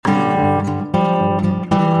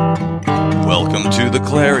Welcome to the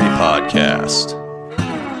Clary Podcast,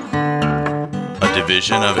 a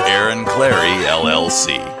division of Aaron Clary,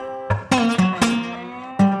 LLC.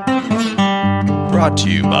 Brought to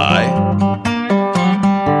you by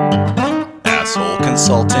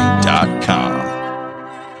AssholeConsulting.com.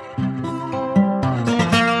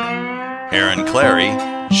 Aaron Clary,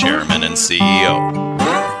 Chairman and CEO.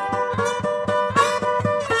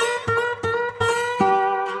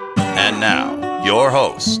 And now, your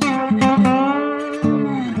host,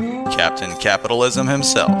 Captain Capitalism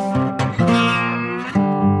himself,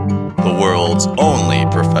 the world's only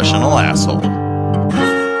professional asshole,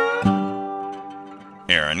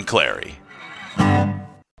 Aaron Clary.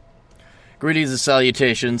 Greetings and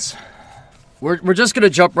salutations. We're just going to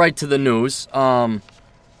jump right to the news. I'd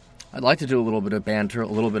like to do a little bit of banter, a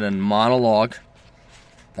little bit of monologue.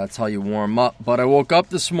 That's how you warm up. But I woke up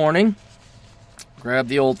this morning, grabbed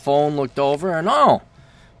the old phone, looked over, and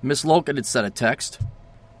Miss Loken had sent a text.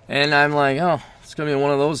 And I'm like, it's going to be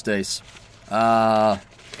one of those days.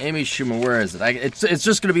 Amy Schumer, where is it? It's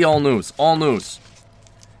just going to be all news.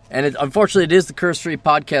 And unfortunately, it is the Curse-Free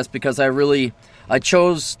Podcast because I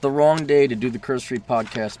chose the wrong day to do the Curse-Free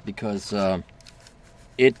Podcast because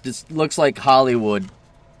it just looks like Hollywood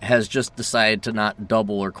has just decided to not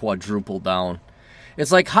double or quadruple down.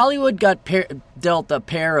 It's like Hollywood got dealt a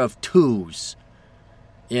pair of twos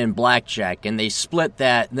in blackjack, and they split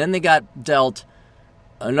that. And then they got dealt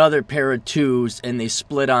another pair of twos, and they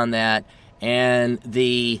split on that, and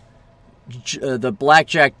the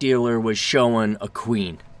blackjack dealer was showing a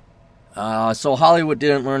queen. So Hollywood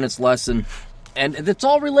didn't learn its lesson, and it's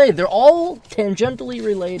all related. They're all tangentially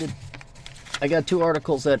related. I got two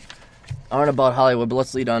articles that aren't about Hollywood, but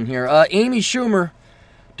let's lead on here. Amy Schumer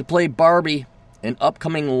to play Barbie in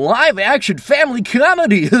upcoming live-action family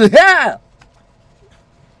comedy. Yeah!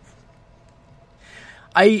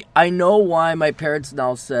 I know why my parents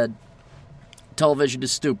now said television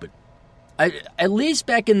is stupid. At least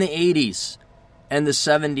back in the 80s and the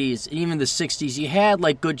 70s, even the 60s, you had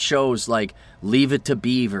like good shows like Leave It to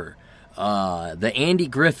Beaver, the Andy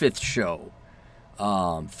Griffith Show,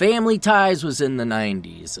 Family Ties was in the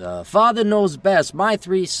 90s, Father Knows Best, My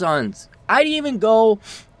Three Sons. I'd even go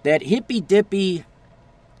that hippy dippy,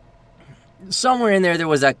 somewhere in there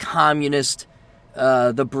was a communist,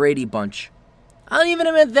 the Brady Bunch. I'll even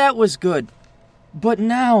admit that was good. But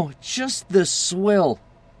now, just the swill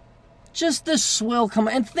come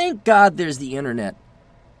on. And thank God there's the internet.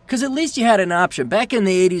 Because at least you had an option. Back in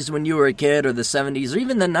the 80s when you were a kid, or the 70s, or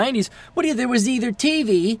even the 90s, there was either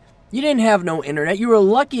TV, you didn't have no internet, you were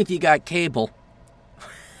lucky if you got cable.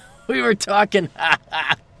 We were talking,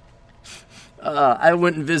 I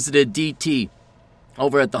went and visited DT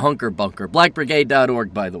over at the Hunker Bunker,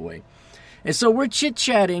 blackbrigade.org, by the way. And so we're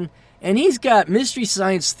chit-chatting, and he's got Mystery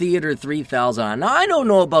Science Theater 3000 on. Now, I don't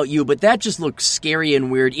know about you, but that just looks scary and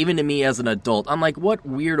weird, even to me as an adult. I'm like, what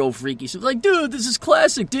weirdo freaky stuff? Like, dude, this is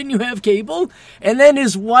classic. Didn't you have cable? And then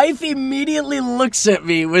his wife immediately looks at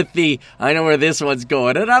me with I know where this one's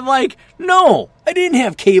going. And I'm like, no, I didn't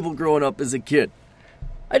have cable growing up as a kid.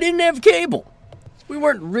 I didn't have cable. We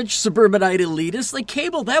weren't rich suburbanite elitists. Like,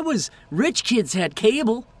 cable, that was, rich kids had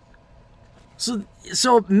cable. So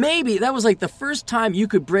maybe that was like the first time you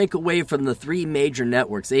could break away from the three major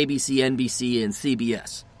networks, ABC, NBC, and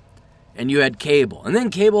CBS. And you had cable. And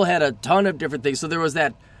then cable had a ton of different things. So there was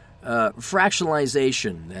that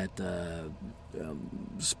fractionalization, that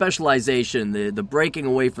specialization, the breaking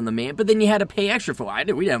away from the man. But then you had to pay extra for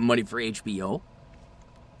it. We didn't have money for HBO.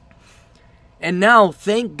 And now,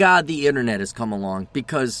 thank God the internet has come along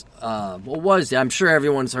because, I'm sure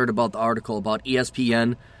everyone's heard about the article about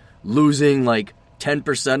ESPN losing like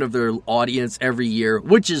 10% of their audience every year,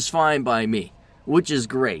 which is fine by me, which is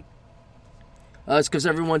great. It's because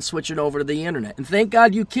everyone's switching over to the internet. And thank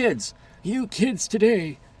God you kids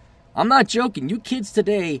today, I'm not joking, you kids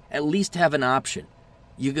today at least have an option.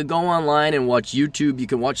 You could go online and watch YouTube. You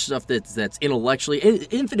can watch stuff that's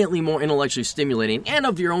infinitely more intellectually stimulating and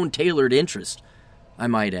of your own tailored interest, I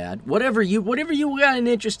might add. Whatever you got an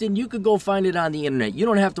interest in, you could go find it on the internet. You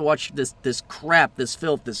don't have to watch this crap, this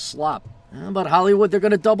filth, this slop. How about Hollywood? They're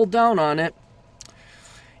going to double down on it.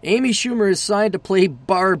 Amy Schumer is signed to play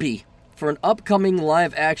Barbie for an upcoming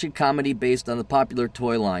live-action comedy based on the popular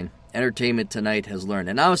toy line. Entertainment Tonight has learned.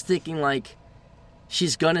 And I was thinking, like,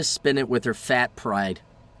 she's going to spin it with her fat pride.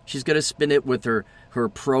 She's going to spin it with her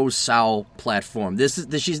pro-Sow platform.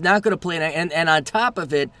 She's not going to play it. And on top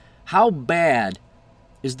of it, how bad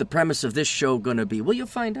is the premise of this show going to be? Well, you'll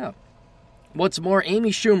find out. What's more,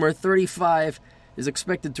 Amy Schumer, 35, is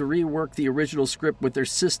expected to rework the original script with her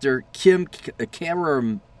sister, Kim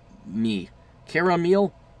Caramel.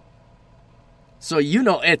 So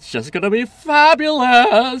it's just going to be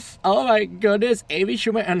fabulous. Oh my goodness, Amy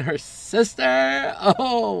Schumer and her sister.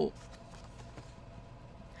 Oh.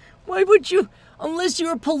 Why would you, unless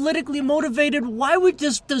you're politically motivated, why would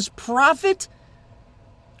does profit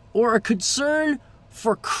or a concern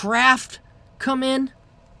for craft come in?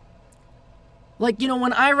 Like,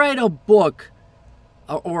 when I write a book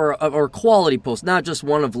or a quality post, not just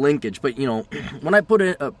one of linkage, but, when I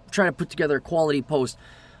try to put together a quality post,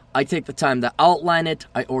 I take the time to outline it,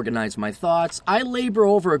 I organize my thoughts, I labor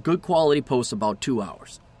over a good quality post about 2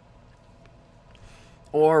 hours.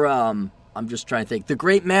 Or, I'm just trying to think, the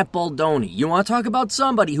great Matt Baldoni. You want to talk about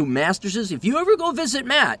somebody who masters this? If you ever go visit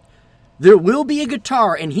Matt, there will be a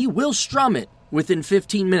guitar and he will strum it within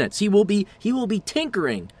 15 minutes. He will be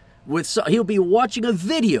tinkering he'll be watching a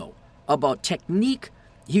video about technique.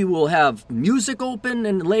 He will have music open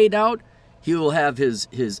and laid out. He will have his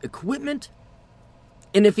equipment.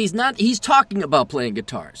 And if he's not, he's talking about playing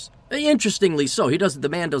guitars. Interestingly so. The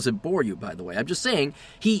man doesn't bore you, by the way. I'm just saying,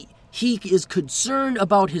 he is concerned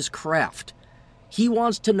about his craft. He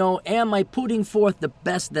wants to know, am I putting forth the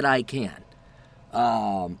best that I can?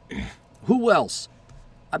 Who else?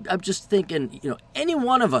 I'm just thinking, any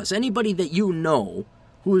one of us, anybody that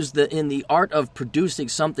who is in the art of producing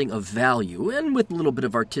something of value, and with a little bit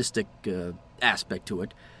of artistic aspect to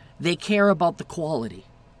it, they care about the quality.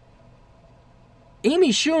 Amy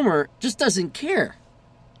Schumer just doesn't care.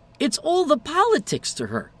 It's all the politics to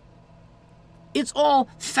her. It's all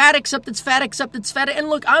fat acceptance, fat acceptance, fat. And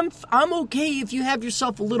look, I'm okay if you have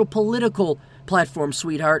yourself a little political platform,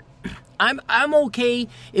 sweetheart. I'm okay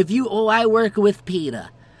if I work with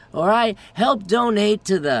PETA, or I help donate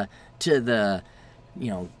to the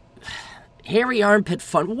hairy armpit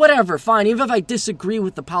fund, whatever, fine, even if I disagree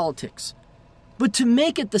with the politics. But to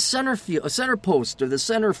make it the center post or the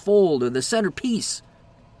center fold or the centerpiece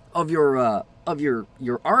of your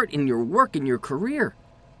art and your work and your career,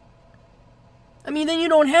 then you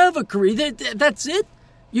don't have a career. That's it.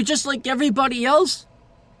 You're just like everybody else.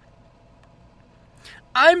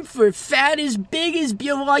 I'm for fat as big as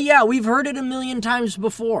beautiful. Well, yeah, we've heard it a million times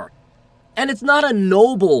before, and it's not a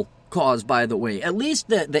noble cause, by the way. At least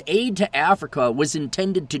the aid to Africa was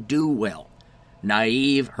intended to do well.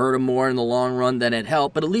 Naive, hurt them more in the long run than it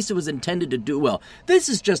helped, but at least it was intended to do well. This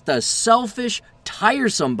is just a selfish,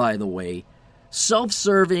 tiresome, by the way,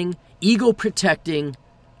 self-serving, ego-protecting,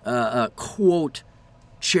 quote,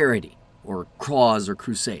 charity or cause or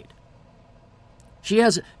crusade. She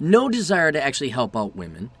has no desire to actually help out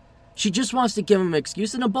women. She just wants to give them an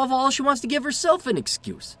excuse, and above all, she wants to give herself an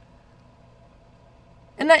excuse.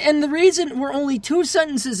 And the reason we're only 2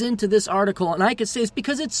 sentences into this article, and I could say, is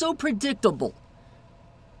because it's so predictable.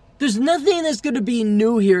 There's nothing that's going to be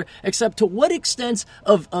new here except to what extent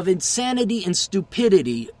of insanity and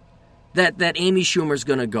stupidity that Amy Schumer's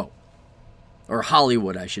going to go. Or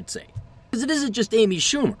Hollywood, I should say. Because it isn't just Amy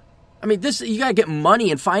Schumer. You got to get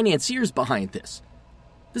money and financiers behind this.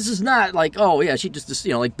 This is not like, oh yeah, she just,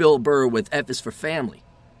 like Bill Burr with F is for Family.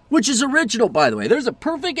 Which is original, by the way. There's a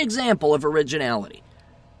perfect example of originality.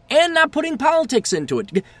 And not putting politics into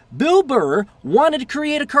it. Bill Burr wanted to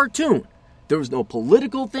create a cartoon. There was no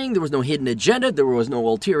political thing. There was no hidden agenda. There was no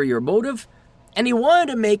ulterior motive. And he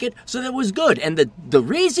wanted to make it so that it was good. And the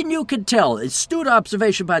reason you could tell, astute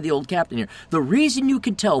observation by the old captain here, the reason you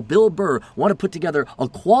could tell Bill Burr wanted to put together a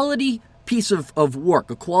quality piece of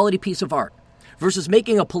work, a quality piece of art, versus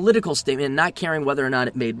making a political statement and not caring whether or not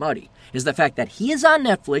it made money, is the fact that he is on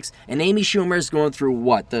Netflix and Amy Schumer is going through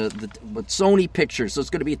what? The Sony Pictures, so it's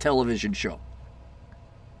going to be a television show.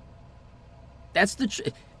 That's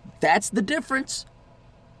the difference.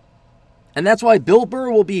 And that's why Bill Burr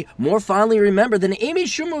will be more fondly remembered than Amy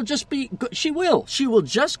Schumer will just be. She will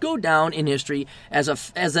just go down in history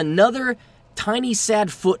as another tiny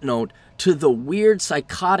sad footnote to the weird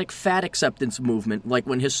psychotic fat acceptance movement. Like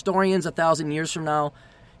when historians 1,000 years from now,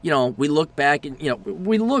 we look back,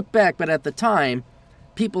 but at the time,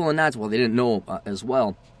 people are not, they didn't know as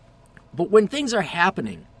well. But when things are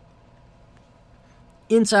happening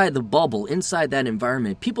inside the bubble, inside that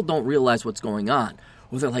environment, people don't realize what's going on.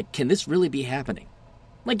 Well, they're like, can this really be happening?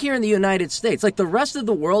 Like here in the United States, like the rest of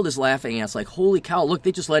the world is laughing at us like, holy cow, look,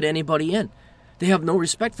 they just let anybody in. They have no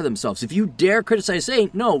respect for themselves. If you dare criticize, say,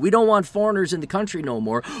 no, we don't want foreigners in the country no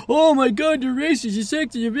more. Oh my God, you're racist, you're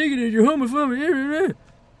sexist, you're bigoted, you're homophobic.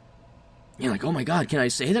 You're like, oh my God, can I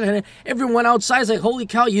say that? Everyone outside is like, holy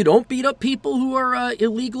cow, you don't beat up people who are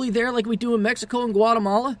illegally there like we do in Mexico and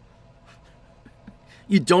Guatemala?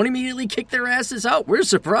 You don't immediately kick their asses out. We're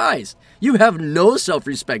surprised. You have no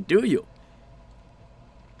self-respect, do you?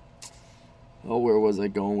 Oh, where was I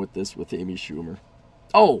going with this with Amy Schumer?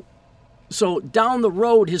 Oh, So down the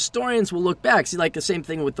road, historians will look back. See, like the same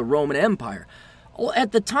thing with the Roman Empire. Well,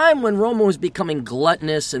 at the time when Rome was becoming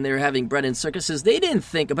gluttonous and they were having bread and circuses, they didn't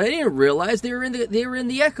think about it. They didn't realize they were in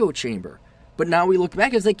the echo chamber. But now we look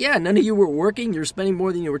back, it's like, yeah, none of you were working. You're spending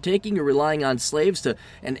more than you were taking. You're relying on slaves to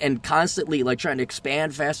and constantly like trying to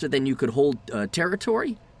expand faster than you could hold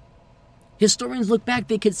territory. Historians look back,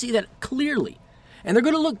 they can see that clearly. And they're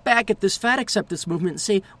going to look back at this fat acceptance movement and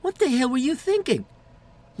say, what the hell were you thinking?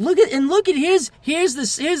 Look at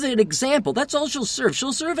here's an example. That's all she'll serve.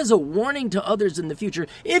 She'll serve as a warning to others in the future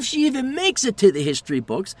if she even makes it to the history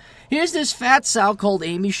books. Here's this fat sow called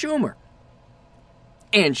Amy Schumer.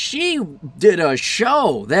 And she did a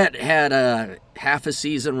show that had a half a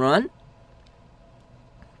season run.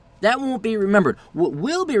 That won't be remembered. What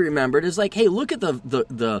will be remembered is like, hey, look at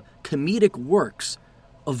the comedic works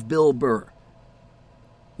of Bill Burr.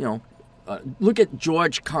 Look at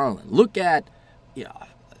George Carlin. Look at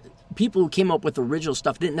people who came up with original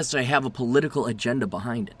stuff didn't necessarily have a political agenda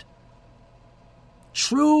behind it.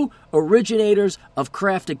 True originators of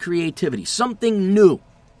craft and creativity. Something new.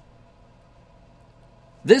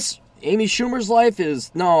 This Amy Schumer's life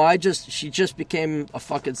is she just became a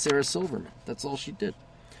fucking Sarah Silverman. That's all she did.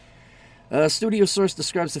 A studio source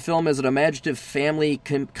describes the film as an imaginative family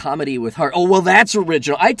comedy with heart. Oh, well, that's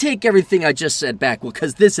original. I take everything I just said back,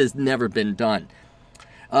 because this has never been done.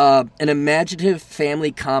 An imaginative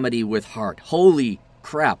family comedy with heart. Holy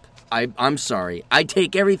crap. I'm sorry. I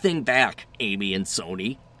take everything back, Amy and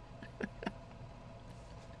Sony.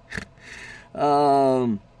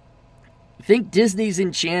 Think Disney's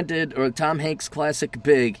Enchanted or Tom Hanks' classic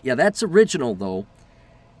Big. Yeah, that's original, though,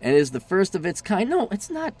 and is the first of its kind. No, it's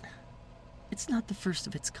not. It's not the first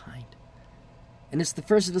of its kind. And it's the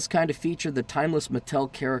first of its kind to feature the timeless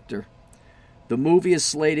Mattel character. The movie is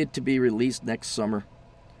slated to be released next summer.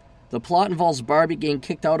 The plot involves Barbie getting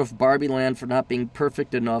kicked out of Barbie Land for not being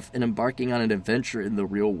perfect enough and embarking on an adventure in the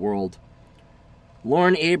real world.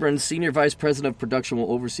 Lauren Abrams, Senior Vice President of Production,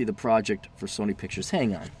 will oversee the project for Sony Pictures.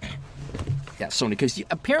 Hang on. Yeah, Sony, because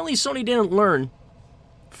apparently Sony didn't learn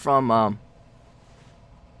from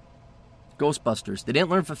Ghostbusters. They didn't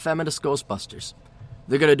learn from feminist Ghostbusters.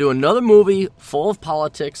 They're going to do another movie full of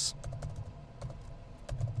politics.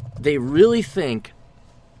 They really think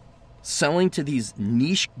selling to these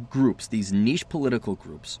niche groups, these niche political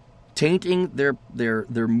groups, tainting their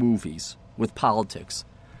movies with politics.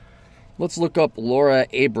 Let's look up Laura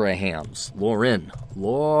Abrahams. Lauren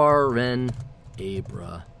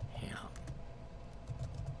Abraham.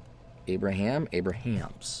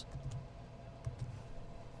 Abrahams.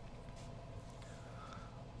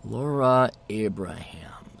 Laura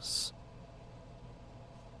Abrahams.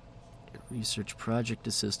 Research project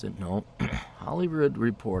assistant. No. Hollywood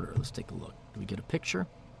reporter. Let's take a look. Do we get a picture?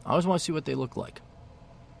 I always want to see what they look like.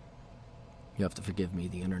 You have to forgive me.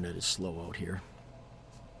 The internet is slow out here.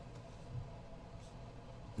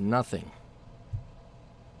 Nothing.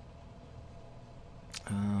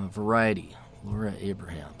 Variety. Laura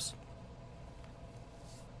Abrahams.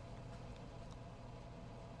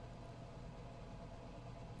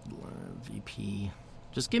 VP.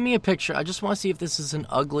 Just give me a picture. I just want to see if this is an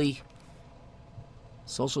ugly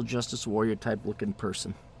social justice warrior type looking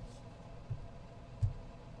person.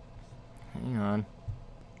 Hang on.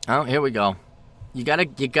 Oh, here we go. You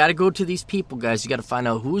gotta go to these people, guys. You gotta find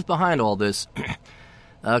out who's behind all this.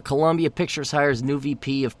 Columbia Pictures hires new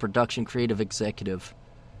VP of Production Creative Executive.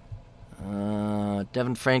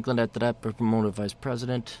 Devin Franklin at the promoted Vice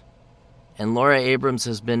President. And Laura Abrams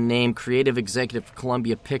has been named Creative Executive for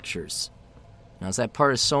Columbia Pictures. Now, is that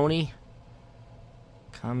part of Sony?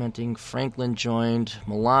 Commenting, Franklin joined,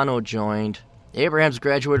 Milano joined. Abrams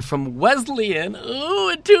graduated from Wesleyan,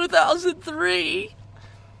 in 2003.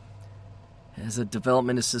 As a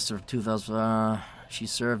development assistant for 2000, she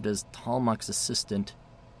served as Hallmark's assistant.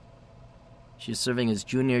 She's serving as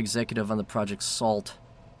junior executive on the project SALT.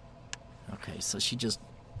 Okay, so she just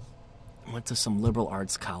went to some liberal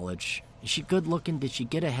arts college. Is she good looking? Did she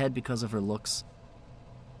get ahead because of her looks?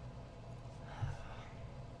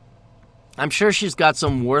 I'm sure she's got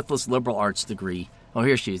some worthless liberal arts degree. Oh,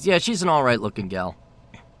 here she is. Yeah, she's an alright looking gal.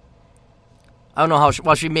 I don't know how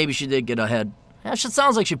maybe she did get ahead. Yeah, she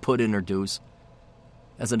sounds like she put in her dues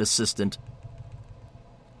as an assistant.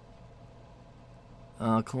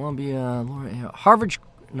 Columbia, Laura, Harvard.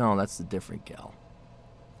 No, that's a different gal.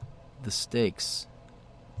 The Stakes.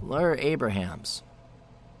 Laura Abrahams.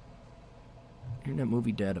 Internet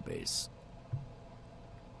Movie Database.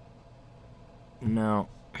 No,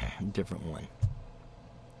 different one.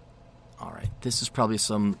 Alright, this is probably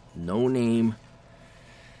some no-name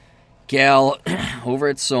gal over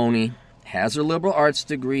at Sony. Has her liberal arts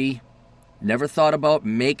degree. Never thought about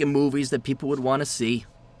making movies that people would want to see.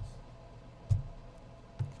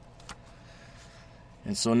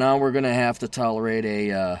 And so now we're going to have to tolerate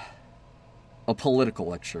a political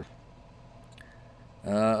lecture.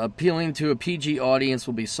 Appealing to a PG audience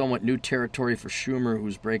will be somewhat new territory for Schumer,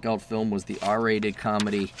 whose breakout film was the R-rated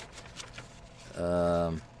comedy.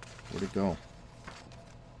 Where'd it go?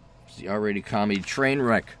 It's the R-rated comedy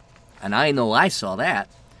Trainwreck. And I know I saw that.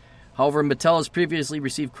 However, Mattel has previously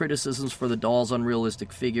received criticisms for the doll's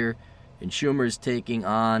unrealistic figure, and Schumer is taking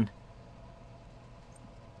on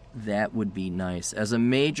That Would Be Nice. As a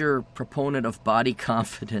major proponent of body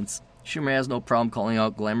confidence, Schumer has no problem calling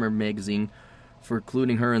out Glamour magazine for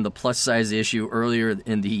including her in the plus-size issue earlier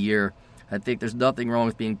in the year. I think there's nothing wrong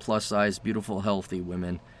with being plus-size, beautiful, healthy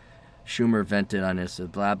women. Schumer vented on this,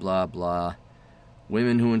 blah, blah, blah.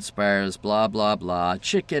 Women who inspires, blah, blah, blah.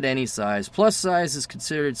 Chick at any size. Plus size is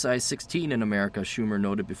considered size 16 in America, Schumer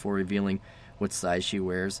noted before revealing what size she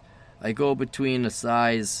wears. I go between a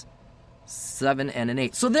size 7 and an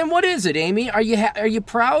 8. So then what is it, Amy? Are you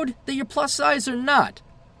proud that you're plus size or not?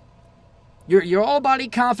 You're all body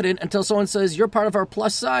confident until someone says you're part of our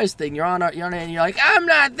plus size thing. You're on and you're like, I'm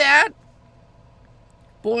not that.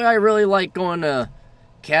 Boy, I really like going to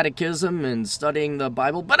catechism and studying the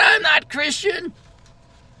Bible, but I'm not Christian.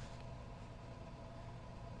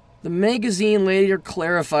 The magazine later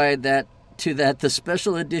clarified that the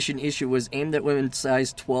special edition issue was aimed at women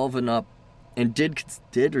size 12 and up, and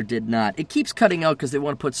did or did not. It keeps cutting out because they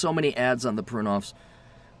want to put so many ads on the print-offs.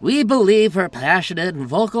 We believe her passionate and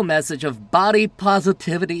vocal message of body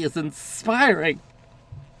positivity is inspiring.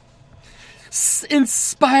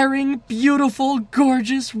 Inspiring, beautiful,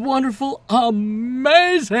 gorgeous, wonderful,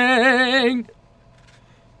 amazing.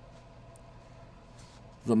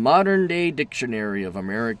 The Modern Day Dictionary of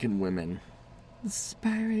American Women.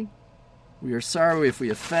 Inspiring. We are sorry if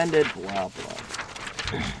we offended, blah,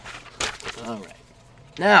 blah. All right.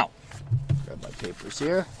 Now, grab my papers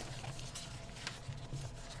here.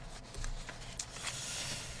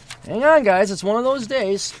 Hang on, guys. It's one of those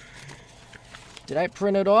days. Did I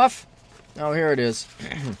print it off? Oh, here it is.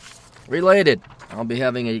 Related. I'll be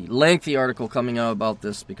having a lengthy article coming out about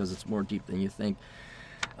this because it's more deep than you think.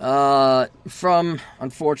 From,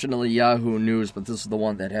 unfortunately, Yahoo News, but this is the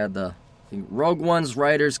one that had the thing. Rogue One's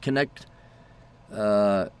writers connect.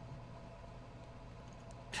 Again,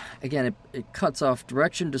 it cuts off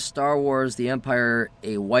direction to Star Wars, the Empire,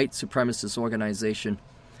 a white supremacist organization.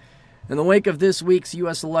 In the wake of this week's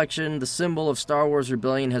U.S. election, the symbol of Star Wars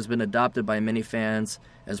Rebellion has been adopted by many fans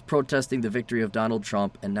as protesting the victory of Donald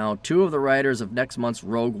Trump, and now two of the writers of next month's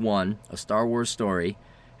Rogue One, a Star Wars story,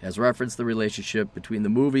 has referenced the relationship between the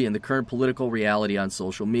movie and the current political reality on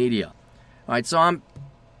social media. All right, so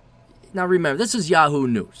now remember, this is Yahoo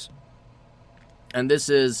News, and this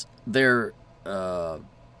is their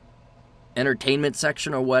entertainment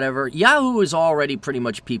section or whatever. Yahoo is already pretty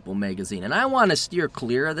much People magazine, and I want to steer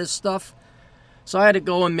clear of this stuff. So I had to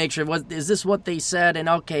go and make sure, is this what they said? And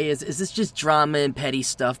okay, is this just drama and petty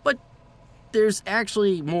stuff? But there's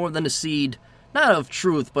actually more than a seed, not of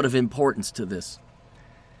truth, but of importance to this.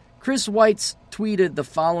 Chris Weitz tweeted the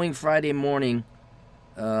following Friday morning,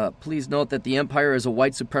 please note that the Empire is a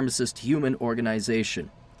white supremacist human organization.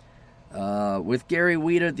 With Gary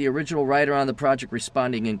Weeder, the original writer on the project,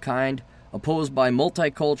 responding in kind, opposed by a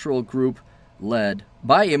multicultural group led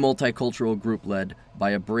by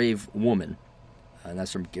a brave woman. And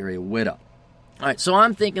that's from Gary Whitta. All right, so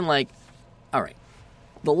I'm thinking all right,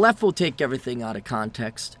 the left will take everything out of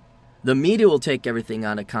context. The media will take everything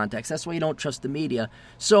out of context. That's why you don't trust the media.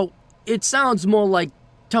 So it sounds more like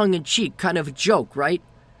tongue-in-cheek, kind of a joke, right?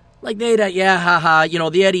 Like yeah, haha,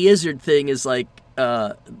 the Eddie Izzard thing is like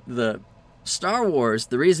the Star Wars,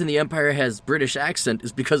 the reason the Empire has British accent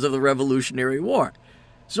is because of the Revolutionary War.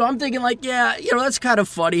 So I'm thinking yeah, that's kind of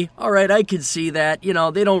funny. All right, I can see that.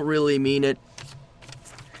 They don't really mean it.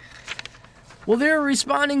 Well, they're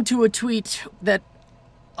responding to a tweet that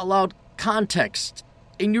allowed context.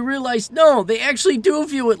 And you realize, no, they actually do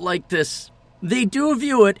view it like this. They do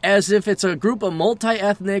view it as if it's a group of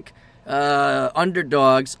multi-ethnic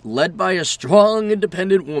underdogs led by a strong,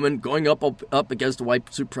 independent woman going up against a white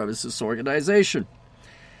supremacist organization.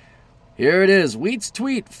 Here it is. Wheat's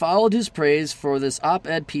tweet followed his praise for this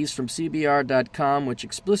op-ed piece from CBR.com, which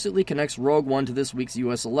explicitly connects Rogue One to this week's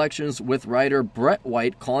U.S. elections, with writer Brett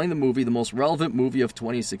White calling the movie the most relevant movie of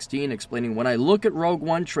 2016, explaining, when I look at Rogue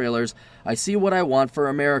One trailers, I see what I want for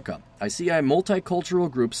America. I see a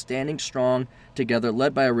multicultural group standing strong together,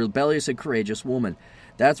 led by a rebellious and courageous woman.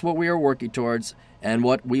 That's what we are working towards, and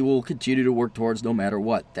what we will continue to work towards no matter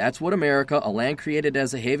what. That's what America, a land created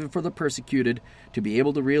as a haven for the persecuted, to be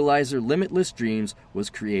able to realize their limitless dreams, was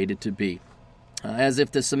created to be. As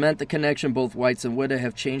if to cement the connection, both Whites and Witta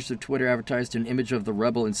have changed their Twitter avatars to an image of the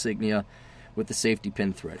rebel insignia with the safety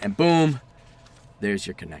pin thread. And boom, there's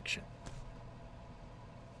your connection.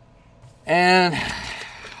 And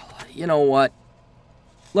you know what?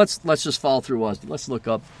 Let's just follow through us. Let's look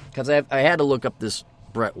up, because I had to look up this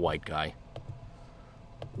Brett White guy.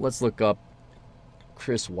 Let's look up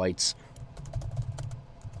Chris Weitz.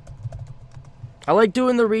 I like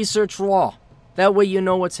doing the research raw. That way you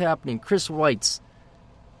know what's happening. Chris Weitz.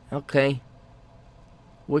 Okay.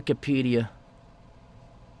 Wikipedia.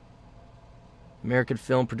 American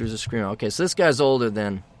film producer, screenwriter. Okay, so this guy's older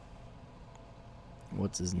than...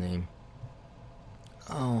 What's his name?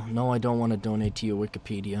 Oh, no, I don't want to donate to you,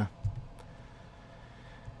 Wikipedia.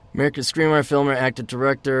 American screenwriter, filmer, actor,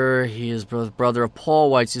 director. He is brother of Paul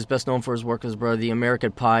Weitz. He's best known for his work as brother The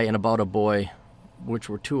American Pie and About a Boy, which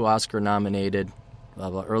were 2 Oscar-nominated.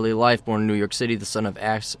 Early life, born in New York City, the son of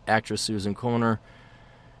actress Susan Kohner.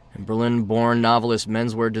 In Berlin-born novelist,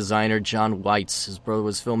 menswear designer John Weitz. His brother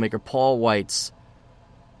was filmmaker Paul Weitz.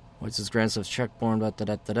 Weitz's grandson was Czech-born,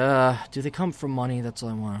 Do they come from money? That's all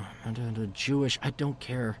I want. Jewish, I don't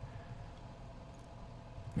care.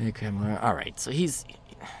 All right, so he's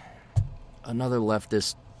another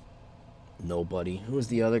leftist nobody. Who's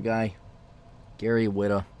the other guy? Gary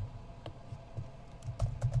Whitta.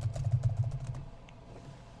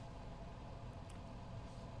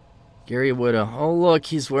 Gary Whitta. Oh, look,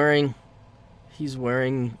 he's wearing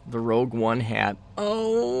the Rogue One hat.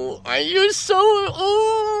 Oh, are you so...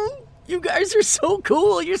 Oh, you guys are so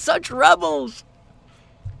cool. You're such rebels.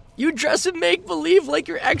 You dress and make believe like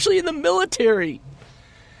you're actually in the military.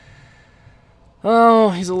 Oh,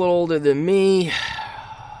 he's a little older than me.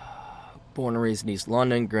 Born and raised in East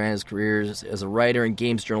London. Began his career as a writer and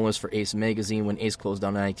games journalist for Ace magazine when Ace closed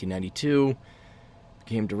down in 1992.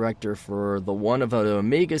 Became director for the one of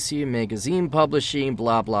Omega C magazine publishing,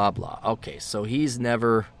 blah, blah, blah. Okay, so he's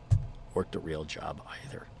never worked a real job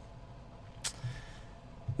either.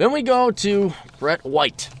 Then we go to Brett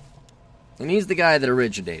White. And he's the guy that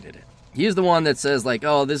originated it. He's the one that says, like,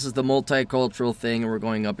 oh, this is the multicultural thing and we're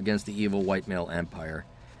going up against the evil white male empire.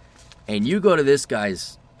 And you go to this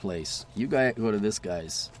guy's place. You go to this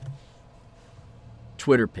guy's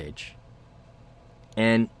Twitter page.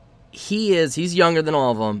 And he's younger than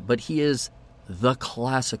all of them, but he is the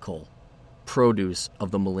classical produce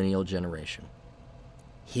of the millennial generation.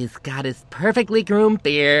 He's got his perfectly groomed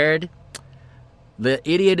beard. The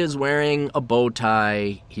idiot is wearing a bow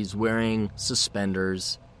tie. He's wearing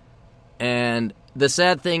suspenders. And the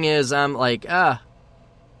sad thing is, I'm like,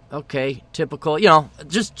 okay, typical. You know,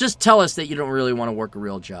 just tell us that you don't really want to work a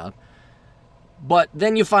real job. But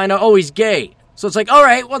then you find out, oh, he's gay. So it's like, all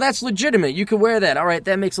right, well, that's legitimate. You can wear that. All right,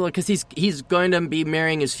 that makes a lot, because he's going to be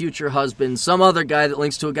marrying his future husband, some other guy that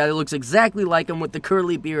links to a guy that looks exactly like him with the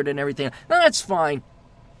curly beard and everything. No, that's fine.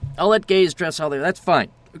 I'll let gays dress how they... That's fine.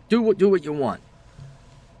 Do what you want.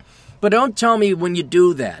 But don't tell me when you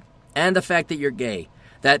do that, and the fact that you're gay,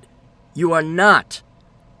 that you are not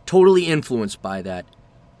totally influenced by that.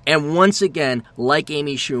 And once again, like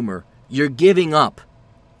Amy Schumer, you're giving up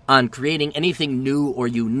on creating anything new or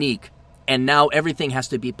unique, and now everything has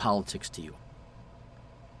to be politics to you.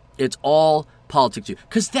 It's all politics to you.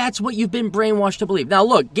 Because that's what you've been brainwashed to believe. Now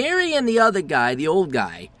look, Gary and the other guy, the old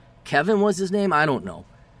guy, Kevin was his name? I don't know.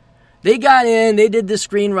 They got in, they did the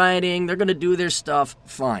screenwriting, they're going to do their stuff,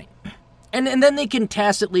 fine. And then they can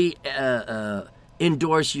tacitly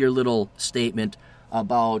endorse your little statement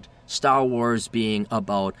about Star Wars being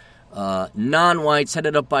about non-whites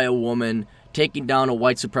headed up by a woman taking down a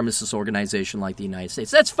white supremacist organization like the United States.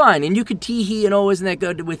 That's fine, and you could tee-hee and, oh, isn't that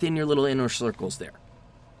good within your little inner circles there.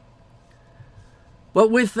 But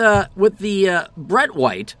with the Brett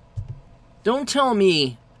White, don't tell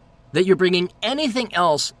me that you're bringing anything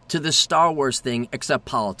else to this Star Wars thing except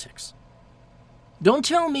politics. Don't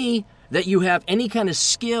tell me that you have any kind of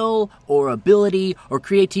skill or ability or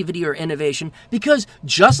creativity or innovation, because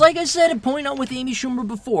just like I said and pointed out with Amy Schumer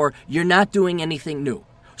before, you're not doing anything new.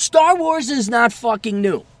 Star Wars is not fucking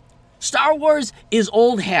new. Star Wars is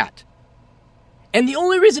old hat. And the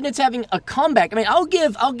only reason it's having a comeback, I mean, I'll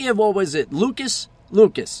give, what was it, Lucas?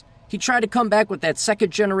 He tried to come back with that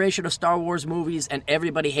second generation of Star Wars movies, and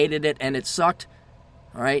everybody hated it, and it sucked.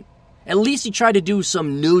 All right? At least he tried to do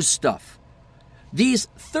some new stuff. These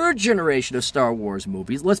third generation of Star Wars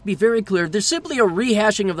movies, let's be very clear, they're simply a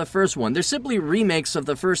rehashing of the first one. They're simply remakes of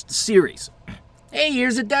the first series. Hey,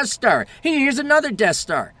 here's a Death Star. Hey, here's another Death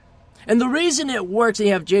Star. And the reason it works and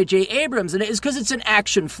you have J.J. Abrams in it is because it's an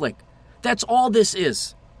action flick. That's all this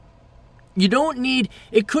is. You don't need,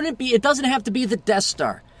 it doesn't have to be the Death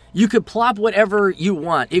Star. You could plop whatever you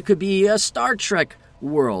want. It could be a Star Trek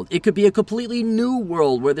world. It could be a completely new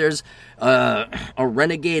world where there's a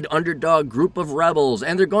renegade underdog group of rebels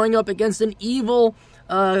and they're going up against an evil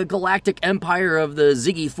galactic empire of the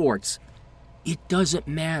Ziggy Forts. It doesn't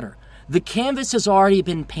matter. The canvas has already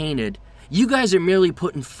been painted. You guys are merely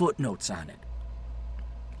putting footnotes on it.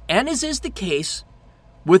 And as is the case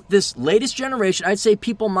with this latest generation, I'd say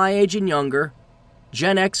people my age and younger,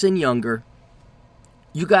 Gen X and younger,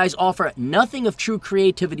 you guys offer nothing of true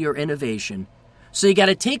creativity or innovation. So you got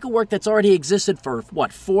to take a work that's already existed for,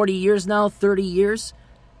 40 years now, 30 years?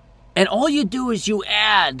 And all you do is you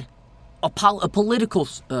add a political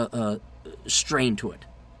strain to it.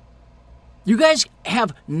 You guys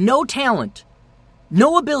have no talent,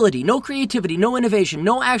 no ability, no creativity, no innovation,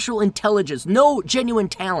 no actual intelligence, no genuine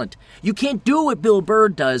talent. You can't do what Bill Burr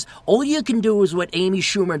does. All you can do is what Amy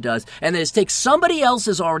Schumer does, and that is take somebody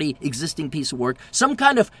else's already existing piece of work, some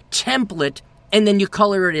kind of template, and then you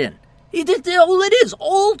color it in. All it is,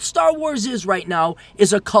 all Star Wars is right now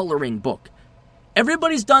is a coloring book.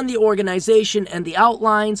 Everybody's done the organization and the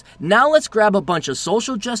outlines. Now let's grab a bunch of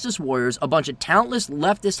social justice warriors, a bunch of talentless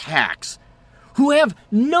leftist hacks, who have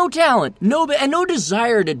no talent, no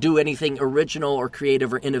desire to do anything original or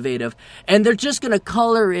creative or innovative, and they're just going to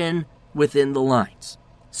color in within the lines.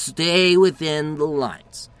 Stay within the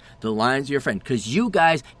lines. The lines of your friend, because you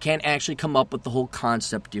guys can't actually come up with the whole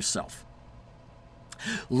concept yourself.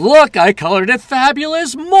 Look, I colored it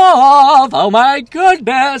fabulous mauve. Oh my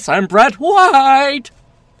goodness, I'm Brett White.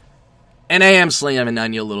 And I am slamming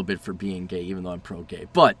on you a little bit for being gay, even though I'm pro-gay.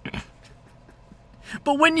 But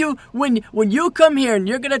when you come here and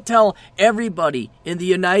you're going to tell everybody in the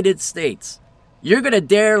United States, you're going to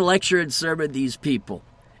dare lecture and sermon these people,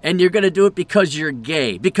 and you're going to do it because you're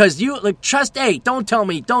gay, because you, don't tell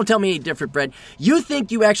me any different, Brett. You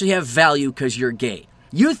think you actually have value because you're gay.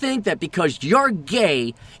 You think that because you're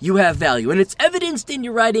gay, you have value, and it's evidenced in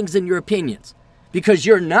your writings and your opinions, because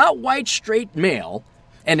you're not white, straight male,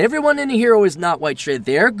 and everyone in the hero is not white, straight.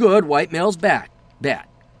 They're good, white male's bad.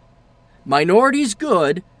 Minority's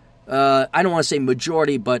good. I don't want to say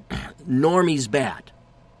majority, but normie's bad.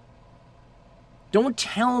 Don't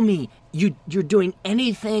tell me you're doing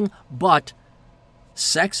anything but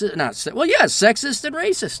sexist and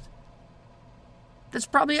racist. That's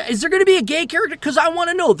probably, is there going to be a gay character? Because I want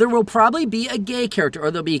to know. There will probably be a gay character, or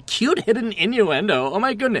there'll be a cute hidden innuendo. Oh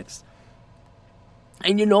my goodness.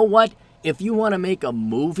 And you know what? If you want to make a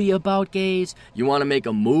movie about gays, you want to make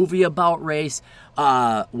a movie about race,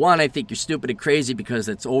 one, I think you're stupid and crazy because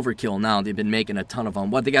it's overkill now. They've been making a ton of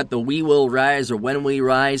them. They got the We Will Rise or When We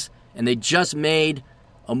Rise, and they just made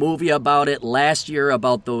a movie about it last year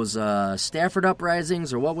about those Stafford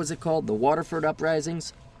uprisings, or what was it called? The Waterford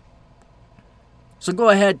uprisings. So go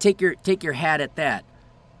ahead, take your hat at that.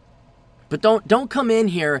 But don't come in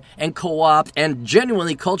here and co-opt and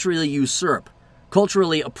genuinely culturally usurp,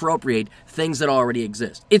 culturally appropriate things that already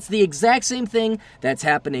exist. It's the exact same thing that's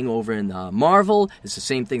happening over in Marvel. It's the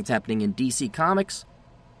same thing that's happening in DC Comics.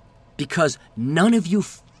 Because none of you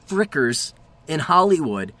frickers in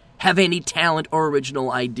Hollywood have any talent or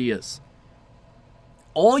original ideas.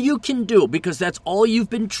 All you can do, because that's all you've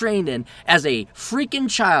been trained in as a freaking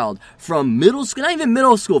child from middle school, not even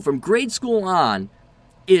middle school, from grade school on,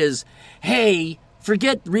 is, hey,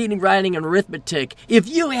 forget reading, writing, and arithmetic. If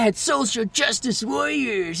you had social justice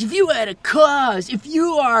warriors, if you had a cause, if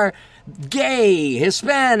you are gay,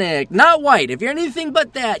 Hispanic, not white, if you're anything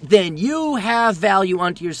but that, then you have value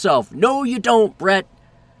unto yourself. No, you don't, Brett.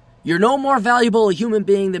 You're no more valuable a human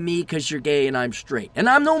being than me because you're gay and I'm straight. And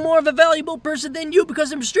I'm no more of a valuable person than you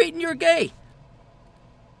because I'm straight and you're gay.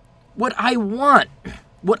 What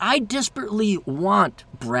I desperately want,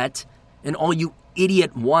 Brett, and all you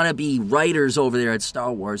idiot wannabe writers over there at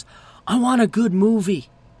Star Wars, I want a good movie.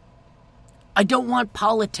 I don't want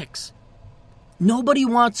politics. Nobody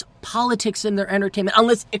wants politics in their entertainment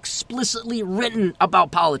unless explicitly written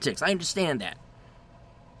about politics. I understand that.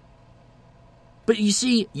 But you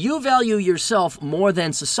see, you value yourself more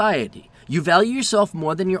than society. You value yourself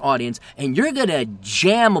more than your audience, and you're going to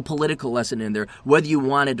jam a political lesson in there, whether you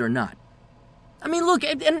want it or not. I mean, look,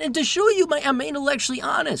 and to show you I'm intellectually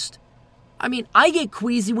honest. I mean, I get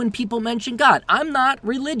queasy when people mention God. I'm not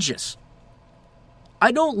religious.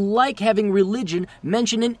 I don't like having religion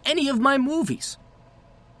mentioned in any of my movies.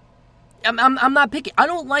 I'm not picky. I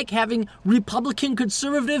don't like having Republican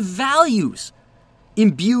conservative values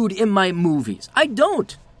imbued in my movies. I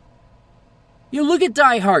don't. You look at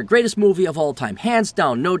Die Hard, greatest movie of all time. Hands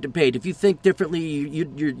down, no debate. If you think differently,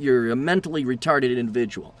 you're a mentally retarded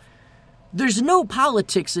individual. There's no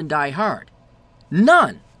politics in Die Hard.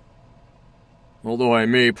 None. Although I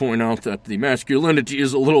may point out that the masculinity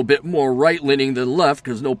is a little bit more right-leaning than left,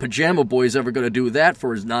 because no pajama boy's ever going to do that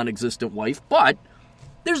for his non-existent wife. But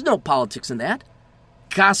there's no politics in that.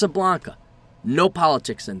 Casablanca, no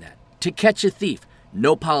politics in that. To Catch a Thief,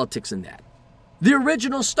 no politics in that. The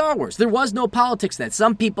original Star Wars, there was no politics in that.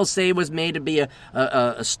 Some people say it was made to be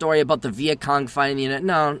a story about the Viet Cong finding it.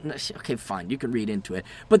 No, okay, fine, you can read into it.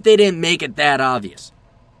 But they didn't make it that obvious.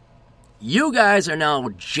 You guys are now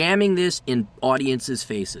jamming this in audiences'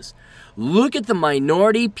 faces. Look at the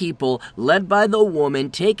minority people led by the woman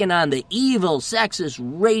taking on the evil, sexist,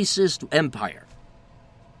 racist empire.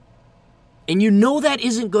 And you know that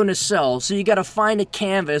isn't going to sell, so you got to find a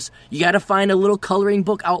canvas, you got to find a little coloring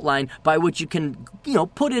book outline by which you can,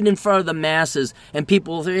 put it in front of the masses, and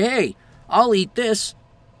people will say, hey, I'll eat this.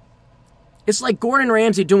 It's like Gordon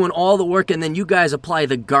Ramsay doing all the work, and then you guys apply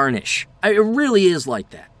the garnish. It really is like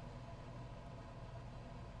that.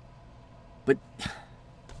 But,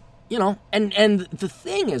 and the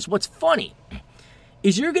thing is, what's funny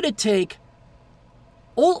is you're going to take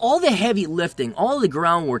all the heavy lifting, all the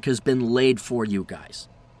groundwork has been laid for you guys.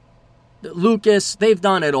 Lucas, they've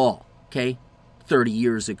done it all, okay, 30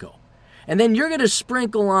 years ago. And then you're going to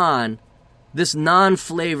sprinkle on this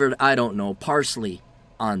non-flavored, parsley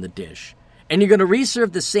on the dish. And you're going to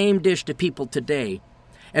reserve the same dish to people today.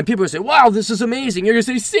 And people will say, wow, this is amazing. You're going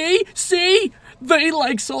to say, see, they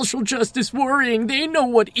like social justice worrying. They know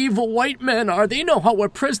what evil white men are. They know how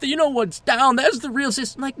oppressed, you know what's down. That's the real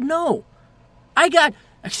system. Like, no. I got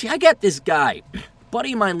this guy.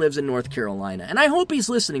 Buddy of mine lives in North Carolina. And I hope he's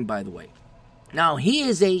listening, by the way. Now, he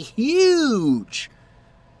is a huge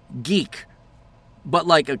geek. But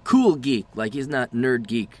like a cool geek. Like, he's not nerd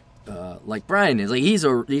geek like Brian is. Like, he's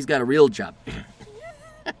got a real job.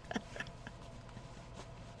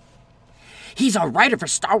 He's a writer for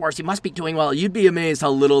Star Wars. He must be doing well. You'd be amazed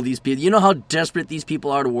how little these people... You know how desperate these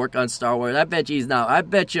people are to work on Star Wars? I bet you he's not. I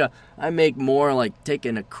bet you I make more like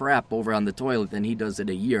taking a crap over on the toilet than he does in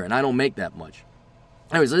a year. And I don't make that much.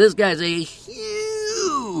 Anyway, so this guy's a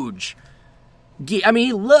huge...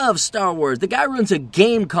 he loves Star Wars. The guy runs a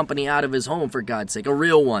game company out of his home, for God's sake. A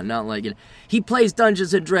real one, not like it. He plays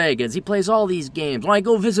Dungeons and Dragons. He plays all these games. When I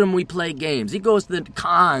go visit him, we play games. He goes to the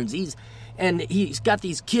cons. And he's got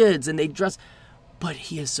these kids, and they dress... But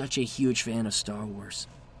he is such a huge fan of Star Wars.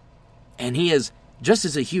 And he is, just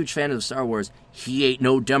as a huge fan of Star Wars, he ain't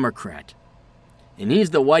no Democrat. And he's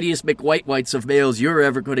the whitest McWhite-whites of males you're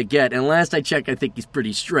ever going to get. And last I checked, I think he's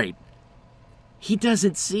pretty straight. He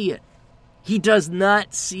doesn't see it. He does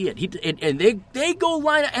not see it. And they go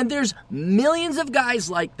line up, and there's millions of guys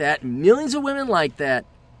like that, millions of women like that,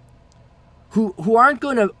 who aren't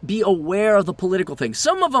going to be aware of the political thing.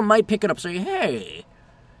 Some of them might pick it up and say, hey,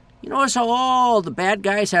 you notice how all the bad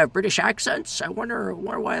guys have British accents? I wonder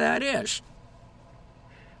why that is.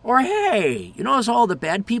 Or, hey, you notice all the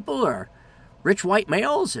bad people are rich white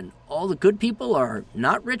males and all the good people are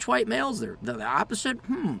not rich white males? They're the opposite?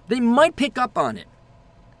 They might pick up on it.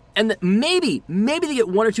 And maybe they get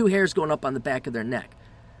one or two hairs going up on the back of their neck.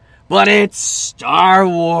 But it's Star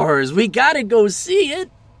Wars. We gotta go see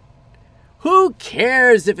it. Who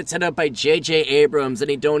cares if it's set up by J.J. Abrams and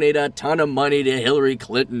he donated a ton of money to Hillary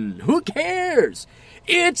Clinton? Who cares?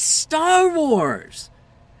 It's Star Wars.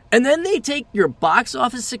 And then they take your box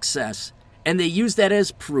office success and they use that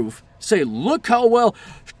as proof. Say, look how well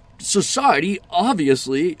society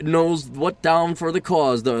obviously knows what down for the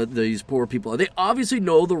cause these poor people are. They obviously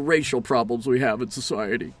know the racial problems we have in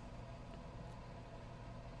society.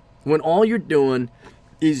 When all you're doing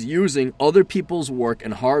is using other people's work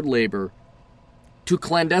and hard labor to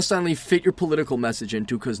clandestinely fit your political message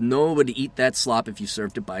into, because no one would eat that slop if you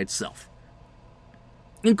served it by itself.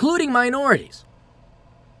 Including minorities.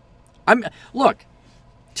 Look,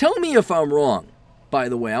 tell me if I'm wrong, by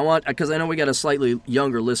the way, because I know we got a slightly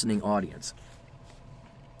younger listening audience.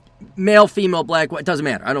 Male, female, black, white, doesn't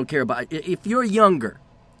matter. I don't care about it. If you're younger,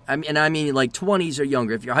 I mean like 20s or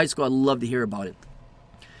younger, if you're high school, I'd love to hear about it.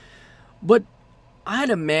 But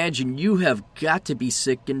I'd imagine you have got to be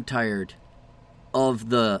sick and tired of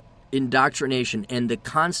the indoctrination and the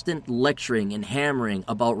constant lecturing and hammering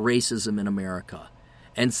about racism in America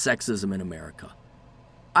and sexism in America.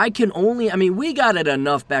 We got it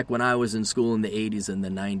enough back when I was in school in the 80s and the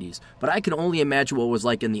 90s, but I can only imagine what it was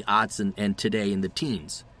like in the aughts and today in the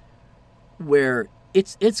teens, where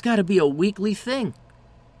it's got to be a weekly thing.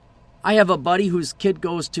 I have a buddy whose kid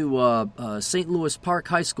goes to St. Louis Park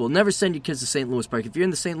High School. Never send your kids to St. Louis Park. If you're in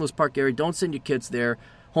the St. Louis Park area, don't send your kids there.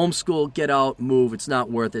 Homeschool, get out, move. It's not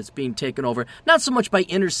worth it. It's being taken over. Not so much by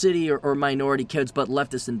inner city or minority kids, but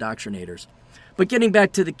leftist indoctrinators. But getting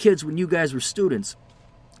back to the kids when you guys were students,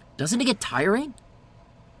 doesn't it get tiring?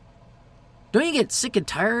 Don't you get sick and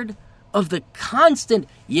tired of the constant,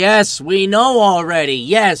 yes, we know already,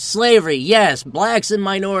 yes, slavery, yes, blacks and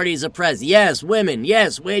minorities oppressed, yes, women,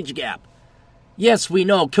 yes, wage gap, yes, we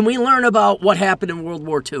know. Can we learn about what happened in World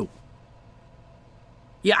War II?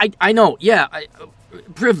 Yeah, I know, yeah,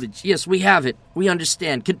 privilege, yes, we have it, we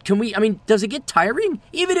understand. Can we, does it get tiring?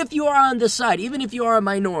 Even if you are on this side, even if you are a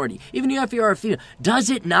minority, even if you are a female, does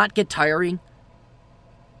it not get tiring?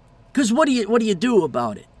 Because what do you do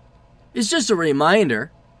about it? It's just a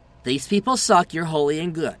reminder. These people suck, you're holy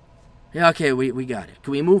and good. Yeah, okay, we got it.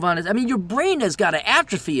 Can we move on? Your brain has got to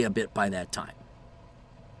atrophy a bit by that time.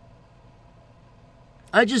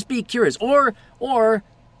 I'd just be curious. Or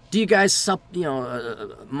do you guys,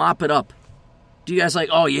 mop it up? Do you guys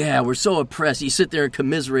oh yeah, we're so oppressed. You sit there and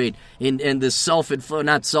commiserate in this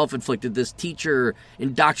not self-inflicted, this teacher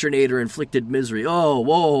indoctrinator inflicted misery. Oh,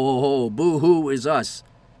 whoa, boo-hoo is us.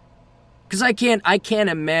 Because I can't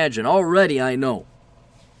imagine. Already I know.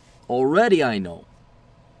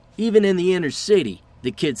 Even in the inner city,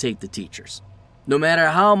 the kids hate the teachers. No matter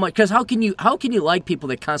how much, because how can you like people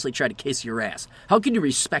that constantly try to kiss your ass? How can you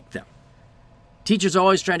respect them? Teachers are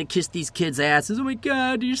always trying to kiss these kids' asses. Oh my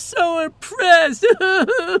God, you're so oppressed.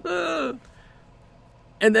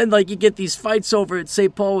 And then you get these fights over at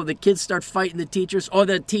St. Paul where the kids start fighting the teachers, or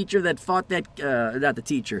the teacher that fought that, not the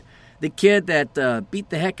teacher, the kid that beat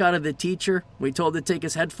the heck out of the teacher when he told him to take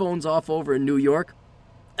his headphones off over in New York.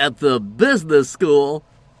 At the business school.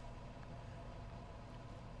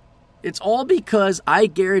 It's all because I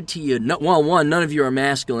guarantee you, one, none of you are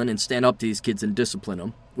masculine and stand up to these kids and discipline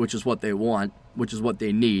them, which is what they want, which is what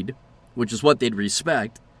they need, which is what they'd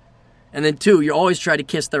respect. And then two, you always try to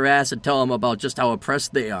kiss their ass and tell them about just how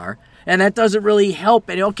oppressed they are. And that doesn't really help.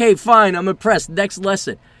 And okay, fine, I'm oppressed. Next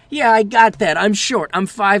lesson. Yeah, I got that. I'm short. I'm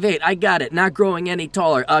 5'8". I got it. Not growing any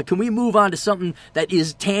taller. Can we move on to something that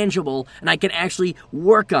is tangible and I can actually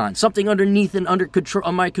work on? Something underneath and under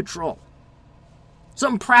my control.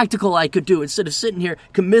 Something practical I could do instead of sitting here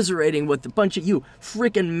commiserating with a bunch of you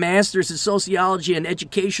freaking masters in sociology and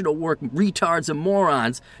educational work, retards and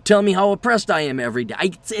morons, telling me how oppressed I am every day.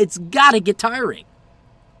 It's got to get tiring.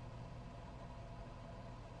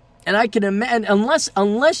 And I can imagine,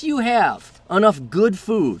 unless you have enough good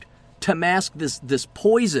food to mask this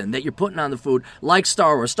poison that you're putting on the food, like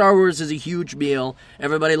Star Wars. Star Wars is a huge meal.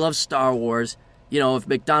 Everybody loves Star Wars. If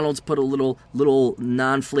McDonald's put a little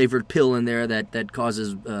non-flavored pill in there that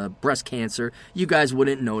causes breast cancer, you guys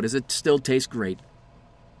wouldn't notice. It still tastes great.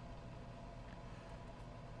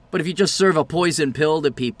 But if you just serve a poison pill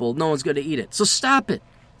to people, no one's going to eat it. So stop it.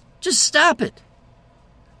 Just stop it.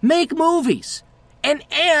 Make movies. And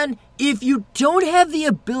if you don't have the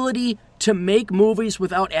ability to make movies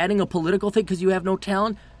without adding a political thing because you have no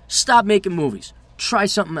talent, stop making movies. Try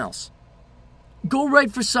something else. Go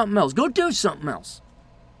write for something else. Go do something else.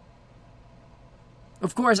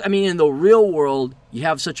 Of course, in the real world, you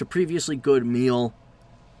have such a previously good meal.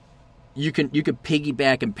 You can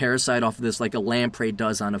piggyback and parasite off of this like a lamprey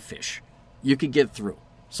does on a fish. You could get through.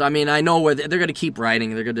 So I know where they're going to keep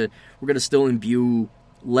writing. We're going to still imbue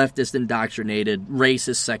leftist, indoctrinated,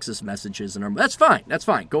 racist, sexist messages, and that's fine. That's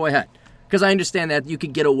fine. Go ahead, because I understand that you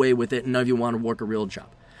could get away with it, and none of you want to work a real job.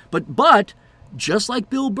 But just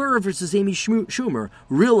like Bill Burr versus Amy Schumer,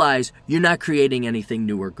 realize you're not creating anything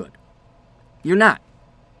new or good. You're not.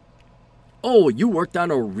 Oh, you worked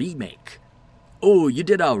on a remake. Oh, you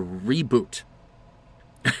did a reboot.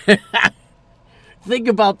 Think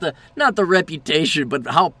about not the reputation, but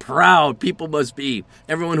how proud people must be.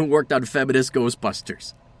 Everyone who worked on feminist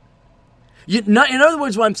Ghostbusters. In other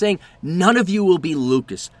words, what I'm saying, none of you will be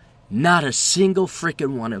Lucas. Not a single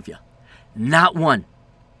freaking one of you. Not one.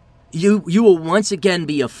 You will once again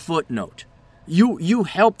be a footnote. You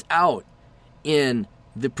helped out in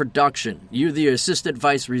the production. You're the assistant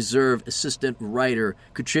vice reserve, assistant writer,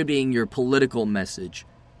 contributing your political message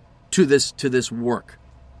to this work,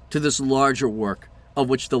 to this larger work of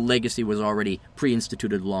which the legacy was already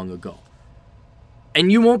pre-instituted long ago. And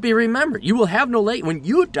you won't be remembered. You will have no late. When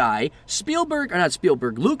you die,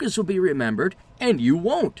 Lucas will be remembered, and you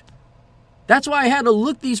won't. That's why I had to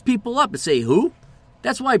look these people up and say, who?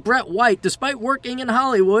 That's why Brett White, despite working in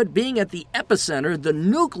Hollywood, being at the epicenter, the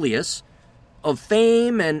nucleus of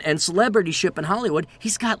fame and celebrityship in Hollywood,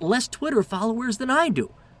 he's got less Twitter followers than I do.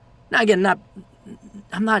 Now, again,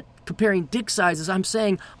 I'm not comparing dick sizes, I'm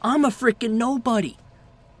saying I'm a freaking nobody.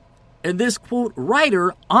 And this, quote,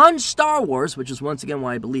 writer on Star Wars, which is once again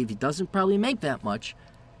why I believe he doesn't probably make that much,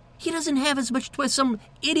 he doesn't have as much twist some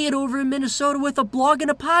idiot over in Minnesota with a blog and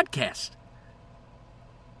a podcast.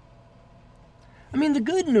 I mean, the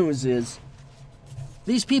good news is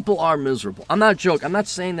these people are miserable. I'm not joking. I'm not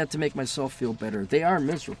saying that to make myself feel better. They are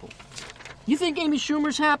miserable. You think Amy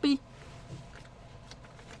Schumer's happy?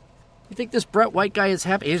 You think this Brett White guy is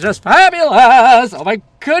happy? He's just fabulous! Oh my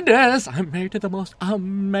goodness! I'm married to the most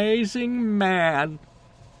amazing man.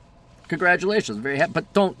 Congratulations. Very happy.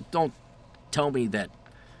 But don't tell me that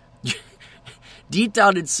deep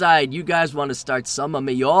down inside, you guys want to start some of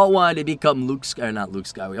me. You all want to become not Luke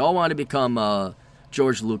Skywalker. You all want to become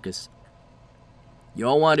George Lucas. You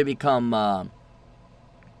all want to become,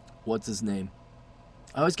 what's his name?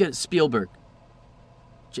 I always get Spielberg.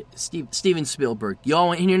 Steven Spielberg. You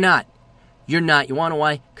all, and you're not. You're not. You want to know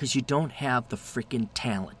why? Because you don't have the freaking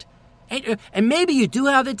talent. And maybe you do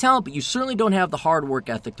have the talent, but you certainly don't have the hard work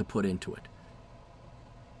ethic to put into it.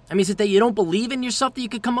 I mean, is it that you don't believe in yourself that you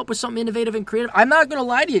could come up with something innovative and creative? I'm not going to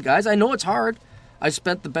lie to you guys. I know it's hard. I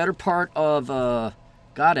spent the better part of,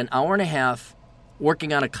 an hour and a half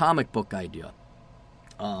working on a comic book idea.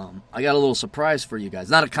 I got a little surprise for you guys.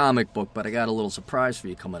 Not a comic book, but I got a little surprise for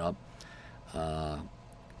you coming up.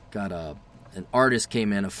 An artist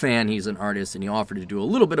came in, a fan, he's an artist, and he offered to do a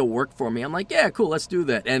little bit of work for me. I'm like, yeah, cool, let's do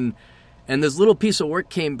that. And this little piece of work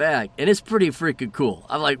came back, and it's pretty freaking cool.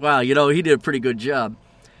 I'm like, wow, he did a pretty good job.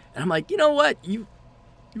 And I'm like, you know what, you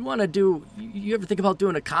want to do, you ever think about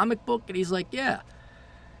doing a comic book? And he's like, yeah.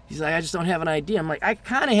 He's like, I just don't have an idea. I'm like, I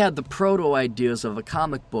kind of had the proto ideas of a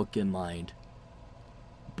comic book in mind.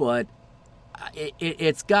 But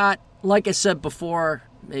it's got, like I said before,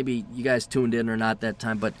 maybe you guys tuned in or not that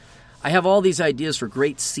time, but I have all these ideas for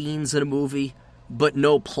great scenes in a movie, but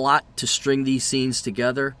no plot to string these scenes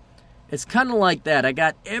together. It's kind of like that. I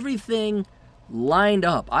got everything lined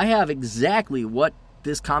up. I have exactly what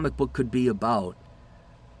this comic book could be about,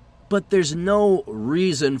 but there's no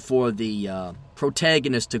reason for the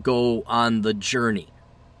protagonist to go on the journey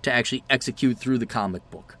to actually execute through the comic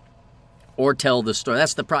book or tell the story.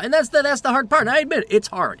 That's the problem, and that's the hard part. And I admit it's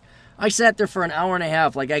hard. I sat there for an hour and a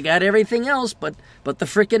half, like I got everything else, but the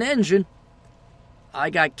freaking engine. I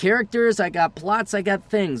got characters, I got plots, I got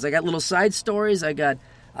things, I got little side stories, I got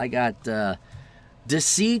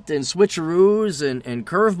deceit and switcheroos and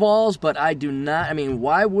curveballs, but I do not. I mean,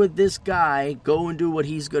 why would this guy go and do what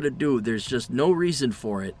he's going to do? There's just no reason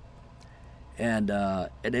for it, and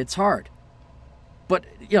it's hard. But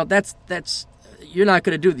that's you're not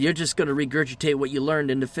going to do that. You're just going to regurgitate what you learned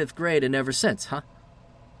in the 5th grade and ever since, huh?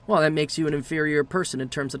 Well, that makes you an inferior person in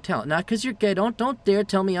terms of talent. Not because you're gay. Don't dare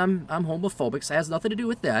tell me I'm homophobic. It has nothing to do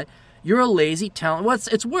with that. You're a lazy talent. Well,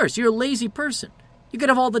 it's worse. You're a lazy person. You could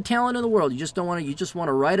have all the talent in the world. You just don't want to. You just want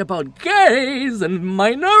to write about gays and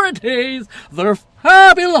minorities. They're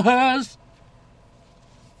fabulous.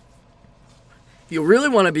 If you really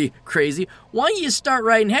want to be crazy, why don't you start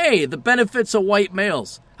writing, hey, the benefits of white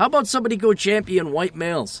males? How about somebody go champion white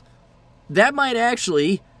males? That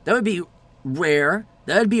would be rare.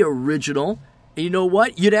 That would be original. And you know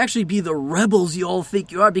what? You'd actually be the rebels you all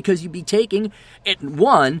think you are, because you'd be taking,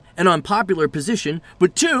 one, an unpopular position,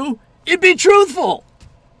 but two, it'd be truthful.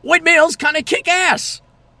 White males kind of kick ass.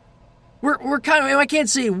 We're kind of, I can't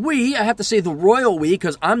say we, I have to say the royal we,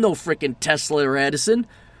 because I'm no freaking Tesla or Edison.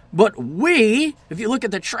 But we, if you look at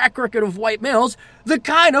the track record of white males, they're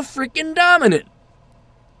kind of freaking dominant.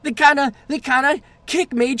 They kind of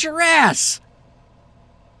kick major ass.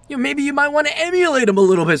 Maybe you might want to emulate them a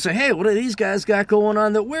little bit. Say, hey, what do these guys got going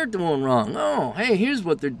on that we're doing wrong? Oh, hey, here's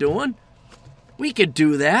what they're doing. We could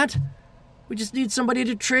do that. We just need somebody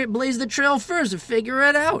to blaze the trail first and figure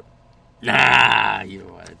it out. Nah, you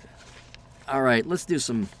know what? All right, let's do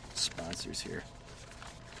some sponsors here.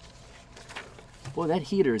 Boy, that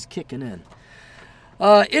heater is kicking in.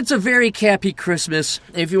 It's a very Cappy Christmas.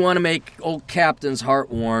 If you want to make old Captain's heart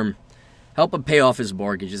warm, help him pay off his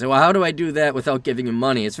mortgage. You say, well, how do I do that without giving him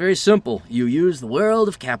money? It's very simple. You use the world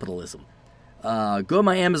of capitalism. Go to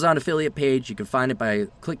my Amazon affiliate page. You can find it by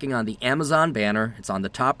clicking on the Amazon banner. It's on the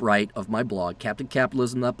top right of my blog,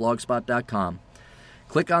 CaptainCapitalism.blogspot.com.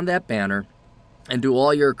 Click on that banner and do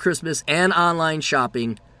all your Christmas and online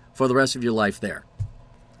shopping for the rest of your life there.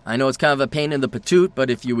 I know it's kind of a pain in the patoot, but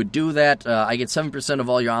if you would do that, I get 7% of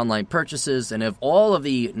all your online purchases. And if all of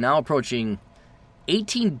the now approaching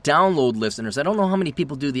 18 download listeners, I don't know how many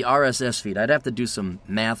people do the RSS feed. I'd have to do some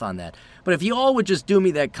math on that. But if you all would just do me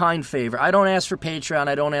that kind favor, I don't ask for Patreon,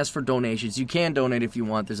 I don't ask for donations. You can donate if you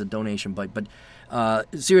want, there's a donation button. But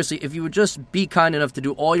Seriously, if you would just be kind enough to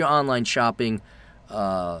do all your online shopping,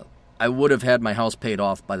 I would have had my house paid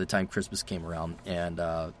off by the time Christmas came around.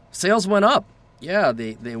 And sales went up. Yeah,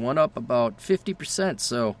 they went up about 50%.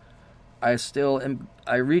 So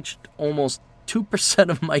I reached almost 2%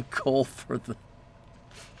 of my goal for the...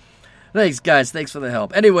 Thanks, guys. Thanks for the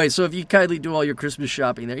help. Anyway, so if you kindly do all your Christmas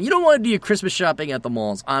shopping there. You don't want to do your Christmas shopping at the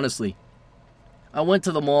malls, honestly. I went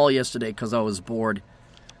to the mall yesterday because I was bored.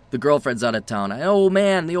 The girlfriend's out of town. Oh,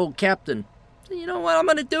 man, the old captain. So you know what I'm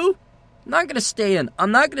going to do? I'm not going to stay in.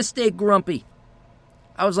 I'm not going to stay grumpy.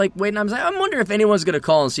 I was like, waiting. I was like, I'm wondering if anyone's going to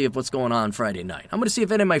call and see if what's going on Friday night. I'm going to see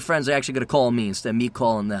if any of my friends are actually going to call me instead of me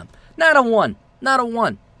calling them. Not a one. Not a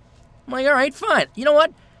one. I'm like, all right, fine. You know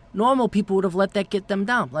what? Normal people would have let that get them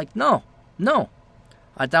down. Like, no.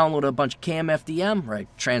 I downloaded a bunch of KMFDM, right?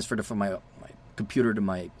 Transferred it from my computer to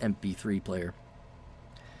my MP3 player.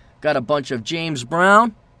 Got a bunch of James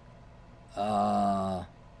Brown.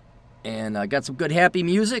 And I got some good happy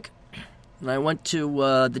music. And I went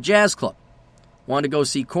to the jazz club. Wanted to go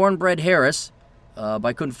see Cornbread Harris, but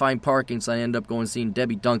I couldn't find parking, so I ended up going and seeing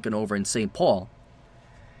Debbie Duncan over in St. Paul.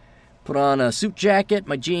 Put on a suit jacket,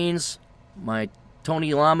 my jeans, my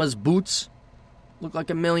Tony Lama's boots. Looked like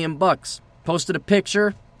 $1 million. Posted a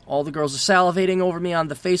picture. All the girls are salivating over me on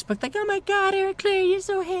the Facebook. Like, oh my God, Eric Clary, you're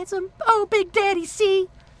so handsome. Oh, Big Daddy C.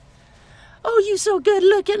 Oh, you so good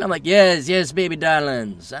looking. I'm like, yes, baby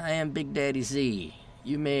darlings. I am Big Daddy C.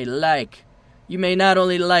 You may not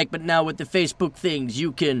only like, but now with the Facebook things,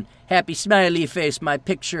 you can happy smiley face my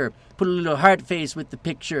picture. Put a little heart face with the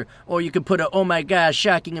picture. Or you can put a, oh my gosh,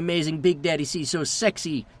 shocking, amazing Big Daddy C so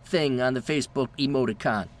sexy thing on the Facebook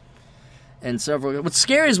emoticon. And several. What's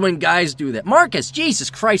scary is when guys do that. Marcus, Jesus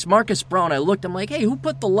Christ, Marcus Brown. I looked, I'm like, hey, who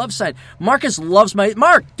put the love sign? Marcus loves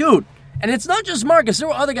Mark, dude. And it's not just Marcus. There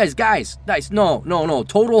were other guys. Guys, no.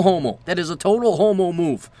 Total homo. That is a total homo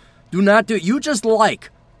move. Do not do it. You just like,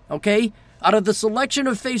 okay? Out of the selection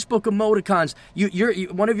of Facebook emoticons,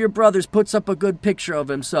 one of your brothers puts up a good picture of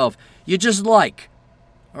himself. You just like,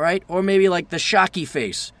 all right? Or maybe like the shocky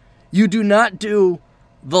face. You do not do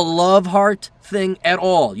the love heart thing at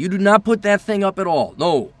all. You do not put that thing up at all.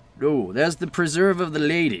 No. That's the preserve of the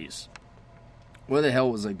ladies. Where the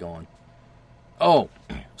hell was I going? Oh,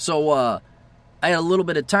 so I had a little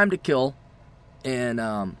bit of time to kill, and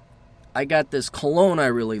I got this cologne I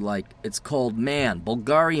really like. It's called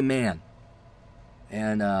Bulgari Man.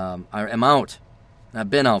 And I'm out. I've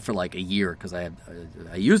been out for like a year because I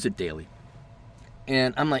used it daily.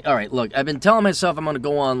 And I'm like, all right, look, I've been telling myself I'm going to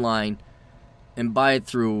go online and buy it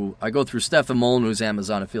through, I go through Stefan Molyneux's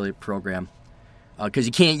Amazon affiliate program because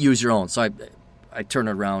you can't use your own. So I turn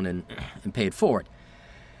it around and pay it forward.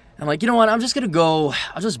 I'm like, you know what, I'm just going to go,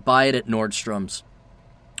 I'll just buy it at Nordstrom's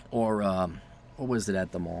or, what was it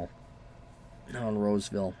at the mall? No, in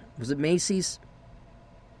Roseville. Was it Macy's?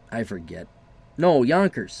 I forget. No,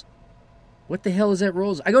 Yonkers. What the hell is that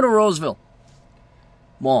Rose? I go to Roseville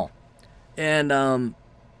Mall. And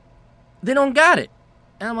they don't got it.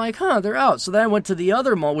 And I'm like, they're out. So then I went to the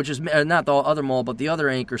other mall, which is not the other mall, but the other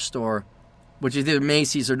anchor store, which is either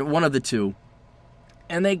Macy's or one of the two.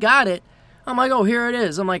 And they got it. I'm like, oh, here it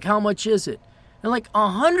is. I'm like, how much is it? They're like,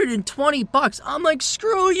 $120. I'm like,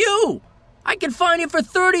 screw you. I can find it for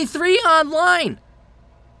 $33 online.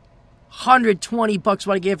 $120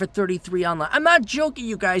 what I gave for $33 online. I'm not joking,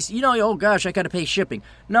 you guys. You know, oh gosh, I got to pay shipping.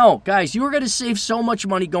 No, guys, you are going to save so much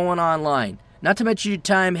money going online. Not to mention your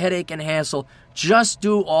time, headache, and hassle. Just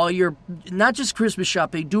do all your, not just Christmas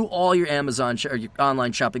shopping, do all your Amazon or your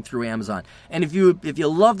online shopping through Amazon. And if you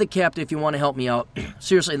love the captain, if you want to help me out,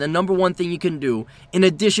 seriously, the number one thing you can do, in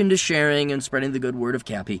addition to sharing and spreading the good word of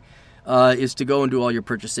Cappy, is to go and do all your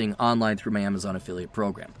purchasing online through my Amazon affiliate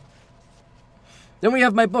program. Then we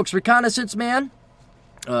have my books, Reconnaissance Man.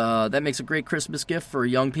 That makes a great Christmas gift for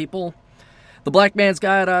young people. The Black Man's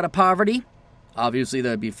Guide Out of Poverty. Obviously,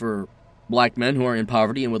 that would be for black men who are in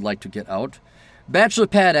poverty and would like to get out. Bachelor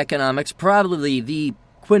Pad Economics, probably the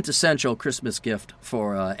quintessential Christmas gift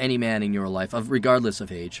for any man in your life, regardless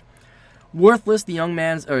of age. Worthless, the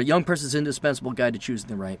young person's indispensable guide to choosing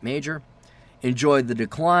the right major. Enjoy the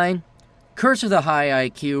Decline. Curse of the High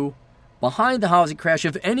IQ. Behind the Housing Crash.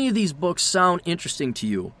 If any of these books sound interesting to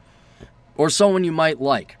you, or someone you might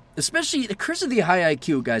like, especially the Curse of the High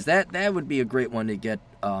IQ, guys, that would be a great one to get,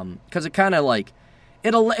 because it kind of like,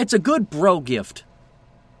 it's a good bro gift,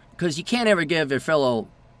 because you can't ever give your fellow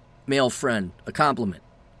male friend a compliment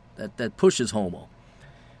that pushes homo.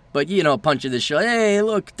 But, you know, punch in the show, hey,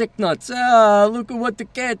 look, dick nuts, look at what the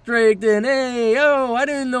cat dragged in, hey, oh, I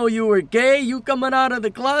didn't know you were gay, you coming out of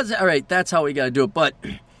the closet. All right, that's how we got to do it, but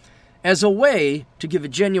as a way to give a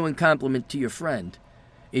genuine compliment to your friend,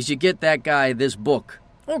 is you get that guy this book.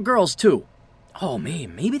 Or girls, too. Oh,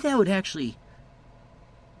 man, maybe that would actually...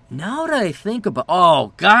 Now that I think about...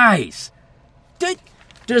 Oh, guys!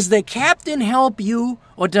 Does the captain help you,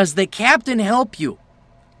 or does the captain help you?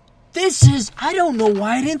 This is... I don't know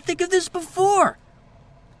why I didn't think of this before.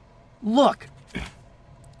 Look.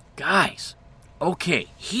 Guys. Okay,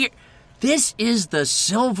 here... This is the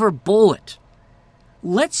silver bullet.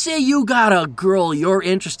 Let's say you got a girl you're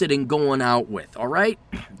interested in going out with, all right?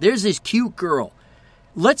 There's this cute girl.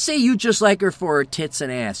 Let's say you just like her for her tits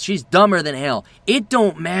and ass. She's dumber than hell. It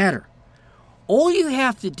don't matter. All you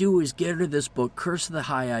have to do is get her this book, Curse of the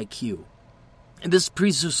High IQ. And this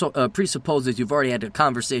presupposes you've already had a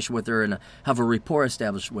conversation with her and have a rapport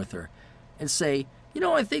established with her. And say,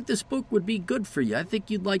 I think this book would be good for you. I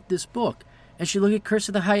think you'd like this book. And she look at Curse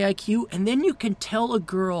of the High IQ, and then you can tell a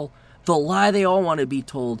girl the lie they all want to be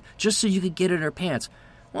told, just so you can get in her pants.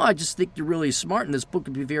 Well, I just think you're really smart, and this book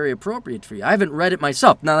would be very appropriate for you. I haven't read it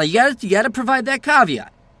myself. Now, you got to provide that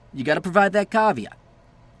caveat. You got to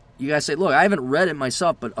say, look, I haven't read it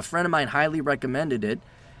myself, but a friend of mine highly recommended it,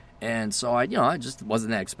 and so I just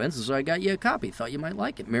wasn't that expensive, so I got you a copy. Thought you might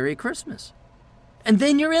like it. Merry Christmas. And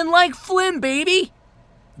then you're in like Flynn, baby.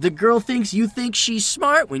 The girl thinks you think she's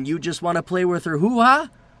smart when you just want to play with her hoo-ha.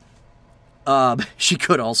 She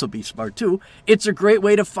could also be smart, too. It's a great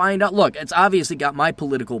way to find out. Look, it's obviously got my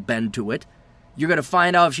political bend to it. You're going to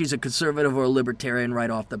find out if she's a conservative or a libertarian right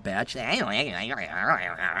off the bat. You're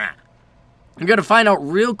going to find out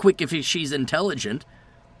real quick if she's intelligent.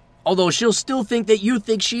 Although she'll still think that you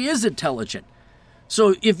think she is intelligent.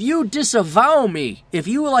 So if you disavow me, if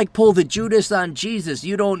you pull the Judas on Jesus,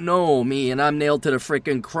 you don't know me and I'm nailed to the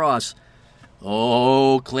frickin' cross.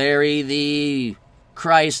 Oh, Clary, the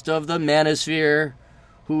Christ of the manosphere,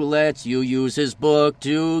 who lets you use his book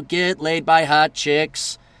to get laid by hot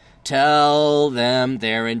chicks. Tell them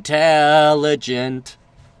they're intelligent.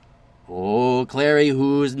 Oh, Clary,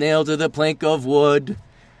 who's nailed to the plank of wood.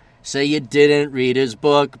 Say you didn't read his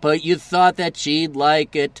book, but you thought that she'd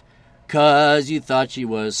like it. 'Cause you thought she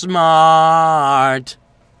was smart.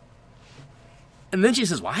 And then she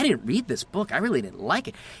says, well, I didn't read this book. I really didn't like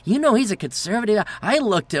it. He's a conservative. I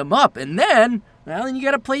looked him up. And then, then you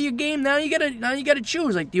got to play your game. Now you got to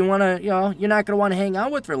choose. Do you want to, you're not going to want to hang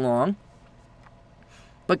out with her long.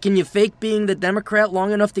 But can you fake being the Democrat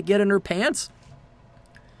long enough to get in her pants?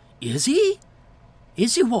 Is he?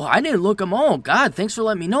 Well, I didn't look him. Oh, God, thanks for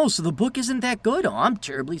letting me know. So the book isn't that good. Oh, I'm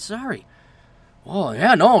terribly sorry. Oh,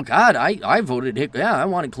 yeah, no, God, I voted, I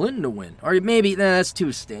wanted Clinton to win. Or maybe, that's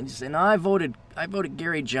too stingy. Say, no, I voted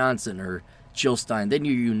Gary Johnson or Jill Stein. Then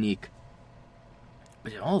you're unique.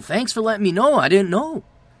 But, thanks for letting me know. I didn't know.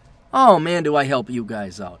 Oh, man, do I help you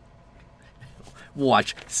guys out.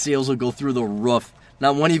 Watch, sales will go through the roof.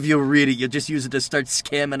 Not one of you will read it. You'll just use it to start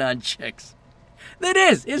scamming on chicks. It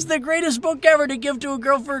is. It's the greatest book ever to give to a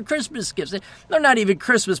girl for Christmas gifts. They're not even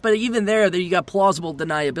Christmas, but even there you got plausible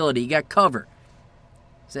deniability. You got cover.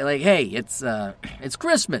 Say hey, it's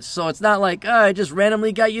Christmas, so it's not like, I just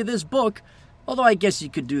randomly got you this book. Although I guess you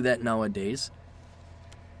could do that nowadays.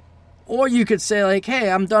 Or you could say hey,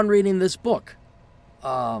 I'm done reading this book.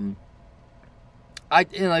 The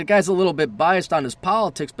guy's a little bit biased on his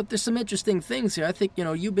politics, but there's some interesting things here. I think,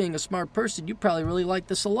 you being a smart person, you probably really like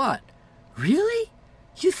this a lot. Really?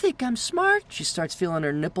 You think I'm smart? She starts feeling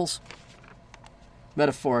her nipples.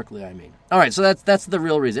 Metaphorically, I mean. All right, so that's the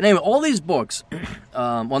real reason. Anyway, all these books,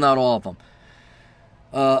 well, not all of them.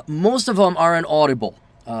 Most of them are in Audible.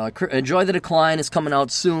 Enjoy the Decline is coming out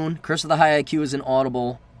soon. Curse of the High IQ is in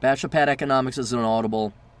Audible. Bachelor Economics is in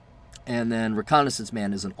Audible. And then Reconnaissance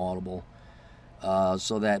Man is in Audible.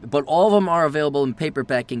 But all of them are available in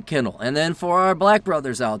paperback and Kindle. And then for our black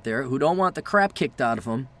brothers out there who don't want the crap kicked out of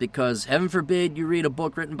them, because heaven forbid you read a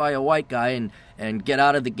book written by a white guy and get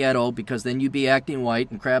out of the ghetto, because then you'd be acting white,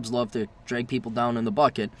 and crabs love to drag people down in the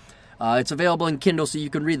bucket. It's available in Kindle, so you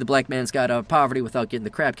can read The Black Man's Guide Out of Poverty without getting the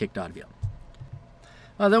crap kicked out of you.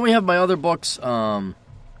 Then we have my other books. The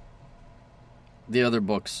other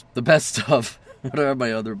books. The best stuff. What are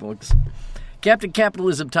my other books? Captain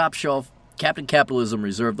Capitalism Top Shelf. Captain Capitalism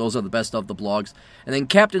Reserve, those are the best of the blogs. And then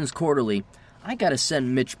Captain's Quarterly, I gotta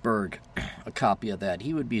send Mitch Berg a copy of that.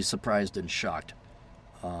 He would be surprised and shocked.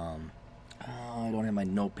 I don't have my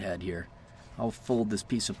notepad here. I'll fold this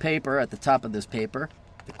piece of paper at the top of this paper,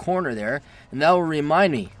 the corner there, and that will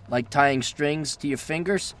remind me, like tying strings to your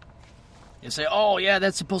fingers. You say, oh yeah,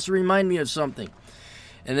 that's supposed to remind me of something.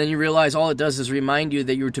 And then you realize all it does is remind you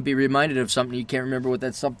that you were to be reminded of something. You can't remember what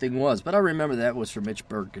that something was. But I'll remember that was for Mitch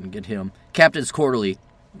Berg and get him. Captain's Quarterly.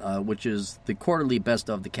 which is the quarterly best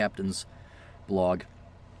of the captain's blog,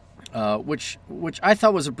 which I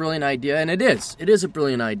thought was a brilliant idea, and it is. It is a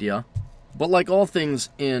brilliant idea. But like all things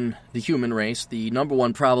in the human race, the number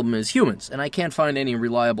one problem is humans, and I can't find any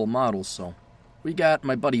reliable models, so we got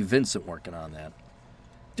my buddy Vincent working on that.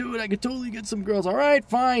 Dude, I could totally get some girls. All right,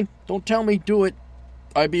 fine. Don't tell me. Do it.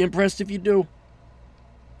 I'd be impressed if you do.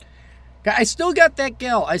 I still got that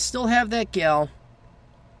gal. I still have that gal.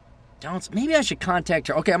 Maybe I should contact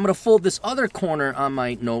her. Okay, I'm going to fold this other corner on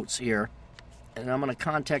my notes here, and I'm going to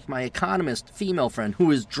contact my economist female friend, who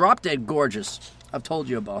is drop-dead gorgeous. I've told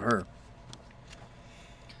you about her.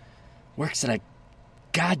 Works at a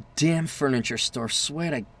goddamn furniture store.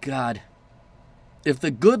 Swear to God. If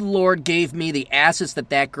the good Lord gave me the assets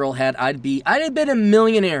that girl had, I'd have been a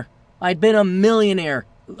millionaire. I'd been a millionaire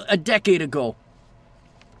a decade ago.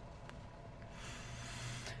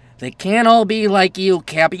 They can't all be like you,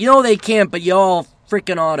 Cap. You know they can't, but you all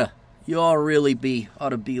freaking oughta. You all really ought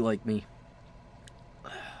to be like me.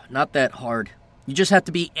 Not that hard. You just have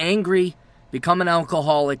to be angry, become an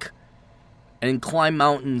alcoholic, and climb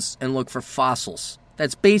mountains and look for fossils.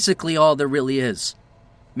 That's basically all there really is.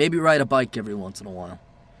 Maybe ride a bike every once in a while.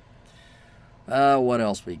 What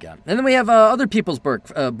else we got? And then we have other people's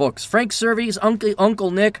books. Frank Cervi's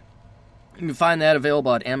Uncle Nick. You can find that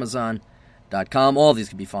available at Amazon.com. All of these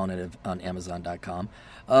can be found on Amazon.com.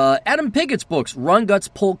 Adam Piggett's books, Run Guts,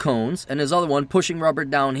 Pull Cones, and his other one, Pushing Rubber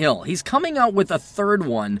Downhill. He's coming out with a third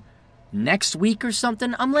one next week or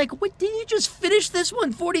something. I'm like, what, didn't you just finish this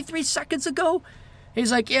one 43 seconds ago?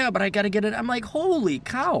 He's like, yeah, but I got to get it. I'm like, holy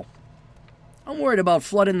cow. I'm worried about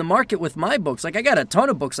flooding the market with my books. Like, I got a ton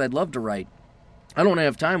of books I'd love to write. I don't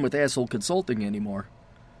have time with asshole consulting anymore.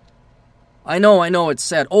 I know, it's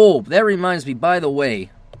sad. Oh, that reminds me, by the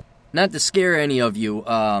way, not to scare any of you,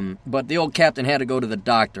 but the old captain had to go to the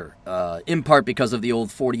doctor, in part because of the old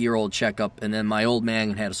 40-year-old checkup, and then my old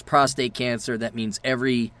man had his prostate cancer. That means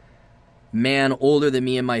every man older than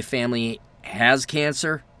me in my family has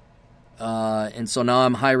cancer, and so now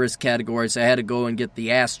I'm high-risk category, so I had to go and get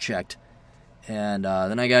the ass checked. And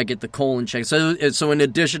then I got to get the colon checked. So in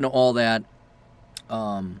addition to all that,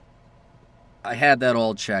 I had that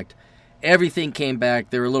all checked. Everything came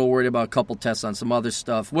back. They were a little worried about a couple tests on some other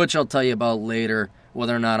stuff, which I'll tell you about later,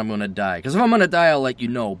 whether or not I'm going to die. Because if I'm going to die, I'll let you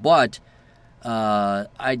know. But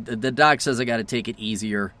the doc says I got to take it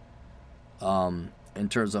easier in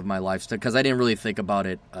terms of my lifestyle, because I didn't really think about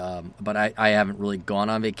it. But I haven't really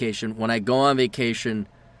gone on vacation. When I go on vacation,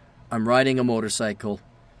 I'm riding a motorcycle.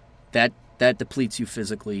 That depletes you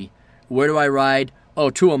physically. Where do I ride? Oh,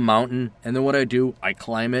 to a mountain. And then what I do, I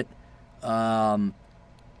climb it.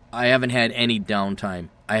 I haven't had any downtime.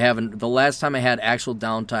 The last time I had actual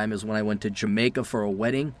downtime is when I went to Jamaica for a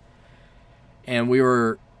wedding. And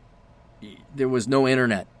there was no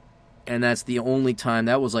internet. And that's the only time.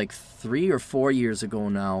 That was like 3 or 4 years ago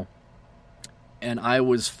now. And I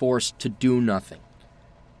was forced to do nothing.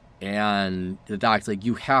 And the doctor's like,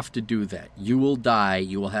 you have to do that. You will die.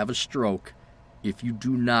 You will have a stroke if you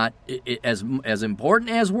do not. As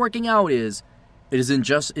important as working out is, it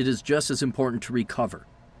is just as important to recover.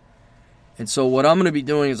 And so what I'm going to be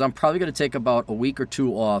doing is I'm probably going to take about a week or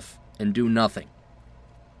two off and do nothing.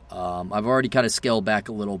 I've already kind of scaled back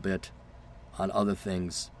a little bit on other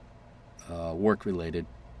things, work related.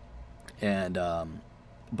 And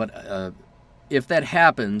but if that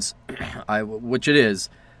happens, which it is.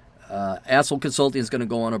 Asshole Consulting is going to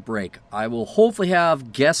go on a break. I will hopefully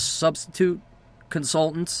have guest substitute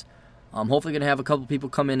consultants. I'm hopefully going to have a couple people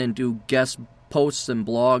come in and do guest posts and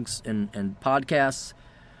blogs and podcasts.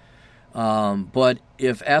 But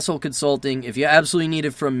if Asshole Consulting, if you absolutely need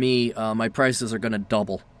it from me, my prices are going to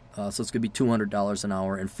double. So it's going to be $200 an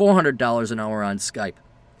hour and $400 an hour on Skype.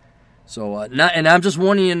 So, and I'm just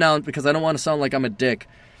warning you now because I don't want to sound like I'm a dick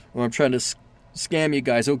or I'm trying to scam you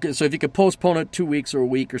guys. Okay, so if you could postpone it 2 weeks or a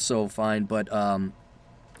week or so, fine. But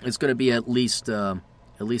it's going to be at least a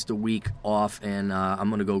week off, and I'm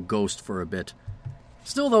going to go ghost for a bit.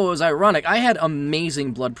 Still, though, it was ironic. I had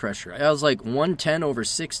amazing blood pressure. I was like 110 over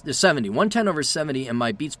 70, 110 over 70, and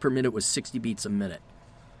my beats per minute was 60 beats a minute.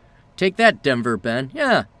 Take that, Denver, Ben.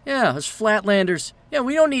 Yeah, us flatlanders. Yeah,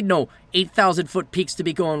 we don't need no 8,000-foot peaks to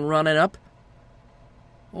be going running up.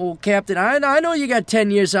 Oh, Captain, I know you got 10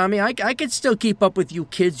 years on me. I can still keep up with you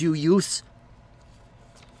kids, you youths.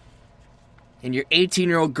 And your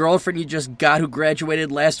 18-year-old girlfriend you just got who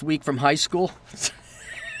graduated last week from high school.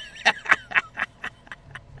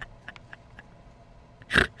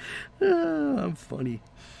 I'm funny.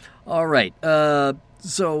 All right. Back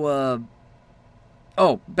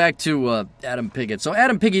to Adam Piggott. So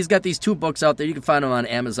Adam Piggett's got these 2 books out there. You can find them on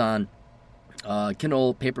Amazon.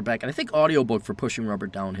 Kindle paperback, and I think audiobook for Pushing Rubber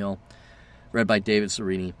Downhill, read by David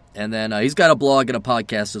Serini. And then he's got a blog and a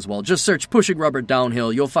podcast as well. Just search Pushing Rubber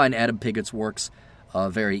Downhill. You'll find Adam Piggott's works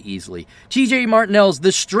very easily. T.J. Martinell's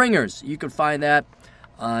The Stringers. You can find that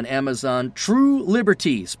on Amazon. True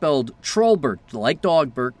Liberty, spelled Trollbert, like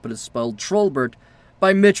Dogbert, but it's spelled Trollbert,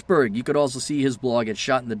 by Mitch Berg. You could also see his blog at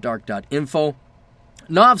shotinthedark.info.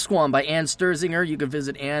 Novsquam by Ann Sturzinger. You can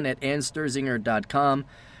visit Ann at annsturzinger.com.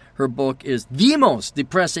 Her book is the most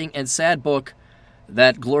depressing and sad book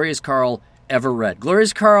that Glorious Carl ever read.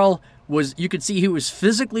 Glorious Carl you could see he was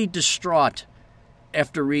physically distraught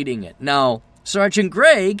after reading it. Now, Sergeant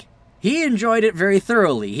Gregg, he enjoyed it very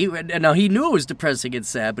thoroughly. He knew it was depressing and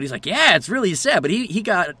sad, but he's like, yeah, it's really sad. But he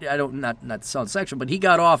got, not to sound sexual, but he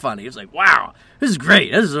got off on it. He was like, wow, this is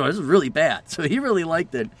great. This is really bad. So he really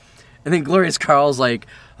liked it. And then Glorious Carl's like,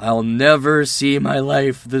 I'll never see my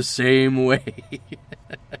life the same way.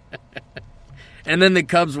 And then the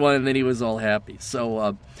Cubs won, and then he was all happy.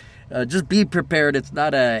 So just be prepared. It's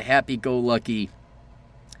not a happy-go-lucky.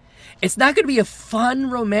 It's not going to be a fun,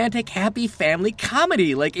 romantic, happy family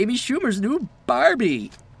comedy like Amy Schumer's new Barbie.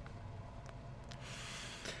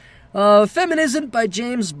 Feminism by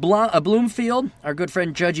James Bloomfield. Our good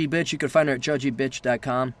friend Judgy Bitch. You can find her at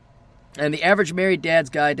judgybitch.com. And The Average Married Dad's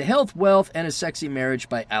Guide to Health, Wealth, and a Sexy Marriage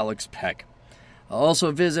by Alex Peck.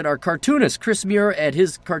 Also visit our cartoonist, Chris Muir, at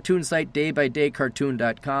his cartoon site,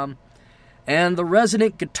 daybydaycartoon.com. And the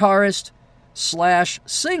resident guitarist /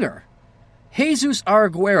 singer, Jesus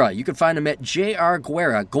Arguera. You can find him at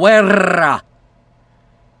Guerra.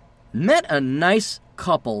 Met a nice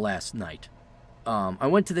couple last night. I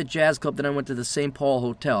went to the jazz club, then I went to the St. Paul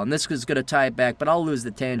Hotel. And this is going to tie it back, but I'll lose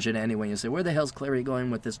the tangent anyway. You say, where the hell's Clary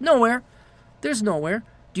going with this? Nowhere. There's nowhere.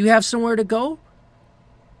 Do you have somewhere to go?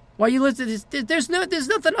 Why you listen to this? There's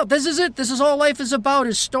nothing else. This is it. This is all life is about,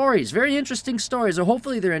 is stories. Very interesting stories, or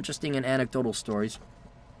hopefully they're interesting and anecdotal stories.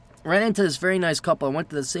 Ran into this very nice couple. I went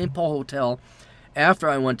to the St. Paul Hotel after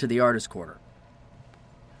I went to the Artist Quarter.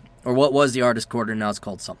 Or what was the Artist Quarter, now it's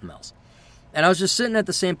called something else. And I was just sitting at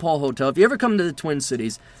the St. Paul Hotel. If you ever come to the Twin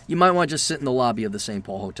Cities, you might want to just sit in the lobby of the St.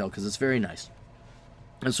 Paul Hotel because it's very nice.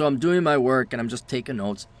 And so I'm doing my work and I'm just taking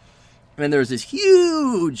notes. And there's this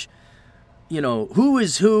huge, who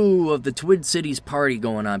is who of the Twin Cities party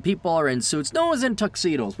going on. People are in suits. No one's in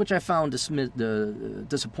tuxedos, which I found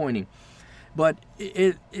disappointing. But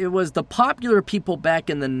it was the popular people back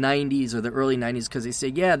in the 90s or the early 90s because they say,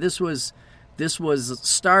 yeah, this was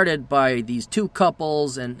started by these two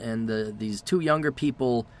couples and these two younger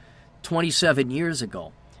people 27 years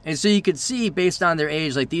ago. And so you could see, based on their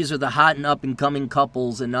age, like these are the hot and up-and-coming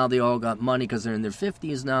couples, and now they all got money because they're in their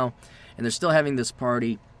 50s now, and they're still having this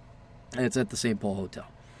party, and it's at the St. Paul Hotel.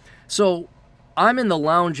 So I'm in the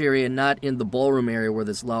lounge area, not in the ballroom area where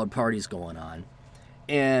this loud party's going on.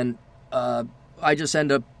 And I just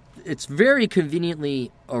end up, it's very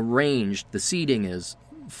conveniently arranged, the seating is,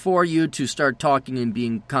 for you to start talking and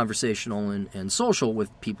being conversational and social with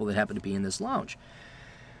people that happen to be in this lounge.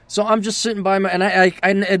 So I'm just sitting by and I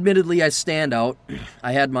admittedly I stand out.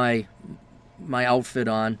 I had my outfit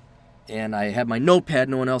on, and I had my notepad.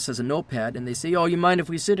 No one else has a notepad, and they say, "Oh, you mind if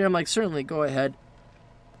we sit here?" I'm like, "Certainly, go ahead."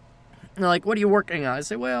 And they're like, "What are you working on?" I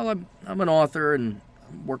say, "Well, I'm an author and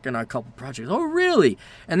I'm working on a couple projects." "Oh, really?"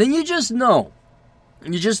 And then you just know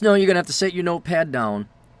you're gonna have to set your notepad down.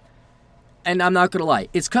 And I'm not going to lie.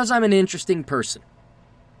 It's because I'm an interesting person.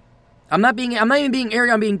 I'm not even being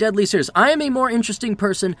arrogant. I'm being deadly serious. I am a more interesting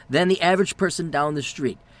person than the average person down the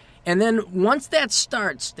street. And then once that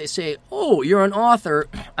starts, they say, "Oh, you're an author."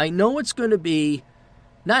 I know it's going to be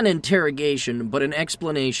not an interrogation, but an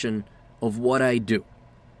explanation of what I do.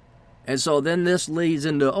 And so then this leads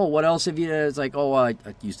into, "Oh, what else have you done?" It's like, "Oh, I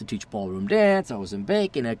used to teach ballroom dance. I was in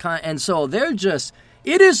baking." And so they're just...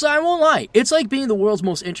 It is, I won't lie, it's like being the world's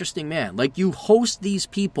most interesting man. Like, you host these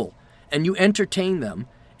people, and you entertain them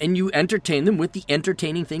with the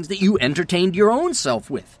entertaining things that you entertained your own self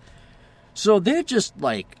with. So they're just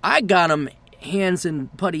like, I got them hands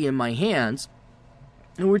and putty in my hands,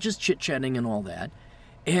 and we're just chit-chatting and all that.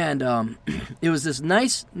 And it was this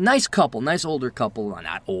nice couple, nice older couple, well,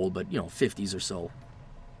 not old, but, 50s or so.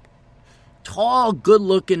 Tall,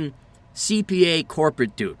 good-looking CPA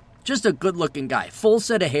corporate dude. Just a good-looking guy. Full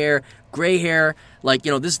set of hair, gray hair. Like,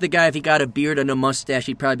 this is the guy, if he got a beard and a mustache,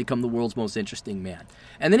 he'd probably become the world's most interesting man.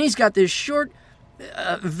 And then he's got this short,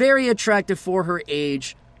 very attractive for her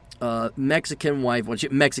age, Mexican wife. Well,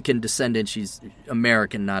 Mexican descendant. She's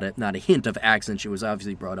American, not a hint of accent. She was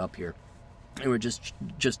obviously brought up here. And we're just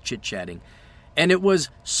chit-chatting. And it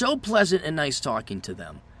was so pleasant and nice talking to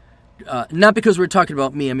them. Not because we're talking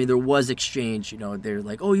about me. I mean, there was exchange. You know, they're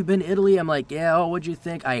like, "Oh, you've been to Italy?" I'm like, "Yeah." "Oh, what'd you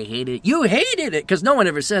think?" "I hated it." "You hated it?" Because no one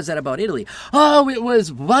ever says that about Italy. "Oh, it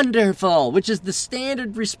was wonderful," which is the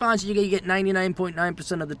standard response you get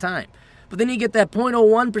 99.9% of the time. But then you get that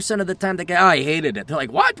 0.01% of the time that guy, "Oh, I hated it." They're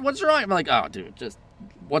like, "What? What's wrong?" I'm like, "Oh, dude, just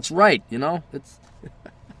what's right?" You know? It's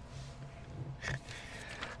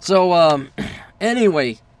so.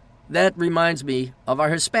 Anyway, that reminds me of our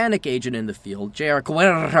Hispanic agent in the field, J.R.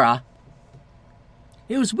 Guerra.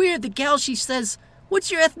 It was weird. The gal, she says,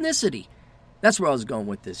 "What's your ethnicity?" That's where I was going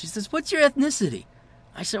with this. She says, "What's your ethnicity?"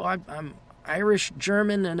 I said, well, I'm Irish,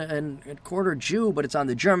 German, and a quarter Jew, but it's on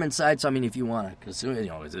the German side. So, I mean, if you want to, because, you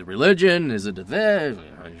know, is it religion? Is it this?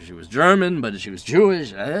 She was German, but she was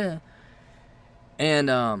Jewish.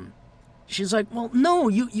 And she's like, "Well, no,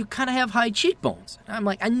 you kind of have high cheekbones." And I'm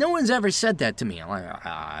like, no one's ever said that to me. I'm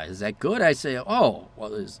like, is that good? I say, "Oh, well,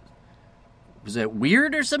 was that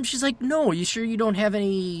weird or something?" She's like, "No, you sure you don't have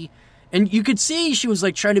any?" And you could see she was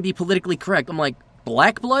like trying to be politically correct. I'm like,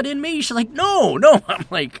 "Black blood in me?" She's like, no. I'm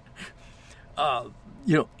like,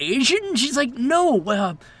 Asian? She's like,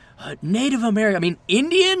 "No, Native American. I mean,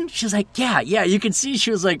 Indian?" She's like, yeah. You could see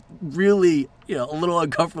she was like really, a little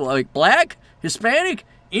uncomfortable. Like, black, Hispanic,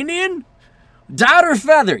 Indian, dot or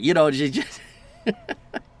feather, she just.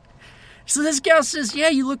 So this gal says, "Yeah,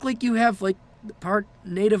 you look like you have like part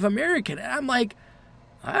Native American." And I'm like,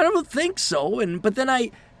 "I don't think so." But then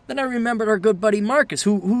I remembered our good buddy Marcus,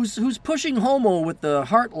 who's pushing homo with the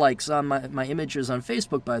heart likes on my images on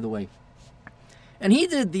Facebook, by the way. And he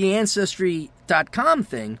did the Ancestry.com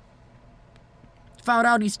thing, found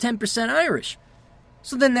out he's 10% Irish.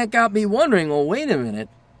 So then that got me wondering, well, wait a minute.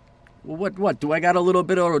 Well, what? Do I got a little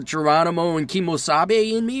bit of Geronimo and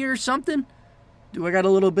Kimosabe in me or something? Do I got a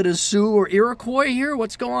little bit of Sioux or Iroquois here?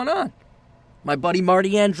 What's going on? My buddy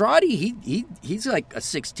Marty Andrade, he's like a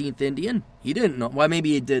 16th Indian. He didn't know. Well,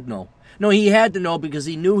 maybe he did know. No, he had to know because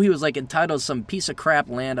he knew he was like entitled to some piece of crap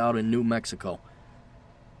land out in New Mexico.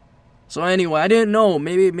 So anyway, I didn't know.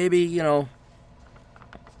 Maybe,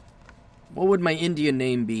 what would my Indian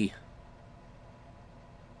name be?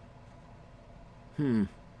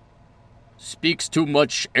 Speaks too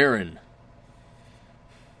much, Aaron.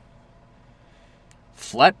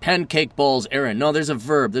 Flat pancake balls, Aaron. No, there's a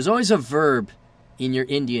verb. There's always a verb in your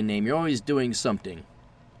Indian name. You're always doing something.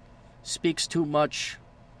 Speaks too much.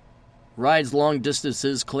 Rides long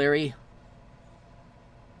distances, Clary.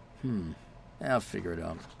 I'll figure it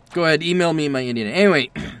out. Go ahead, email me my Indian name.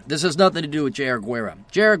 Anyway, this has nothing to do with J.R. Guerra.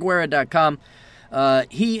 JRGuerra.com.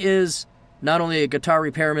 He is not only a guitar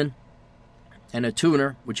repairman and a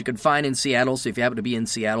tuner, which you can find in Seattle. So if you happen to be in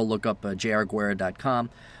Seattle, look up JRGuerra.com.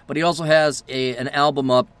 But he also has an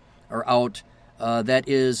album out that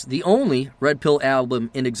is the only Red Pill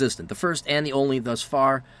album in existence. The first and the only thus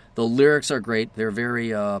far. The lyrics are great. They're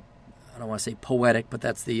very, I don't want to say poetic, but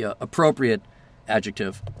that's the appropriate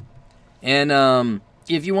adjective. And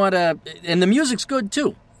if you want to, and the music's good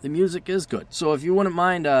too. The music is good. So if you wouldn't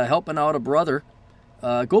mind helping out a brother,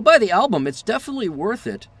 go buy the album. It's definitely worth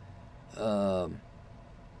it.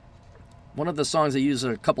 One of the songs I use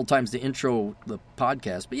a couple times to intro the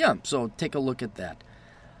podcast. But yeah, so take a look at that.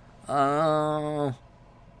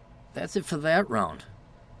 That's it for that round.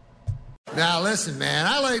 Now listen, man,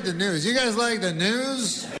 I like the news. You guys like the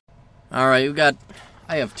news? All right,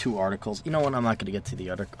 I have two articles. You know what? I'm not going to get to the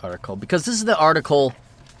other article because this is the article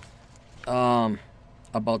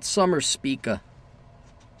about Summer Speaker.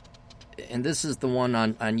 And this is the one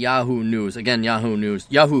on Yahoo News. Again, Yahoo News.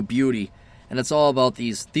 Yahoo Beauty. And it's all about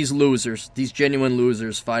these losers, these genuine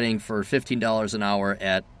losers fighting for $15 an hour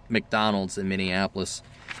at McDonald's in Minneapolis.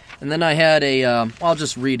 And then I had I'll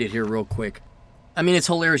just read it here real quick. I mean, it's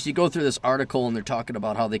hilarious. You go through this article and they're talking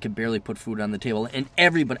about how they can barely put food on the table. And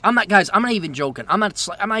everybody, I'm not even joking. I'm not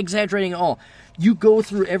exaggerating at all. You go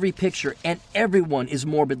through every picture and everyone is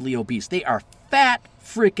morbidly obese. They are fat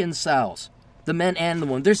freaking sows. The men and the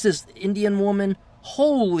women. There's this Indian woman.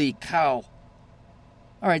 Holy cow.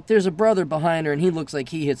 All right, there's a brother behind her, and he looks like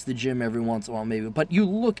he hits the gym every once in a while, maybe. But you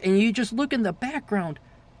look, and you just look in the background.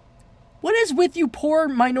 What is with you poor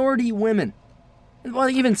minority women?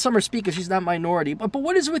 Well, even Summer Speaker, she's not minority. But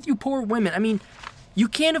what is with you poor women? I mean, you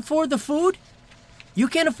can't afford the food? You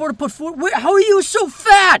can't afford to put food? How are you so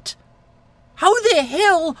fat? How the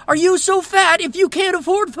hell are you so fat if you can't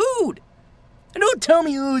afford food? And don't tell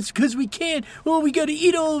me, it's because we can't. We got to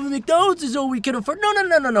eat all of McDonald's is all we can afford.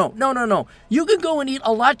 No. You can go and eat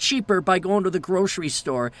a lot cheaper by going to the grocery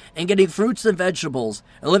store and getting fruits and vegetables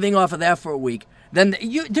and living off of that for a week.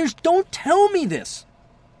 Don't tell me this.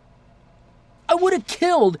 I would have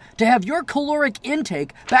killed to have your caloric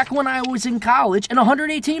intake back when I was in college and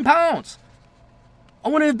 118 pounds. I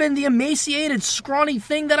would have been the emaciated, scrawny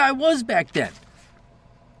thing that I was back then.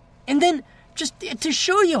 And then, just to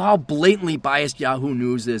show you how blatantly biased Yahoo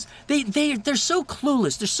News is, they're so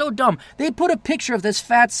clueless, they're so dumb. They put a picture of this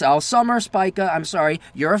fat sow, Summer Spica, I'm sorry,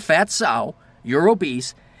 you're a fat sow, you're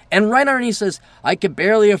obese, and right underneath says, I can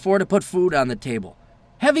barely afford to put food on the table.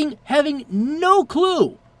 Having no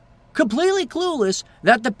clue, completely clueless,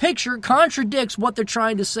 that the picture contradicts what they're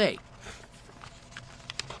trying to say.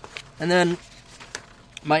 And then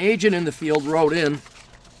my agent in the field wrote in,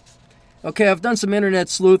 okay, I've done some internet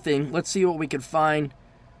sleuthing. Let's see what we can find.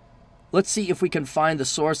 Let's see if we can find the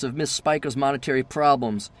source of Miss Spica's monetary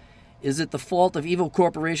problems. Is it the fault of evil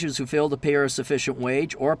corporations who failed to pay her a sufficient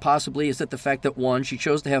wage? Or possibly is it the fact that, one, she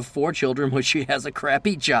chose to have 4 children when she has a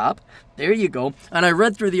crappy job? There you go. And I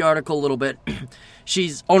read through the article a little bit. This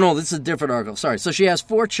is a different article. Sorry. So she has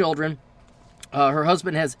 4 children. Her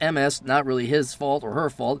husband has MS, not really his fault or her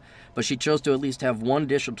fault, but she chose to at least have 1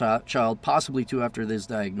 additional child, possibly 2 after this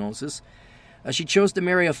diagnosis. She chose to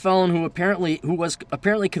marry a felon who was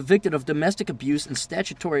apparently convicted of domestic abuse and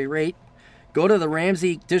statutory rape. Go to the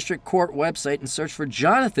Ramsey District Court website and search for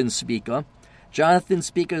Jonathan Spica. Jonathan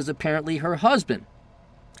Spica is apparently her husband.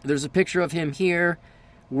 There's a picture of him here,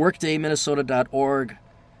 workdayminnesota.org,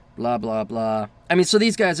 blah, blah, blah. I mean, so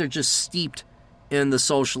these guys are just steeped in the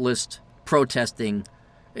socialist protesting.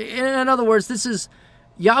 In other words, this is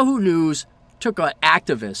Yahoo News took an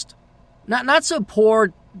activist, not some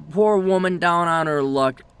poor woman down on her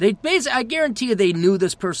luck. They basically, I guarantee you, they knew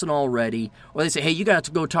this person already, or they say, hey, you got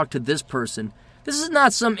to go talk to this person. This is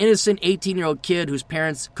not some innocent 18-year-old kid whose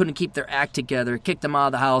parents couldn't keep their act together, kicked him out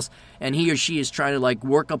of the house, and he or she is trying to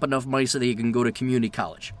work up enough money so they can go to community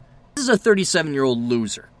college. This is a 37-year-old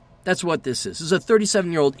loser. That's what this is. This is a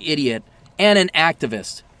 37-year-old idiot and an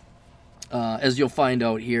activist. As you'll find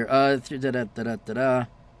out here.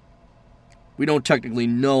 We don't technically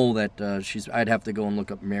know that I'd have to go and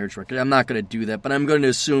look up marriage record. I'm not going to do that, but I'm going to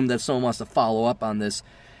assume that someone wants to follow up on this.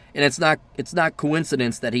 And it's not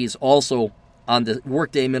coincidence that he's also on the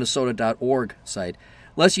workdayminnesota.org site.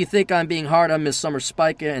 Lest you think I'm being hard on Miss Summer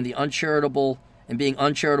Spica and being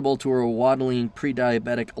uncharitable to her waddling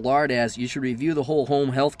pre-diabetic lard ass, you should review the whole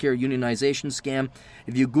home healthcare unionization scam.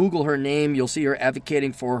 If you Google her name, you'll see her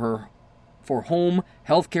advocating for home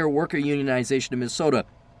healthcare worker unionization in Minnesota.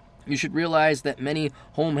 You should realize that many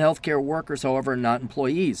home healthcare workers, however, are not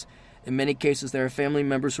employees. In many cases, there are family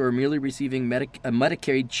members who are merely receiving a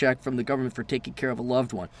Medicaid check from the government for taking care of a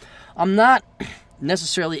loved one. I'm not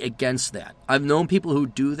necessarily against that. I've known people who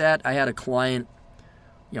do that. I had a client,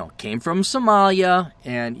 came from Somalia,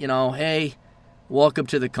 and, hey, welcome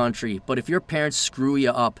to the country. But if your parents screw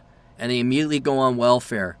you up and they immediately go on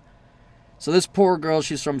welfare. So this poor girl,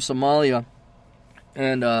 she's from Somalia,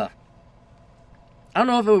 and I don't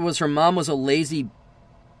know if it was her mom was a lazy,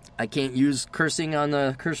 I can't use cursing on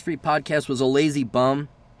the curse-free podcast, was a lazy bum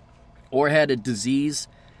or had a disease.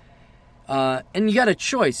 And you got a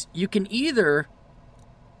choice. You can either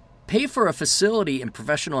pay for a facility in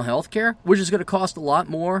professional health care, which is going to cost a lot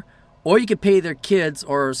more, or you could pay their kids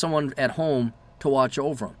or someone at home to watch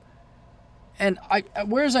over them. And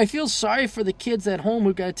whereas I feel sorry for the kids at home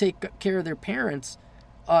who got to take care of their parents,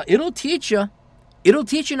 it'll teach you. It'll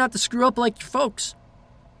teach you not to screw up like your folks.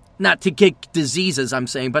 Not to get diseases, I'm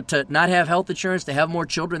saying, but to not have health insurance, to have more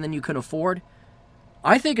children than you can afford.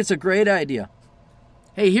 I think it's a great idea.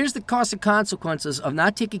 Hey, here's the cost and consequences of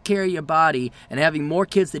not taking care of your body and having more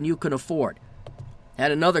kids than you can afford. I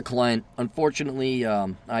had another client, unfortunately,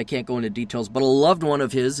 I can't go into details, but a loved one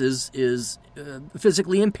of his is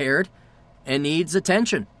physically impaired and needs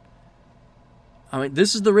attention. I mean,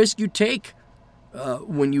 this is the risk you take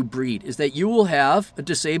when you breed, is that you will have a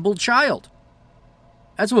disabled child.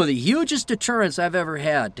 That's one of the hugest deterrents I've ever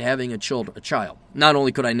had to having a child. Not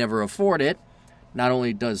only could I never afford it, not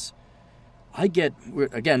only does I get,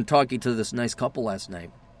 again, talking to this nice couple last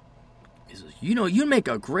night, he says, you'd make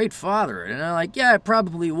a great father. And I'm like, yeah, I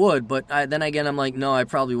probably would. But then again, I'm like, no, I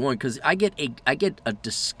probably won't. Because I get a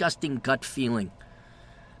disgusting gut feeling.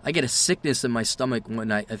 I get a sickness in my stomach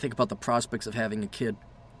when I think about the prospects of having a kid.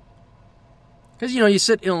 Because, you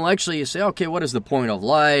sit intellectually, you say, okay, what is the point of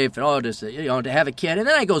life? And just, to have a kid. And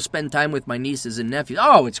then I go spend time with my nieces and nephews.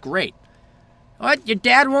 Oh, it's great. What? Your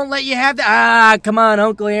dad won't let you have that? Ah, come on,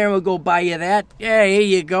 Uncle Aaron will go buy you that. Yeah, here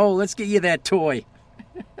you go. Let's get you that toy.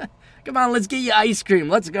 Come on, let's get you ice cream.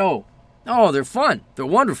 Let's go. Oh, they're fun. They're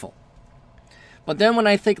wonderful. But then when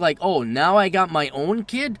I think now I got my own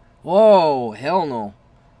kid? Oh, hell no.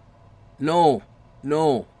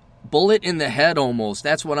 No. Bullet in the head almost.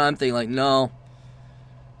 That's what I'm thinking. No.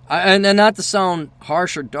 And not to sound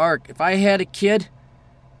harsh or dark, if I had a kid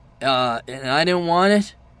and I didn't want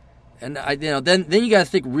it, and then you got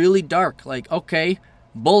to think really dark. Like, okay,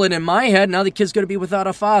 bullet in my head, now the kid's going to be without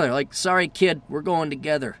a father. Like, sorry, kid, we're going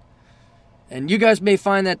together. And you guys may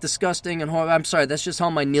find that disgusting and horrible. I'm sorry, that's just how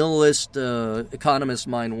my nihilist economist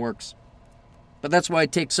mind works. But that's why I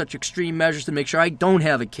take such extreme measures to make sure I don't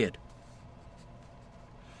have a kid.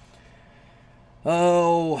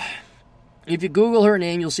 Oh, if you Google her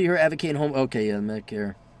name, you'll see her advocating home. Okay, yeah,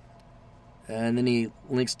 Medicare. And then he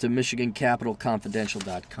links to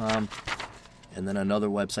MichiganCapitalConfidential.com. And then another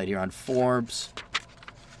website here on Forbes.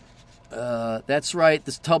 That's right,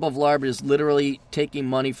 this tub of lard is literally taking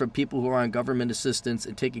money from people who are on government assistance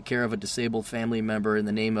and taking care of a disabled family member in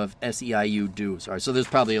the name of SEIU dues. All right, so there's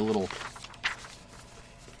probably a little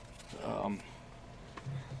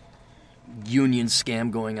union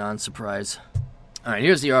scam going on, surprise. All right,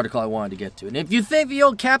 here's the article I wanted to get to. And if you think the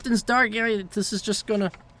old Captain's Dark area, this is just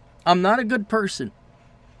gonna... I'm not a good person.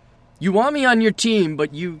 You want me on your team,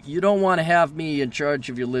 but you don't want to have me in charge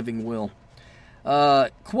of your living will.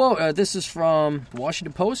 Quote, this is from the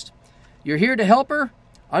Washington Post. You're here to help her?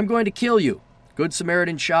 I'm going to kill you. Good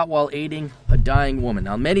Samaritan shot while aiding a dying woman.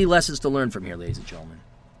 Now, many lessons to learn from here, ladies and gentlemen.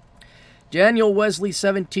 Daniel Wesley,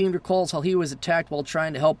 17, recalls how he was attacked while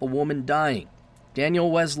trying to help a woman dying.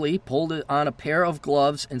 Daniel Wesley pulled on a pair of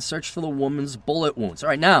gloves and searched for the woman's bullet wounds. All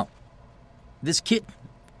right, now, this kid,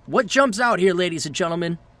 what jumps out here, ladies and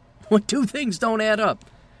gentlemen? What two things don't add up?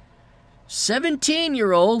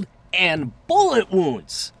 17-year-old and bullet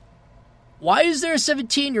wounds. Why is there a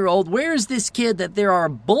 17-year-old? Where is this kid that there are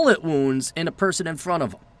bullet wounds in a person in front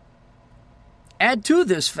of him? Add to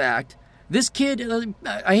this fact, this kid,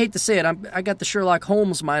 I hate to say it, I got the Sherlock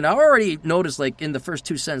Holmes mind. I already noticed, like, in the first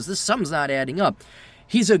two sentences, something's not adding up.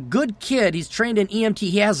 He's a good kid. He's trained in EMT.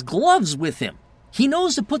 He has gloves with him. He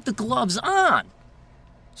knows to put the gloves on.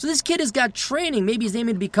 So this kid has got training. Maybe he's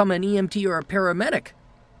aiming to become an EMT or a paramedic.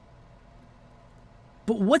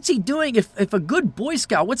 But what's he doing if a good Boy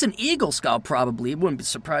Scout, what's an Eagle Scout probably? It wouldn't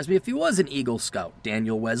surprise me if he was an Eagle Scout,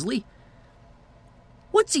 Daniel Wesley.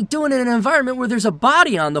 What's he doing in an environment where there's a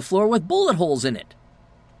body on the floor with bullet holes in it?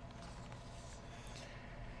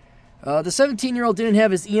 The 17-year-old didn't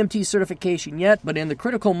have his EMT certification yet, but in the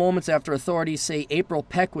critical moments after authorities say April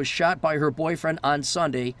Peck was shot by her boyfriend on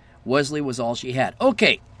Sunday, Wesley was all she had.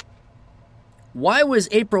 Okay, why was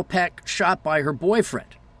April Peck shot by her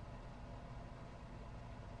boyfriend?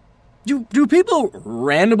 Do people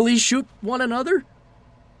randomly shoot one another?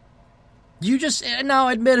 Now,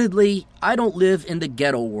 admittedly, I don't live in the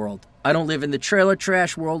ghetto world. I don't live in the trailer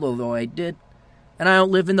trash world, although I did. And I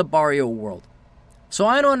don't live in the barrio world. So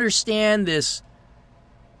I don't understand this,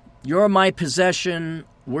 you're my possession,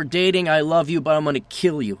 we're dating, I love you, but I'm going to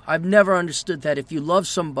kill you. I've never understood that. If you love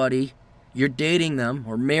somebody, you're dating them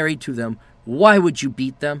or married to them, why would you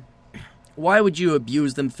beat them? Why would you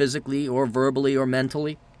abuse them physically or verbally or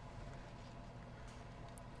mentally?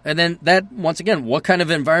 And then that, once again, what kind of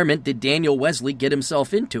environment did Daniel Wesley get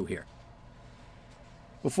himself into here?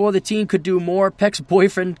 Before the teen could do more, Peck's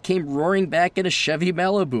boyfriend came roaring back in a Chevy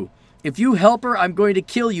Malibu. If you help her, I'm going to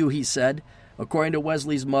kill you, he said, according to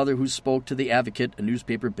Wesley's mother, who spoke to The Advocate, a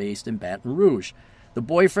newspaper based in Baton Rouge. The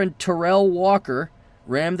boyfriend, Terrell Walker,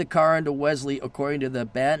 rammed the car into Wesley, according to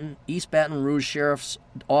the East Baton Rouge Sheriff's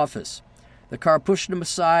Office. The car pushed him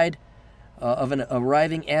aside of an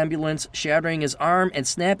arriving ambulance, shattering his arm and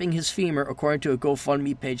snapping his femur, according to a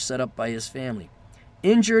GoFundMe page set up by his family.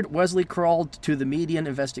 Injured, Wesley crawled to the median,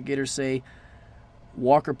 investigators say.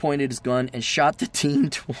 Walker pointed his gun and shot the teen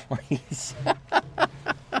twice.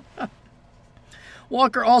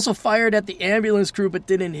 Walker also fired at the ambulance crew but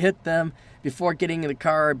didn't hit them before getting in the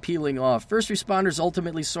car and peeling off. First responders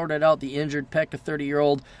ultimately sorted out the injured Peck, a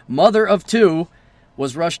 30-year-old mother of two,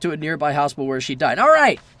 was rushed to a nearby hospital where she died. All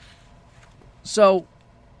right. So,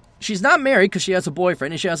 she's not married because she has a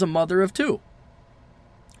boyfriend, and she has a mother of two.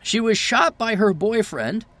 She was shot by her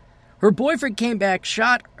boyfriend. Her boyfriend came back,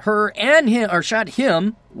 shot her and him, or shot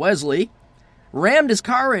him, Wesley, rammed his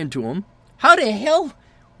car into him. How the hell?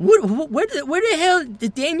 Where the hell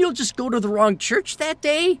did Daniel just go to the wrong church that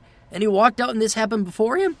day? And he walked out and this happened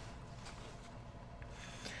before him?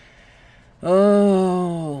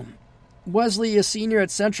 Oh... Wesley, a senior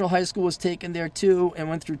at Central High School, was taken there too and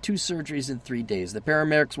went through 2 surgeries in 3 days. The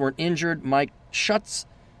paramedics weren't injured. Mike Schutz,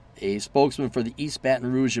 a spokesman for the East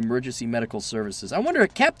Baton Rouge Emergency Medical Services. I wonder,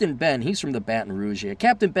 Captain Ben, he's from the Baton Rouge area.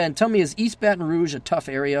 Captain Ben, tell me, is East Baton Rouge a tough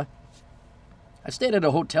area? I stayed at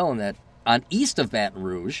a hotel on east of Baton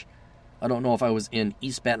Rouge. I don't know if I was in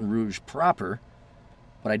East Baton Rouge proper,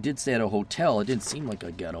 but I did stay at a hotel. It didn't seem like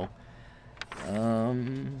a ghetto.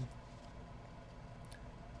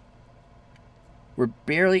 Were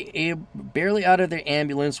barely out of their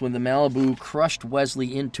ambulance when the Malibu crushed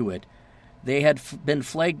Wesley into it. They had been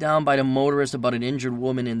flagged down by the motorist about an injured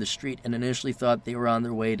woman in the street and initially thought they were on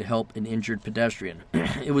their way to help an injured pedestrian.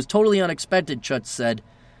 It was totally unexpected, Chutz said,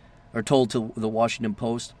 or told to the Washington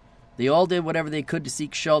Post. They all did whatever they could to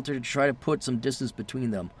seek shelter to try to put some distance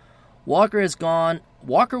between them. Walker was gone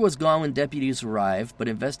when deputies arrived, but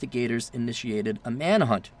investigators initiated a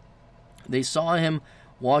manhunt. They saw him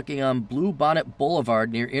walking on Blue Bonnet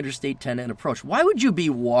Boulevard near Interstate 10 and approached. Why would you be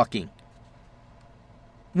walking?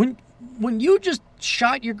 When you just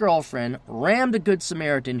shot your girlfriend, rammed a Good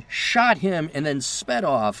Samaritan, shot him, and then sped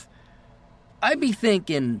off, I'd be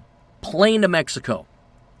thinking plane to Mexico.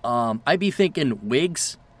 I'd be thinking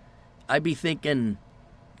wigs. I'd be thinking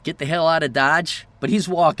get the hell out of Dodge. But he's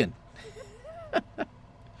walking.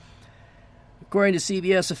 According to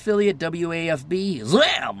CBS affiliate WAFB,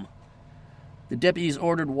 Zlam! The deputies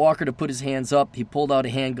ordered Walker to put his hands up. He pulled out a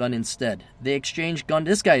handgun instead. They exchanged guns.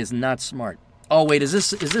 This guy is not smart. Oh, wait, is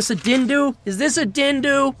this a Dindu? Is this a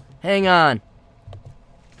Dindu? Hang on.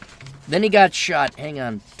 Then he got shot. Hang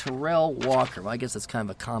on. Terrell Walker. Well, I guess that's kind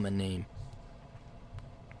of a common name.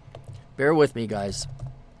 Bear with me, guys.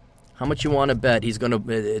 How much you want to bet he's going to...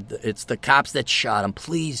 It's the cops that shot him.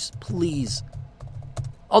 Please, please.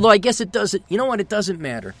 Although I guess it doesn't... You know what? It doesn't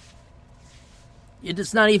matter.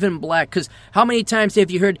 It's not even black, because how many times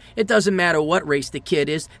have you heard, it doesn't matter what race the kid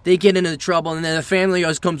is, they get into trouble, and then the family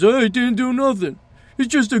always comes, hey, he didn't do nothing. He's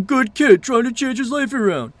just a good kid trying to change his life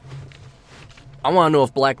around. I want to know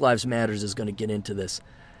if Black Lives Matters is going to get into this.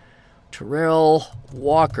 Terrell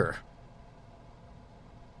Walker.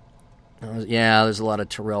 Yeah, there's a lot of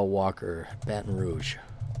Terrell Walker, Baton Rouge.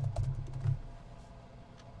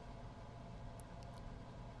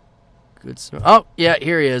 Good stuff. Oh, yeah,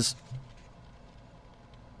 here he is.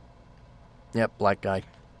 Yep, black guy.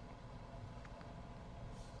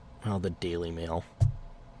 Oh, the Daily Mail.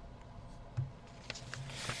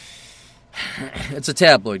 It's a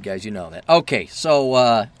tabloid, guys. You know that. Okay,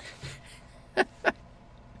 so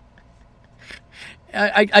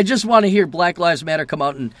I just want to hear Black Lives Matter come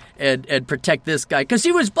out and protect this guy. Because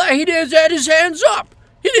he was black. He didn't had his hands up.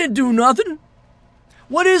 He didn't do nothing.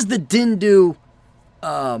 What is the Dindu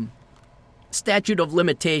statute of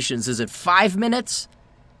limitations? Is it 5 minutes?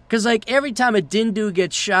 Because, like, every time a Dindu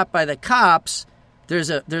gets shot by the cops, there's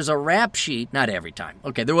a rap sheet. Not every time.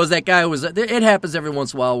 Okay, there was that guy who was... It happens every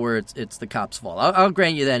once in a while where it's the cops' fault. I'll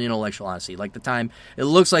grant you that intellectual honesty. Like the time... It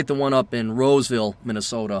looks like the one up in Roseville,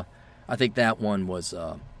 Minnesota. I think that one was...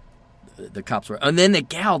 the cops were... And then the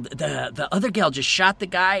gal... The other gal just shot the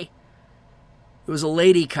guy. It was a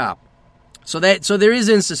lady cop. So there is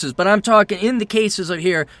instances. But I'm talking... In the cases of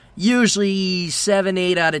here, usually 7,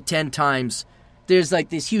 8 out of 10 times... There's like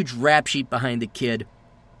this huge rap sheet behind the kid.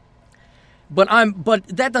 But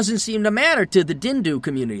that doesn't seem to matter to the Dindu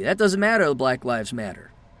community. That doesn't matter to Black Lives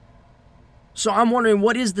Matter. So I'm wondering,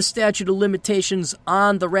 what is the statute of limitations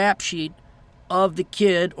on the rap sheet of the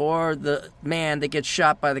kid or the man that gets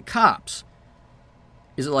shot by the cops?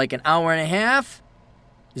 Is it like an hour and a half?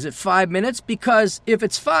 Is it 5 minutes? Because if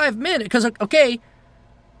it's 5 minutes, because, okay,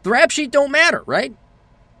 the rap sheet don't matter, right?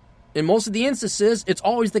 In most of the instances, it's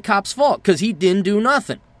always the cop's fault because he didn't do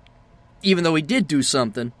nothing. Even though he did do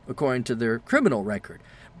something, according to their criminal record.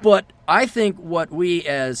 But I think what we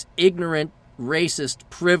as ignorant, racist,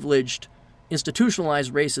 privileged,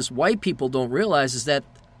 institutionalized racist white people don't realize is that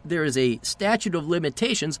there is a statute of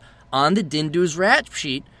limitations on the Dindu's rap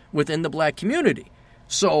sheet within the black community.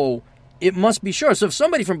 So it must be sure. So if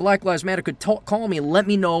somebody from Black Lives Matter could call me and let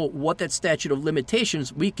me know what that statute of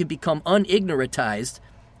limitations, we could become unignorantized.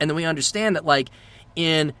 And then we understand that, like,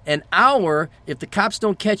 in an hour, if the cops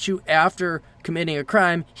don't catch you after committing a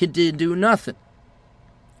crime, he did do nothing.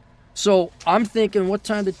 So I'm thinking, what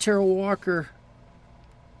time did Terrell Walker...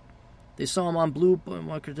 They saw him on Blue...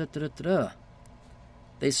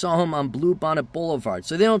 They saw him on Blue Bonnet Boulevard.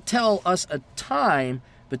 So they don't tell us a time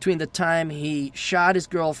between the time he shot his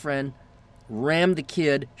girlfriend, rammed the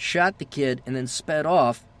kid, shot the kid, and then sped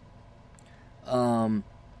off.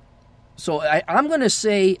 So I'm gonna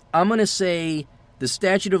say the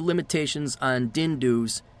statute of limitations on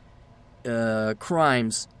Dindu's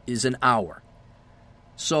crimes is an hour.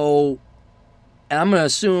 So, and I'm gonna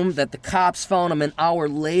assume that the cops found him an hour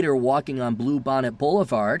later walking on Blue Bonnet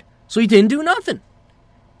Boulevard, so he didn't do nothing,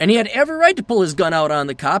 and he had every right to pull his gun out on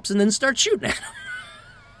the cops and then start shooting at him.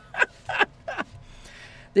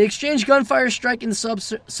 They exchanged gunfire, striking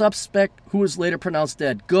the suspect, who was later pronounced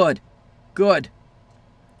dead. Good.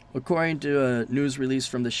 According to a news release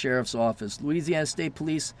from the sheriff's office, Louisiana State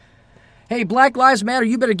Police hey, Black Lives Matter,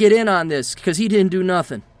 you better get in on this because he didn't do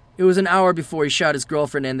nothing. It was an hour before he shot his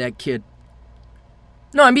girlfriend and that kid.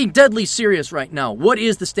 No, I'm being deadly serious right now. What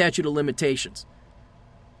is the statute of limitations?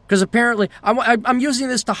 Because apparently, I'm using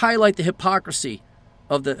this to highlight the hypocrisy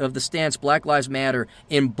of the stance Black Lives Matter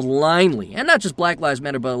in blindly, and not just Black Lives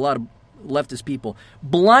Matter, but a lot of leftist people,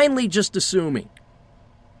 blindly just assuming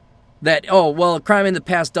that, oh, well, a crime in the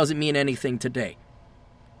past doesn't mean anything today.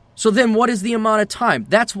 So then what is the amount of time?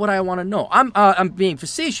 That's what I want to know. I'm being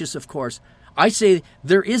facetious, of course. I say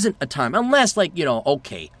there isn't a time, unless, like,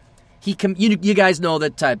 okay, you guys know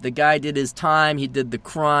that type. The guy did his time, he did the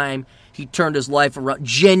crime, he turned his life around,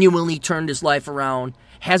 genuinely turned his life around,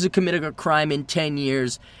 hasn't committed a crime in 10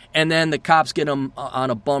 years, and then the cops get him on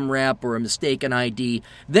a bum rap or a mistaken ID.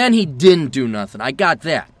 Then he didn't do nothing. I got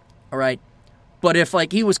that, all right? But if,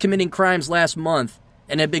 like, he was committing crimes last month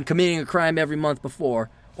and had been committing a crime every month before,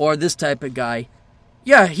 or this type of guy,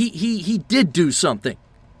 yeah, he did do something.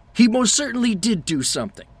 He most certainly did do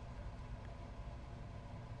something.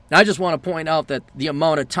 Now, I just want to point out that the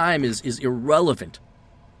amount of time is irrelevant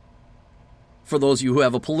for those of you who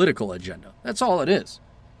have a political agenda. That's all it is.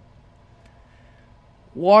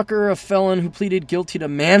 Walker, a felon who pleaded guilty to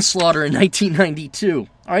manslaughter in 1992.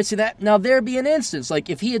 All right, see that? Now, there'd be an instance, like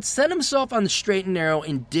if he had set himself on the straight and narrow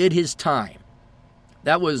and did his time.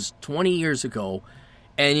 That was 20 years ago.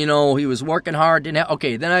 And, he was working hard.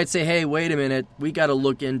 Okay, then I'd say, hey, wait a minute. We got to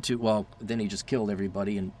look into, well, then he just killed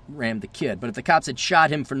everybody and rammed the kid. But if the cops had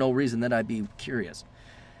shot him for no reason, then I'd be curious.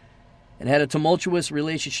 And had a tumultuous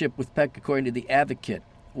relationship with Peck, according to The Advocate.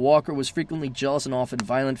 Walker was frequently jealous and often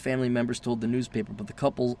violent, family members told the newspaper, but the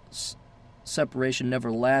couple's separation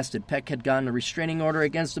never lasted. Peck had gotten a restraining order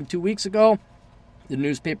against him 2 weeks ago, the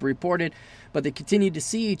newspaper reported, but they continued to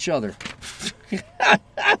see each other.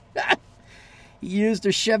 He used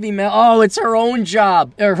a Chevy Malibu. Oh, it's her own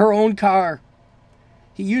job, or her own car.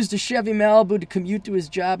 He used a Chevy Malibu to commute to his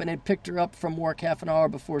job and had picked her up from work half an hour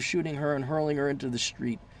before shooting her and hurling her into the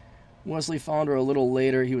street. Wesley found her a little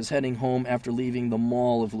later. He was heading home after leaving the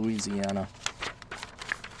Mall of Louisiana.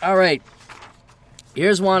 All right.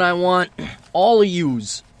 Here's one I want all of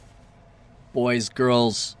yous. Boys,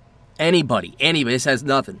 girls, anybody. This has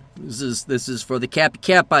nothing. This is for the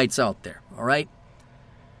cat bites out there, all right?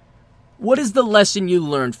 What is the lesson you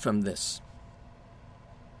learned from this?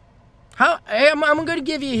 I'm going to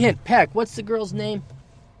give you a hint. Peck, what's the girl's name?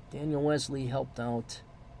 Daniel Wesley helped out.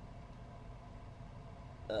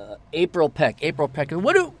 April Peck.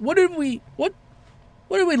 What did we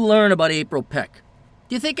learn about April Peck?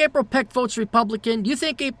 Do you think April Peck votes Republican? Do you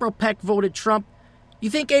think April Peck voted Trump? Do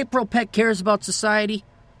you think April Peck cares about society?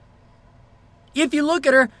 If you look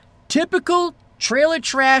at her, typical trailer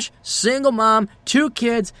trash, single mom, 2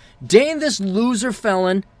 kids, dating this loser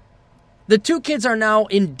felon. The 2 kids are now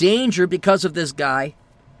in danger because of this guy.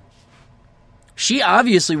 She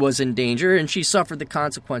obviously was in danger, and she suffered the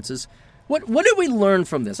consequences. What did we learn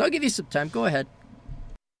from this? I'll give you some time. Go ahead.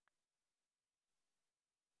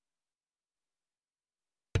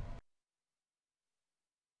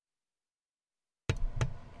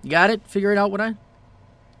 You got it? Figure it out what I...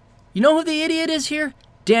 You know who the idiot is here?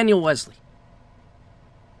 Daniel Wesley.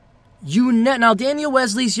 Now, Daniel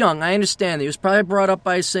Wesley's young. I understand that. He was probably brought up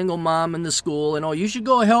by a single mom in the school, and, you should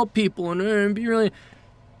go help people and be really...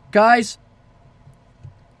 Guys,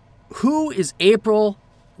 who is April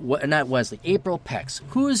Peck's?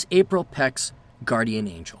 Who is April Peck's guardian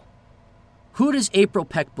angel? Who does April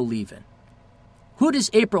Peck believe in? Who does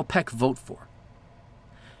April Peck vote for?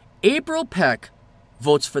 April Peck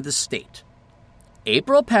votes for the state.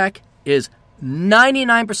 April Peck is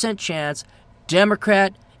 99% chance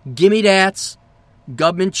Democrat, gimme dats,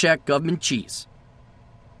 government check, government cheese.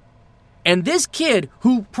 And this kid,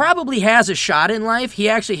 who probably has a shot in life, he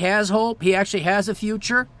actually has hope, he actually has a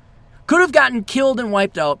future, could have gotten killed and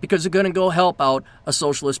wiped out because they're going to go help out a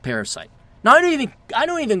socialist parasite. Now, I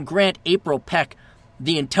don't even grant April Peck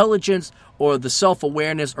the intelligence or the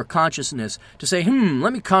self-awareness or consciousness to say,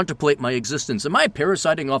 let me contemplate my existence. Am I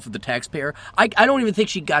parasiting off of the taxpayer? I don't even think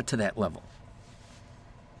she got to that level.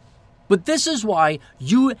 But this is why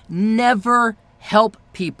you never help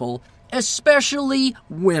people, especially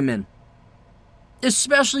women.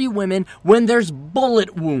 Especially women when there's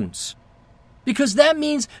bullet wounds. Because that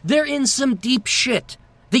means they're in some deep shit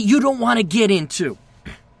that you don't want to get into.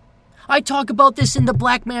 I talk about this in The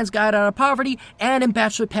Black Man's Guide Out of Poverty and in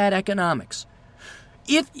Bachelor Pad Economics.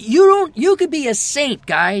 If you could be a saint,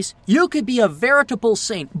 guys. You could be a veritable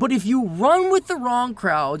saint. But if you run with the wrong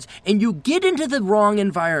crowds and you get into the wrong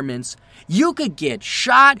environments, you could get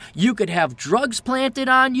shot. You could have drugs planted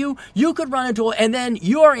on you. You could run into, and then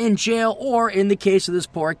you're in jail, or in the case of this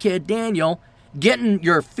poor kid, Daniel, getting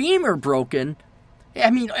your femur broken.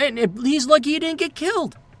 I mean, and he's lucky he didn't get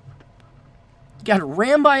killed. Got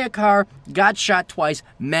rammed by a car, got shot twice,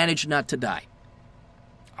 managed not to die.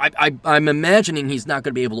 I'm imagining he's not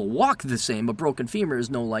going to be able to walk the same. A broken femur is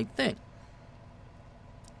no light thing.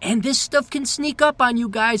 And this stuff can sneak up on you,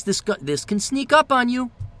 guys. This can sneak up on you.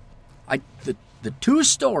 The two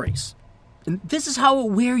stories, and this is how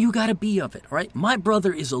aware you got to be of it, all right? My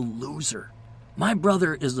brother is a loser. My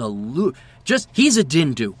brother is he's a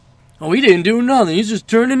Dindu. Oh, he didn't do nothing. He's just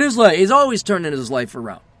turning his life. He's always turning his life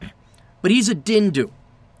around. But he's a Dindu.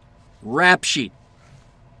 Rap sheet.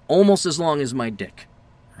 Almost as long as my dick.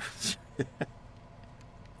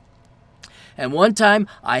 And one time,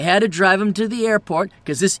 I had to drive him to the airport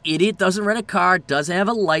because this idiot doesn't rent a car, doesn't have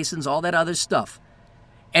a license, all that other stuff.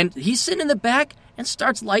 And he's sitting in the back and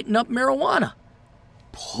starts lighting up marijuana.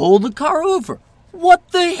 Pull the car over.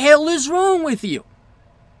 What the hell is wrong with you?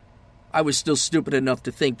 I was still stupid enough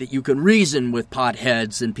to think that you can reason with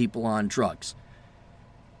potheads and people on drugs.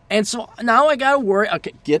 And so now I got to worry.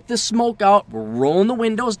 Okay, get the smoke out. We're rolling the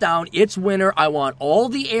windows down. It's winter. I want all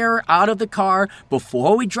the air out of the car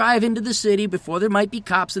before we drive into the city, before there might be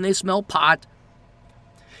cops and they smell pot.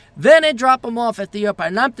 Then I drop him off at the airport,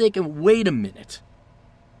 and I'm thinking, wait a minute.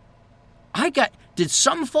 Did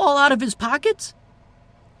something fall out of his pockets?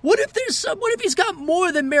 What if he's got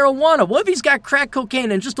more than marijuana? What if he's got crack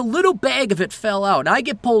cocaine and just a little bag of it fell out? And I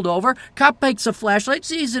get pulled over, cop takes a flashlight,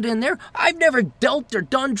 sees it in there. I've never dealt or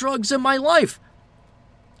done drugs in my life.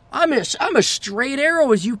 I'm a straight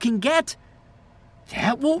arrow as you can get.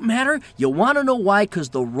 That won't matter. You want to know why? Because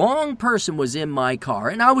the wrong person was in my car,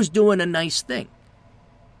 and I was doing a nice thing.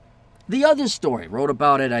 The other story, wrote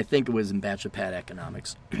about it, I think it was in Bachelor Pad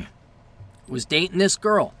Economics, was dating this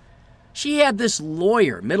girl. She had this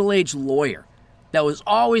lawyer, middle-aged lawyer, that was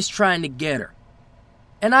always trying to get her.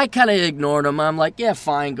 And I kind of ignored him. I'm like, yeah,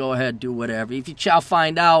 fine, go ahead, do whatever. If you shall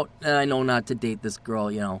find out, then I know not to date this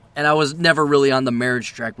girl, you know. And I was never really on the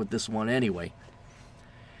marriage track with this one anyway.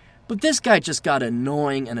 But this guy just got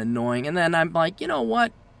annoying. And then I'm like, you know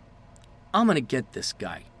what? I'm going to get this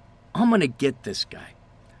guy.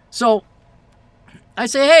 So I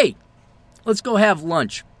say, hey, let's go have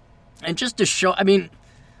lunch. And just to show,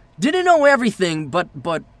 didn't know everything, but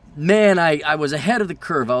man, I was ahead of the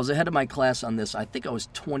curve. I was ahead of my class on this. I think I was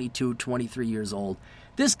 22, 23 years old.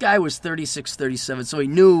 This guy was 36, 37, so he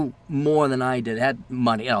knew more than I did, had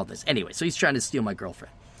money, all this. Anyway, so he's trying to steal my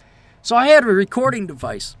girlfriend. So I had a recording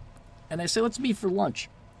device, and I say, let's meet for lunch.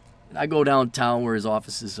 And I go downtown where his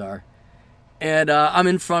offices are, and I'm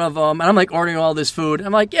in front of him, and I'm like ordering all this food.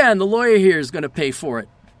 I'm like, yeah, and the lawyer here is going to pay for it.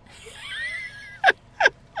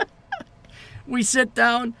 We sit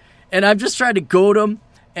down, and I'm just trying to goad him,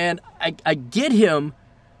 and I get him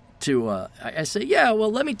to, I say, yeah, well,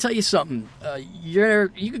 let me tell you something. You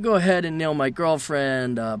could go ahead and nail my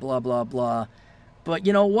girlfriend, blah, blah, blah. But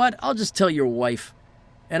you know what? I'll just tell your wife,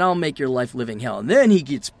 and I'll make your life living hell. And then he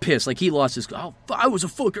gets pissed, like he lost his, oh, I was a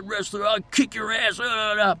fucking wrestler, I'll kick your ass.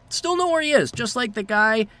 Still know where he is, just like the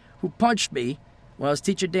guy who punched me when I was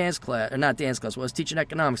teaching when I was teaching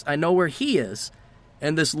economics. I know where he is.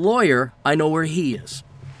 And this lawyer, I know where he is.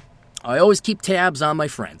 I always keep tabs on my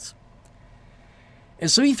friends. And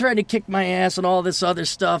so he threatened to kick my ass and all this other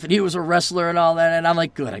stuff, and he was a wrestler and all that, and I'm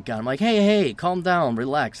like, good, I got him. I'm like, hey, calm down,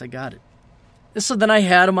 relax, I got it. And so then I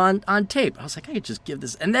had him on tape. I was like, I could just give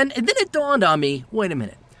this. And then it dawned on me, wait a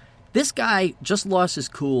minute. This guy just lost his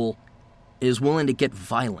cool, is willing to get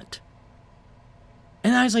violent.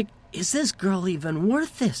 And I was like, is this girl even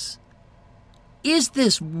worth this? Is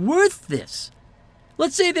this worth this?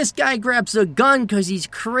 Let's say this guy grabs a gun because he's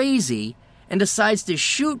crazy and decides to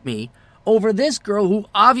shoot me over this girl who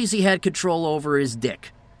obviously had control over his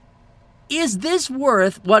dick. Is this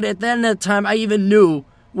worth what at the end of the time I even knew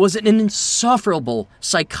was an insufferable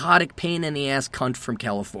psychotic pain in the ass cunt from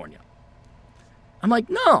California? I'm like,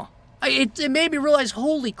 no. It made me realize,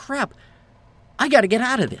 holy crap, I got to get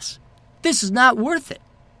out of this. This is not worth it.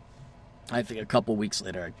 I think a couple weeks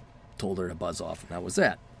later I told her to buzz off, and that was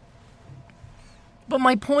that. But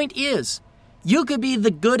my point is, you could be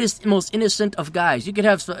the goodest, most innocent of guys. You could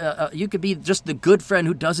have, you could be just the good friend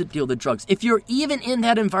who doesn't deal the drugs. If you're even in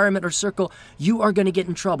that environment or circle, you are going to get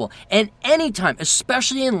in trouble. And anytime,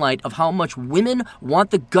 especially in light of how much women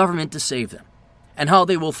want the government to save them, and how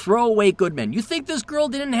they will throw away good men. You think this girl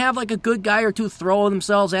didn't have like a good guy or two throw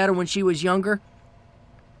themselves at her when she was younger?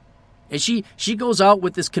 And she goes out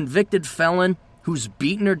with this convicted felon who's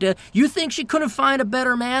beaten her dead. You think she couldn't find a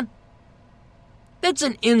better man? That's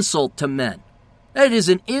an insult to men. That is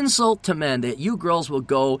an insult to men that you girls will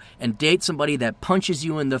go and date somebody that punches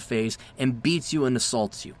you in the face and beats you and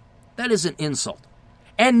assaults you. That is an insult.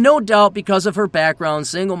 And no doubt because of her background,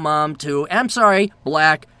 single mom too. I'm sorry,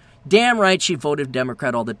 black. Damn right she voted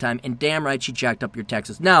Democrat all the time, and damn right she jacked up your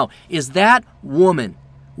taxes. Now, is that woman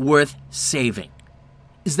worth saving?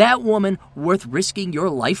 Is that woman worth risking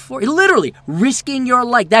your life for? Literally, risking your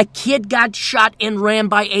life. That kid got shot and ran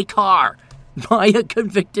by a car by a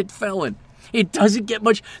convicted felon. It doesn't get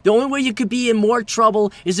much. The only way you could be in more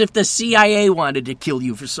trouble is if the CIA wanted to kill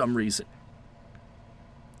you for some reason.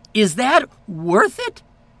 Is that worth it?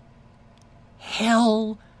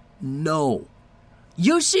 Hell no.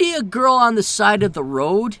 You see a girl on the side of the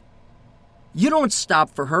road, you don't stop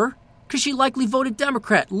for her because she likely voted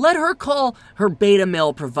Democrat. Let her call her beta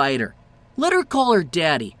male provider. Let her call her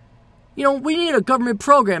daddy. You know, we need a government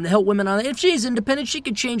program to help women on that. If she's independent, she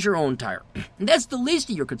could change her own tire. And that's the least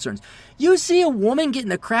of your concerns. You see a woman getting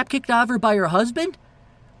the crap kicked out of her by her husband?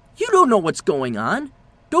 You don't know what's going on.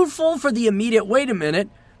 Don't fall for the immediate, wait a minute,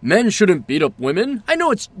 men shouldn't beat up women. I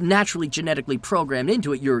know it's naturally genetically programmed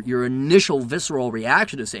into it. Your initial visceral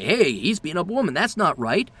reaction to say, hey, he's beating up a woman. That's not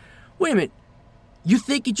right. Wait a minute. You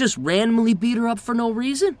think he just randomly beat her up for no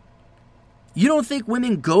reason? You don't think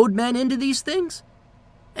women goad men into these things?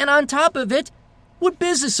 And on top of it, what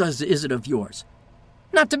business is it of yours?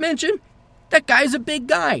 Not to mention, that guy's a big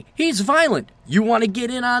guy. He's violent. You want to get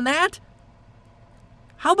in on that?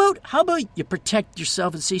 How about you protect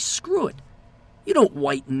yourself and say, screw it. You don't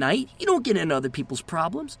white knight. You don't get in other people's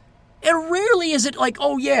problems. And rarely is it like,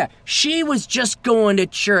 oh yeah, she was just going to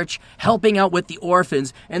church, helping out with the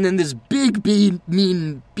orphans, and then this big bad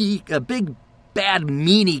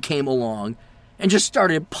meanie came along and just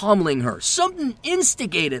started pummeling her. Something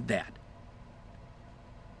instigated that.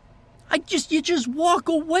 You just walk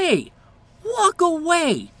away. Walk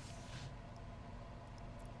away.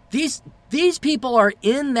 These people are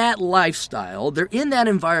in that lifestyle. They're in that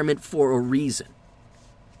environment for a reason.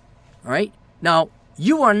 All right? Now,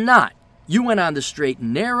 you are not. You went on the straight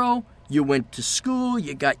and narrow. You went to school.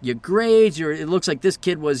 You got your grades. It looks like this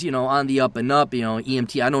kid was, on the up and up,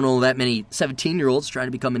 EMT. I don't know that many 17-year-olds trying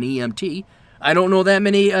to become an EMT. I don't know that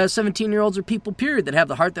many 17-year-olds or people, period, that have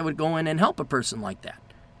the heart that would go in and help a person like that.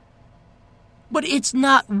 But it's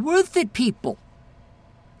not worth it, people.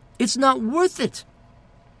 It's not worth it.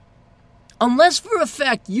 Unless for a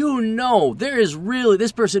fact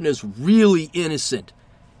this person is really innocent.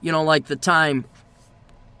 Like the time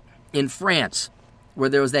in France where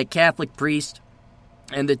there was that Catholic priest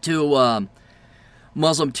and the two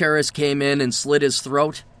Muslim terrorists came in and slit his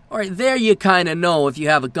throat. All right, there you kind of know if you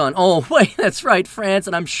have a gun. Oh, wait, that's right, France,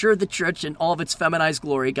 and I'm sure the church in all of its feminized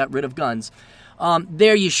glory got rid of guns.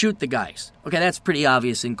 There you shoot the guys. Okay, that's pretty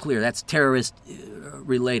obvious and clear. That's terrorist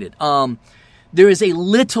related. There is a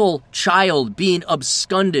little child being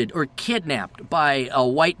absconded or kidnapped by a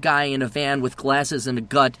white guy in a van with glasses and a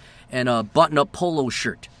gut and a button-up polo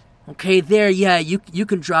shirt. Okay, there, yeah, you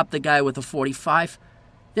can drop the guy with a .45.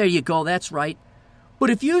 There you go, that's right. But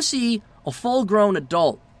if you see a full-grown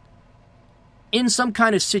adult in some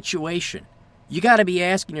kind of situation, you got to be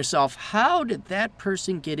asking yourself, how did that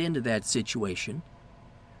person get into that situation?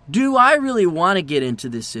 Do I really want to get into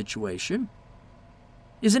this situation?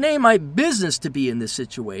 Is it any of my business to be in this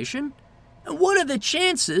situation? And what are the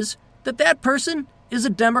chances that that person is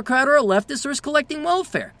a Democrat or a leftist or is collecting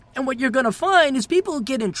welfare? And what you're going to find is people who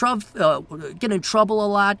get in trouble a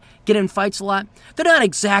lot, get in fights a lot, they're not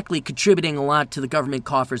exactly contributing a lot to the government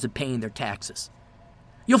coffers and paying their taxes.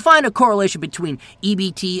 You'll find a correlation between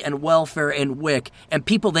EBT and welfare and WIC and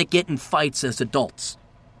people that get in fights as adults.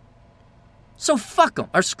 So fuck them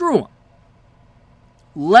or screw them.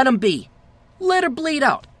 Let them be. Let her bleed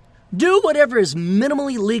out. Do whatever is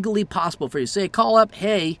minimally legally possible for you. Say, call up,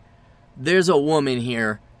 hey, there's a woman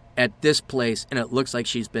here at this place and it looks like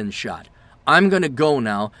she's been shot. I'm going to go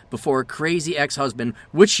now before a crazy ex-husband,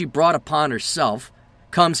 which she brought upon herself,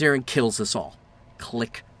 comes here and kills us all.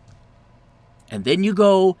 Click. And then you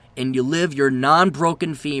go and you live your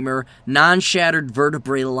non-broken femur, non-shattered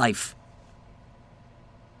vertebrae life.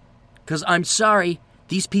 Because I'm sorry,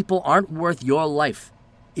 these people aren't worth your life.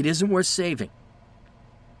 It isn't worth saving.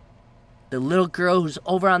 The little girl who's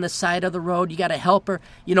over on the side of the road, you got to help her.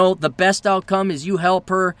 The best outcome is you help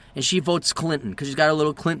her and she votes Clinton because she's got a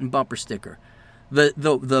little Clinton bumper sticker.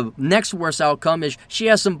 The next worst outcome is she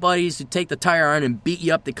has some buddies who take the tire iron and beat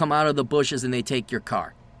you up. They come out of the bushes and they take your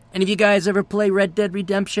car. Any of you guys ever play Red Dead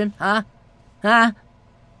Redemption? Huh?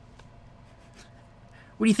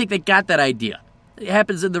 Where do you think they got that idea? It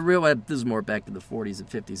happens in the real... This is more back in the 40s and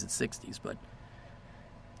 50s and 60s, but...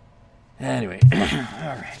 Anyway. All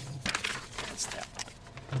right. That's that.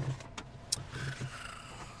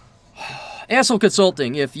 Asshole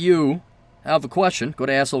Consulting. If you have a question, go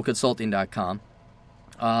to assholeconsulting.com.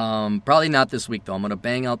 Probably not this week, though. I'm going to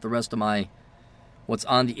bang out the rest of what's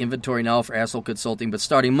on the inventory now for Asshole Consulting. But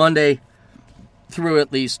starting Monday through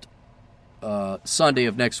at least Sunday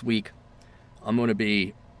of next week, I'm going to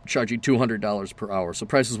be charging $200 per hour. So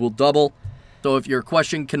prices will double. So if your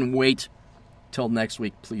question can wait till next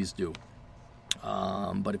week, please do.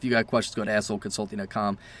 But if you got questions, go to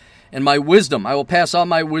assholeconsulting.com. And my wisdom, I will pass on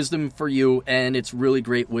my wisdom for you, and it's really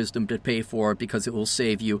great wisdom to pay for because it will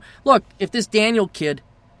save you. Look, if this Daniel kid,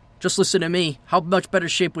 just listen to me, how much better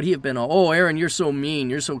shape would he have been? Oh, Aaron, you're so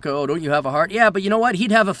mean. You're so cold. Don't you have a heart? Yeah, but you know what?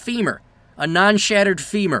 He'd have a femur, a non-shattered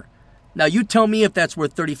femur. Now, you tell me if that's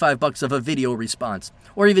worth $35 of a video response,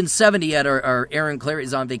 or even $70 at our Aaron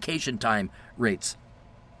Clary's on vacation time rates.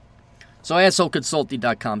 So,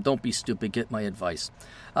 assholeconsulting.com. Don't be stupid. Get my advice.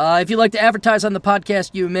 If you'd like to advertise on the podcast,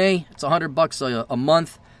 you may. It's $100 a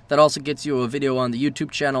month. That also gets you a video on the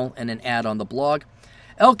YouTube channel and an ad on the blog.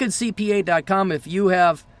 ElkinsCPA.com. If you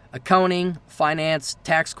have accounting, finance,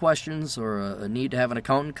 tax questions, or a need to have an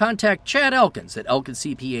accountant, contact Chad Elkins at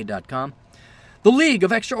ElkinsCPA.com. The League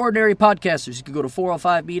of Extraordinary Podcasters. You can go to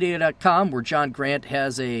 405media.com, where John Grant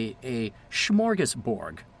has a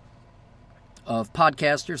smorgasbord of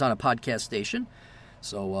podcasters on a podcast station.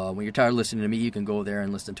 So when you're tired of listening to me, you can go there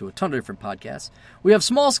and listen to a ton of different podcasts. We have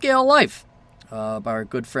Small Scale Life by our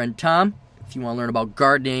good friend Tom. If you want to learn about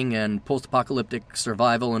gardening and post-apocalyptic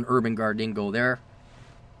survival and urban gardening, go there.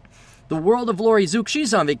 The World of Lori Zook,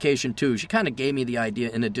 she's on vacation too. She kind of gave me the idea,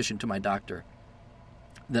 in addition to my doctor,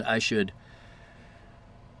 that I should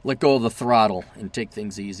let go of the throttle and take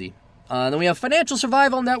things easy. Then we have Financial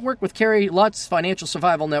Survival Network with Carrie Lutz,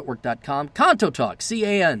 financialsurvivalnetwork.com. Canto Talk,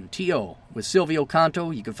 C-A-N-T-O, with Silvio Canto.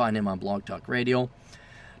 You can find him on Blog Talk Radio.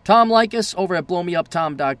 Tom Likas over at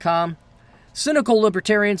blowmeuptom.com. Cynical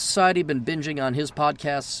Libertarian Society, been binging on his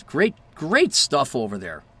podcasts. Great stuff over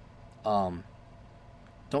there. Don't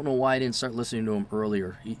know why I didn't start listening to him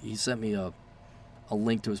earlier. He sent me a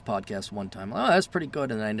link to his podcast one time. Oh, that's pretty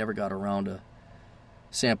good, and I never got around to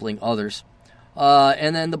sampling others.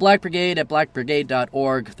 And then the Black Brigade at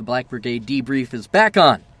blackbrigade.org. The Black Brigade Debrief is back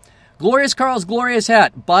on. Glorious Carl's Glorious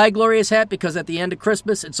Hat. Buy Glorious Hat because at the end of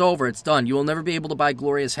Christmas, it's over. It's done. You will never be able to buy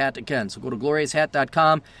Glorious Hat again. So go to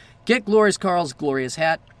glorioushat.com. Get Glorious Carl's Glorious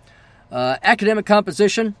Hat. Academic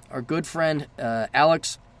Composition. Our good friend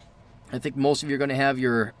Alex. I think most of you are going to have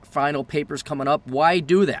your final papers coming up. Why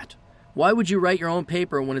do that? Why would you write your own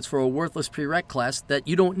paper when it's for a worthless prereq class that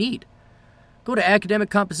you don't need? Go to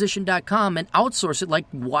academiccomposition.com and outsource it like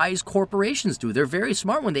wise corporations do. They're very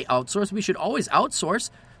smart when they outsource. We should always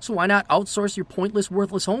outsource. So why not outsource your pointless,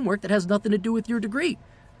 worthless homework that has nothing to do with your degree?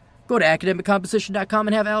 Go to academiccomposition.com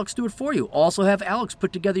and have Alex do it for you. Also have Alex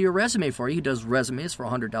put together your resume for you. He does resumes for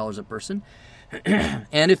 $100 a person.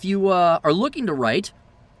 And if you are looking to write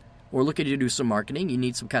or looking to do some marketing, you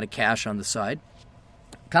need some kind of cash on the side,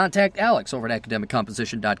 contact Alex over at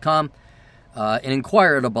academiccomposition.com. And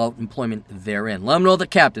inquire about employment therein. Let them know the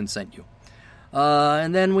captain sent you.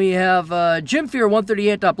 And then we have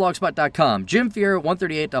jimfear138.blogspot.com.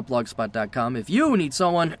 jimfear138.blogspot.com. If you need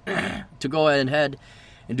someone to go ahead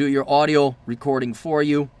and do your audio recording for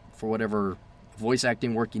you, for whatever voice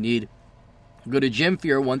acting work you need, go to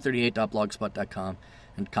jimfear138.blogspot.com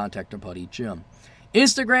and contact our buddy Jim.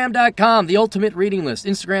 Instagram.com, the Ultimate Reading List.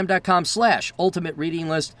 Instagram.com/Ultimate Reading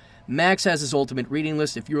List. Max has his ultimate reading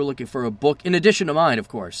list if you were looking for a book, in addition to mine, of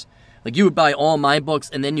course. Like, you would buy all my books,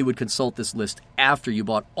 and then you would consult this list after you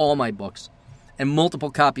bought all my books. And multiple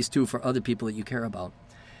copies, too, for other people that you care about.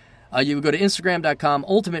 You would go to Instagram.com,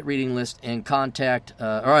 Ultimate Reading List, and contact,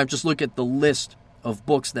 or just look at the list of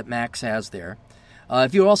books that Max has there.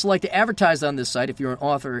 If you would also like to advertise on this site, if you're an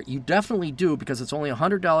author, you definitely do, because it's only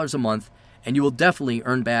 $100 a month, and you will definitely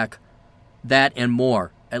earn back that and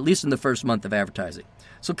more, at least in the first month of advertising.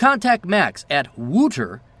 So contact Max at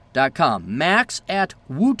Wooter.com. Max at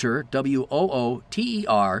Wooter,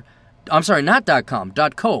 W-O-O-T-E-R. I'm sorry, not .com,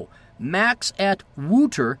 .co. Max at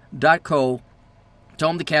Wooter.co. Tell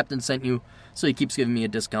him the captain sent you, so he keeps giving me a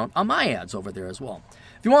discount on my ads over there as well.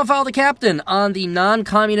 If you want to follow the captain on the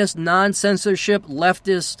non-communist, non-censorship,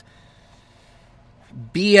 leftist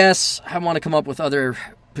BS, I want to come up with other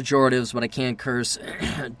pejoratives, but I can't curse,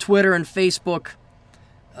 Twitter and Facebook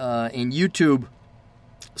and YouTube,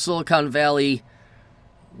 Silicon Valley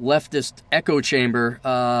leftist echo chamber,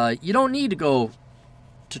 you don't need to go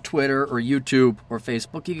to Twitter or YouTube or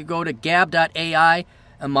Facebook. You can go to gab.ai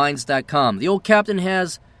and Minds.com. The old captain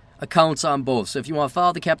has accounts on both. So if you want to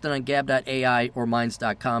follow the captain on Gab.ai or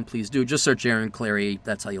Minds.com, please do. Just search Aaron Clary.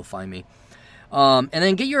 That's how you'll find me. And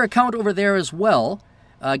then get your account over there as well.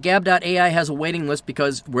 Gab.ai has a waiting list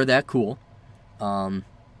because we're that cool.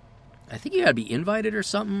 I think you got to be invited or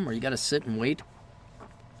something, or you got to sit and wait.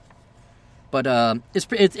 But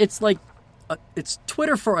it's like it's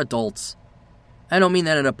Twitter for adults. I don't mean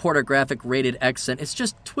that in a pornographic rated accent. It's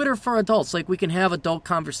just Twitter for adults. Like, we can have adult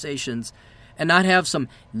conversations and not have some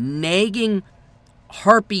nagging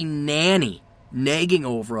harpy nanny nagging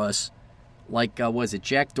over us. Like, was it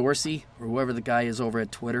Jack Dorsey or whoever the guy is over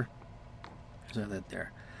at Twitter? So that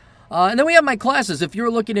there. And then we have my classes. If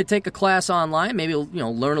you're looking to take a class online, maybe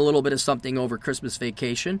learn a little bit of something over Christmas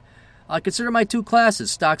vacation, consider my 2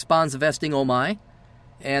 classes: Stocks, Bonds, Investing, Oh My,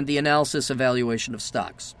 and the Analysis Evaluation of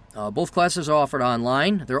Stocks. Both classes are offered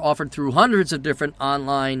online. They're offered through hundreds of different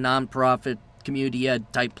online, nonprofit, community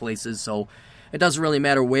ed type places, so it doesn't really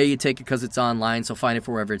matter where you take it because it's online, so find it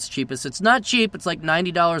for wherever it's cheapest. It's not cheap. It's like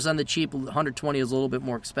 $90 on the cheap. $120 is a little bit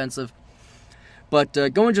more expensive. But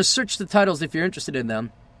go and just search the titles if you're interested in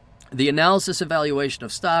them. The Analysis Evaluation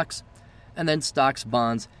of Stocks, and then Stocks,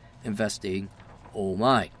 Bonds, Investing, Oh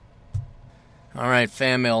My. All right,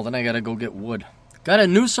 fan mail. Then I got to go get wood. Got a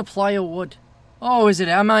new supply of wood. Oh, is it?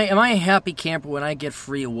 Am I a happy camper when I get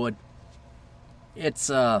free wood? It's,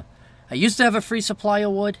 I used to have a free supply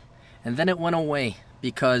of wood, and then it went away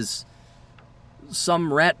because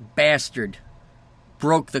some rat bastard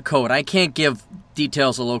broke the code. I can't give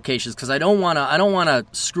details of locations because I don't want to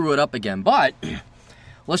screw it up again. But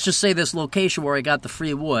let's just say this location where I got the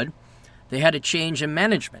free wood, they had a change in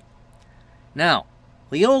management. Now,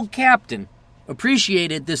 the old captain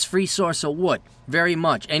appreciated this free source of wood very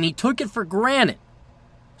much, and he took it for granted.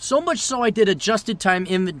 So much so I did a just-in-time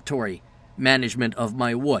inventory management of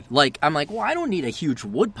my wood. I'm like, well, I don't need a huge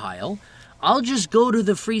wood pile. I'll just go to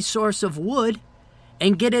the free source of wood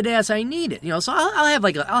and get it as I need it. So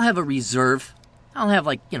I'll have a reserve. I'll have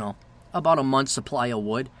about a month's supply of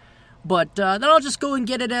wood. But then I'll just go and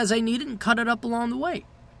get it as I need it and cut it up along the way.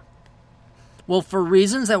 Well, for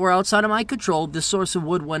reasons that were outside of my control, this source of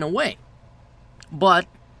wood went away. But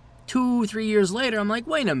 2-3 years later, I'm like,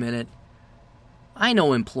 wait a minute. I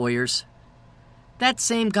know employers. That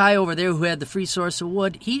same guy over there who had the free source of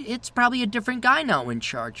wood, it's probably a different guy now in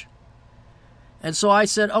charge. And so I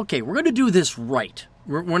said, okay, we're going to do this right.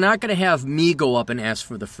 We're not going to have me go up and ask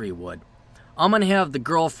for the free wood. I'm going to have the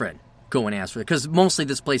girlfriend go and ask for it, because mostly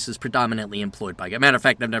this place is predominantly employed by guys. Matter of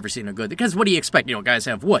fact, I've never seen a good, because what do you expect? Guys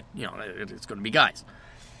have wood. It's going to be guys.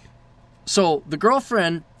 So the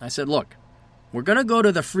girlfriend, I said, look, we're going to go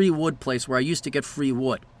to the free wood place where I used to get free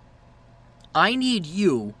wood. I need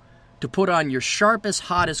you to put on your sharpest,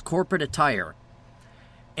 hottest corporate attire.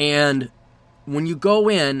 And when you go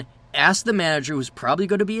in, ask the manager, who's probably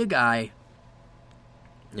going to be a guy,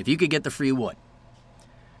 if you could get the free wood.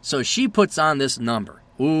 So she puts on this number.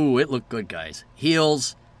 Ooh, it looked good, guys.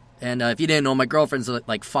 Heels. And if you didn't know, my girlfriend's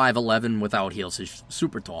like 5'11" without heels. She's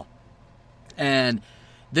super tall. And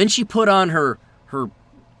then she put on her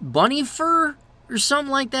bunny fur or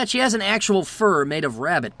something like that. She has an actual fur made of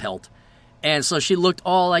rabbit pelt. And so she looked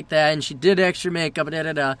all like that, and she did extra makeup,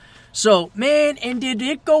 So, man, and did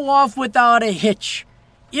it go off without a hitch?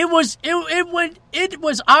 It was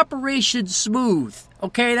Operation Smooth.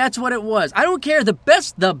 Okay, that's what it was. I don't care. The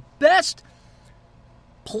best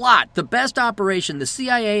plot, the best operation, the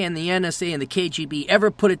CIA and the NSA and the KGB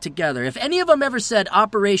ever put it together. If any of them ever said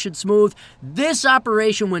Operation Smooth, this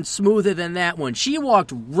operation went smoother than that one. She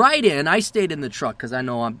walked right in. I stayed in the truck because I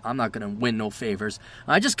know I'm not going to win no favors.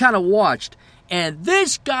 I just kind of watched. And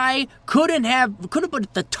this guy couldn't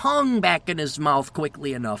put the tongue back in his mouth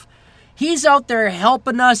quickly enough. He's out there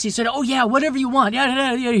helping us. He said, oh, yeah, whatever you want.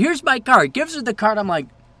 Yeah, here's my card. Gives her the card. I'm like,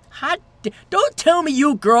 don't tell me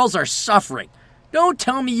you girls are suffering. Don't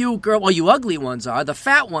tell me you well, you ugly ones are. The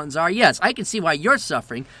fat ones are. Yes, I can see why you're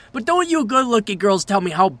suffering. But don't you good-looking girls tell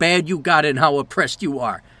me how bad you got it and how oppressed you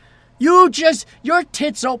are. Your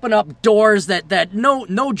tits open up doors that no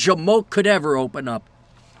jamoke could ever open up.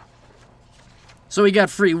 So we got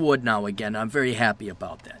free wood now again. I'm very happy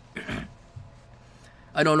about that.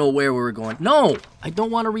 I don't know where we were going. No, I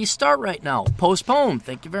don't want to restart right now. Postpone.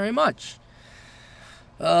 Thank you very much.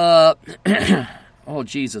 Oh,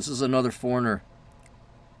 Jesus, this is another foreigner.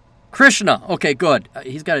 Krishna. Okay, good.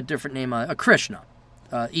 He's got a different name. Krishna.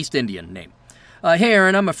 East Indian name. Hey,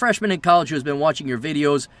 Aaron, I'm a freshman in college who has been watching your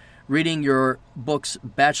videos, reading your books,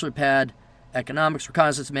 Bachelor Pad, Economics,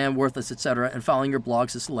 Reconnaissance Man, Worthless, etc., and following your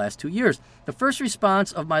blogs this the last 2 years. The first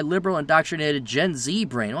response of my liberal, indoctrinated Gen Z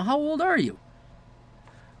brain. Well, how old are you?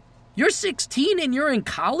 You're 16 and you're in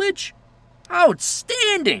college?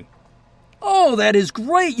 Outstanding. Oh, that is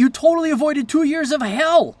great. You totally avoided 2 years of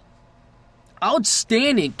hell.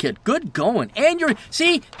 Outstanding, kid. Good going. And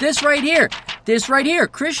see, this right here.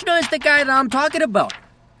 Krishna is the guy that I'm talking about.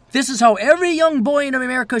 This is how every young boy in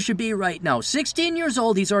America should be right now. 16 years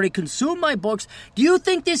old, he's already consumed my books. Do you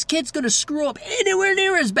think this kid's going to screw up anywhere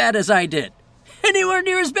near as bad as I did? Anywhere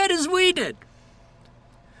near as bad as we did?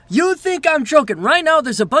 You think I'm joking? Right now,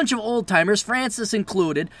 there's a bunch of old-timers, Francis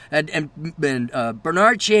included, and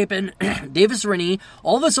Bernard Chapin, Davis Rennie,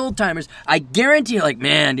 all of us old-timers. I guarantee you,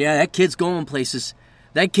 man, yeah, that kid's going places.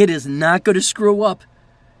 That kid is not going to screw up.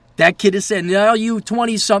 That kid is saying, now you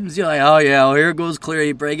 20-somethings, you're like, oh, yeah, well, here goes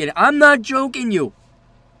Clary breaking it. I'm not joking you.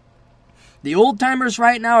 The old-timers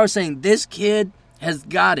right now are saying, this kid has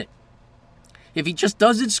got it. If he just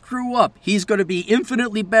doesn't screw up, he's going to be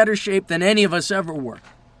infinitely better shape than any of us ever were.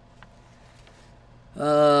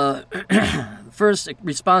 First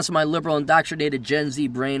response to my liberal indoctrinated Gen Z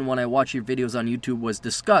brain when I watched your videos on YouTube was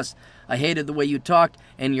disgust. I hated the way you talked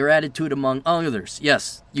and your attitude among others.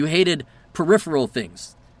 Yes, you hated peripheral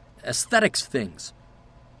things, aesthetics things.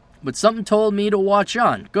 But something told me to watch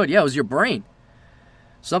on. Good, yeah, it was your brain.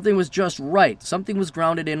 Something was just right. Something was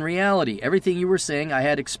grounded in reality. Everything you were saying I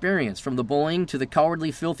had experienced. From the bullying to the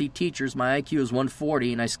cowardly, filthy teachers, my IQ is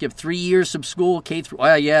 140 and I skipped 3 years of school, K through...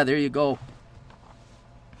 Oh, yeah, there you go.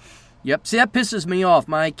 Yep, see, that pisses me off.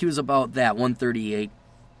 My IQ is about that, 138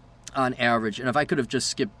 on average. And if I could have just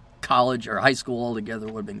skipped college or high school altogether,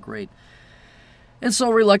 it would have been great. And so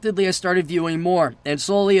reluctantly, I started viewing more. And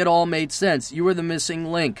slowly, it all made sense. You were the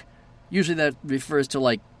missing link. Usually that refers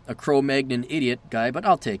to, a Cro-Magnon idiot guy, but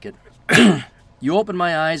I'll take it. You opened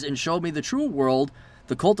my eyes and showed me the true world,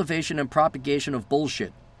 the cultivation and propagation of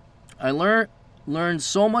bullshit. I learned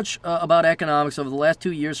so much about economics over the last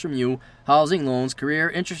 2 years from you: housing, loans, career,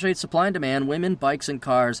 interest rates, supply and demand, women, bikes and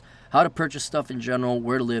cars, how to purchase stuff in general,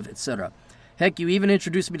 where to live, etc. Heck, you even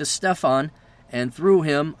introduced me to Stefan, and through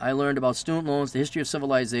him, I learned about student loans, the history of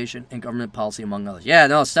civilization, and government policy, among others. Yeah,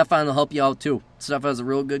 no, Stefan will help you out too. Stefan's a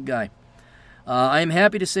real good guy. I am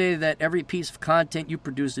happy to say that every piece of content you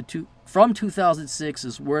produced from 2006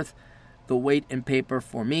 is worth the weight in paper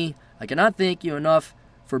for me. I cannot thank you enough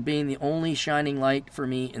for being the only shining light for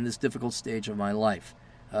me in this difficult stage of my life.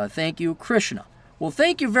 Thank you, Krishna. Well,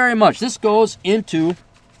 thank you very much. This goes into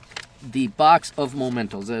the box of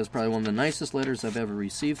mementos. That is probably one of the nicest letters I've ever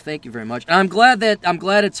received. Thank you very much. And I'm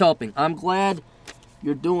glad it's helping. I'm glad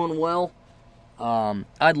you're doing well.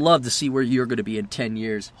 I'd love to see where you're going to be in 10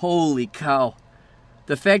 years. Holy cow.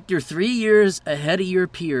 The fact you're 3 years ahead of your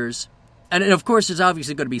peers, and of course there's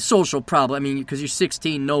obviously going to be social problem. I mean, because you're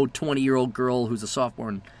 16, no 20-year-old girl who's a sophomore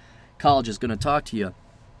in college is going to talk to you.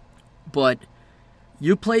 But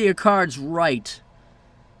you play your cards right.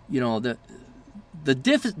 You know,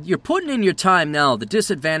 you're putting in your time now. The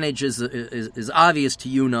disadvantage is obvious to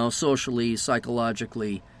you now, socially,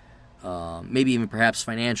 psychologically, maybe even perhaps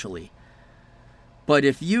financially. But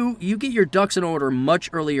if you get your ducks in order much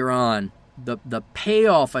earlier on, the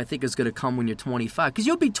payoff, I think, is going to come when you're 25. Because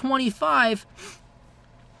you'll be 25,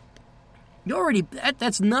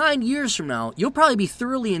 that's 9 years from now. You'll probably be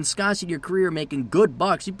thoroughly ensconced in your career, making good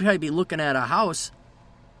bucks. You'll probably be looking at a house.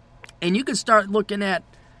 And you can start looking at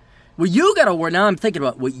what you got to worry. Now I'm thinking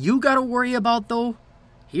about what you got to worry about, though.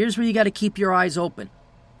 Here's where you got to keep your eyes open.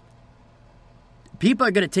 People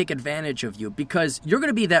are going to take advantage of you because you're going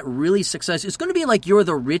to be that really successful. It's going to be like you're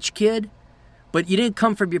the rich kid, but you didn't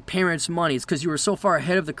come from your parents' money. It's because you were so far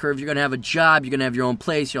ahead of the curve. You're going to have a job. You're going to have your own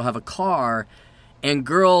place. You'll have a car. And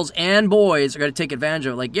girls and boys are going to take advantage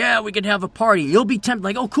of it. Like, yeah, we could have a party. You'll be tempted.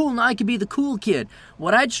 Like, oh, cool, now I could be the cool kid.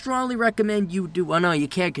 What I'd strongly recommend you do, well, no, you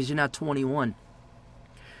can't because you're not 21.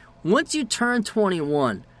 Once you turn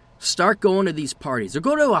 21, start going to these parties. Or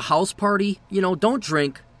go to a house party. You know, don't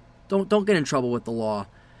drink. Don't get in trouble with the law.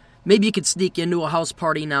 Maybe you could sneak into a house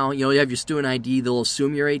party now. You know, you have your student ID. They'll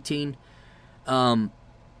assume you're 18.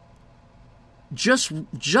 Just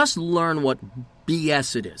learn what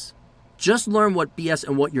BS it is. Just learn what BS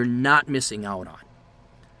and what you're not missing out on.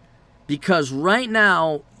 Because right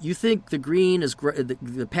now, you think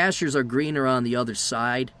the pastures are greener on the other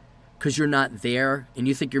side because you're not there, and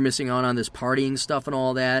you think you're missing out on this partying stuff and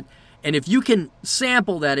all that. And if you can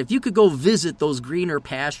sample that, if you could go visit those greener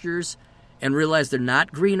pastures and realize they're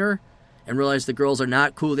not greener, and realize the girls are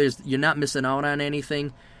not cool, you're not missing out on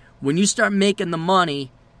anything. When you start making the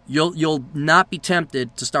money, you'll not be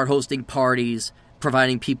tempted to start hosting parties,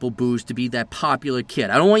 providing people booze, to be that popular kid.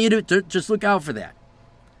 I don't want you to just look out for that.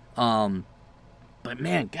 But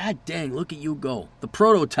man, god dang, look at you go. The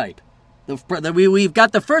prototype. We've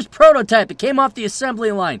got the first prototype. It came off the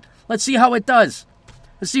assembly line. Let's see how it does.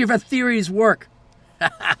 Let's see if our theories work.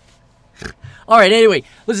 All right, anyway,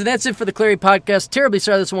 listen, that's it for the Clary Podcast. Terribly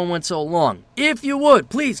sorry this one went so long. If you would,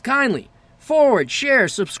 please kindly forward, share,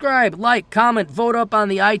 subscribe, like, comment, vote up on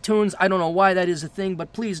the iTunes. I don't know why that is a thing,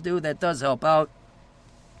 but please do. That does help out.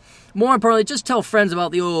 More importantly, just tell friends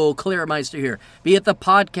about the old Claremeister here. Be it the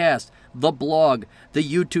podcast, the blog, the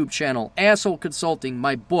YouTube channel, Asshole Consulting,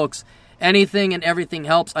 my books. Anything and everything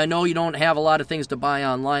helps. I know you don't have a lot of things to buy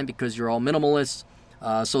online because you're all minimalists.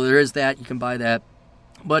 So there is that. You can buy that.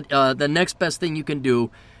 But the next best thing you can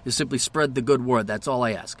do is simply spread the good word. That's all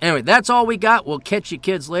I ask. Anyway, that's all we got. We'll catch you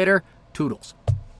kids later. Toodles.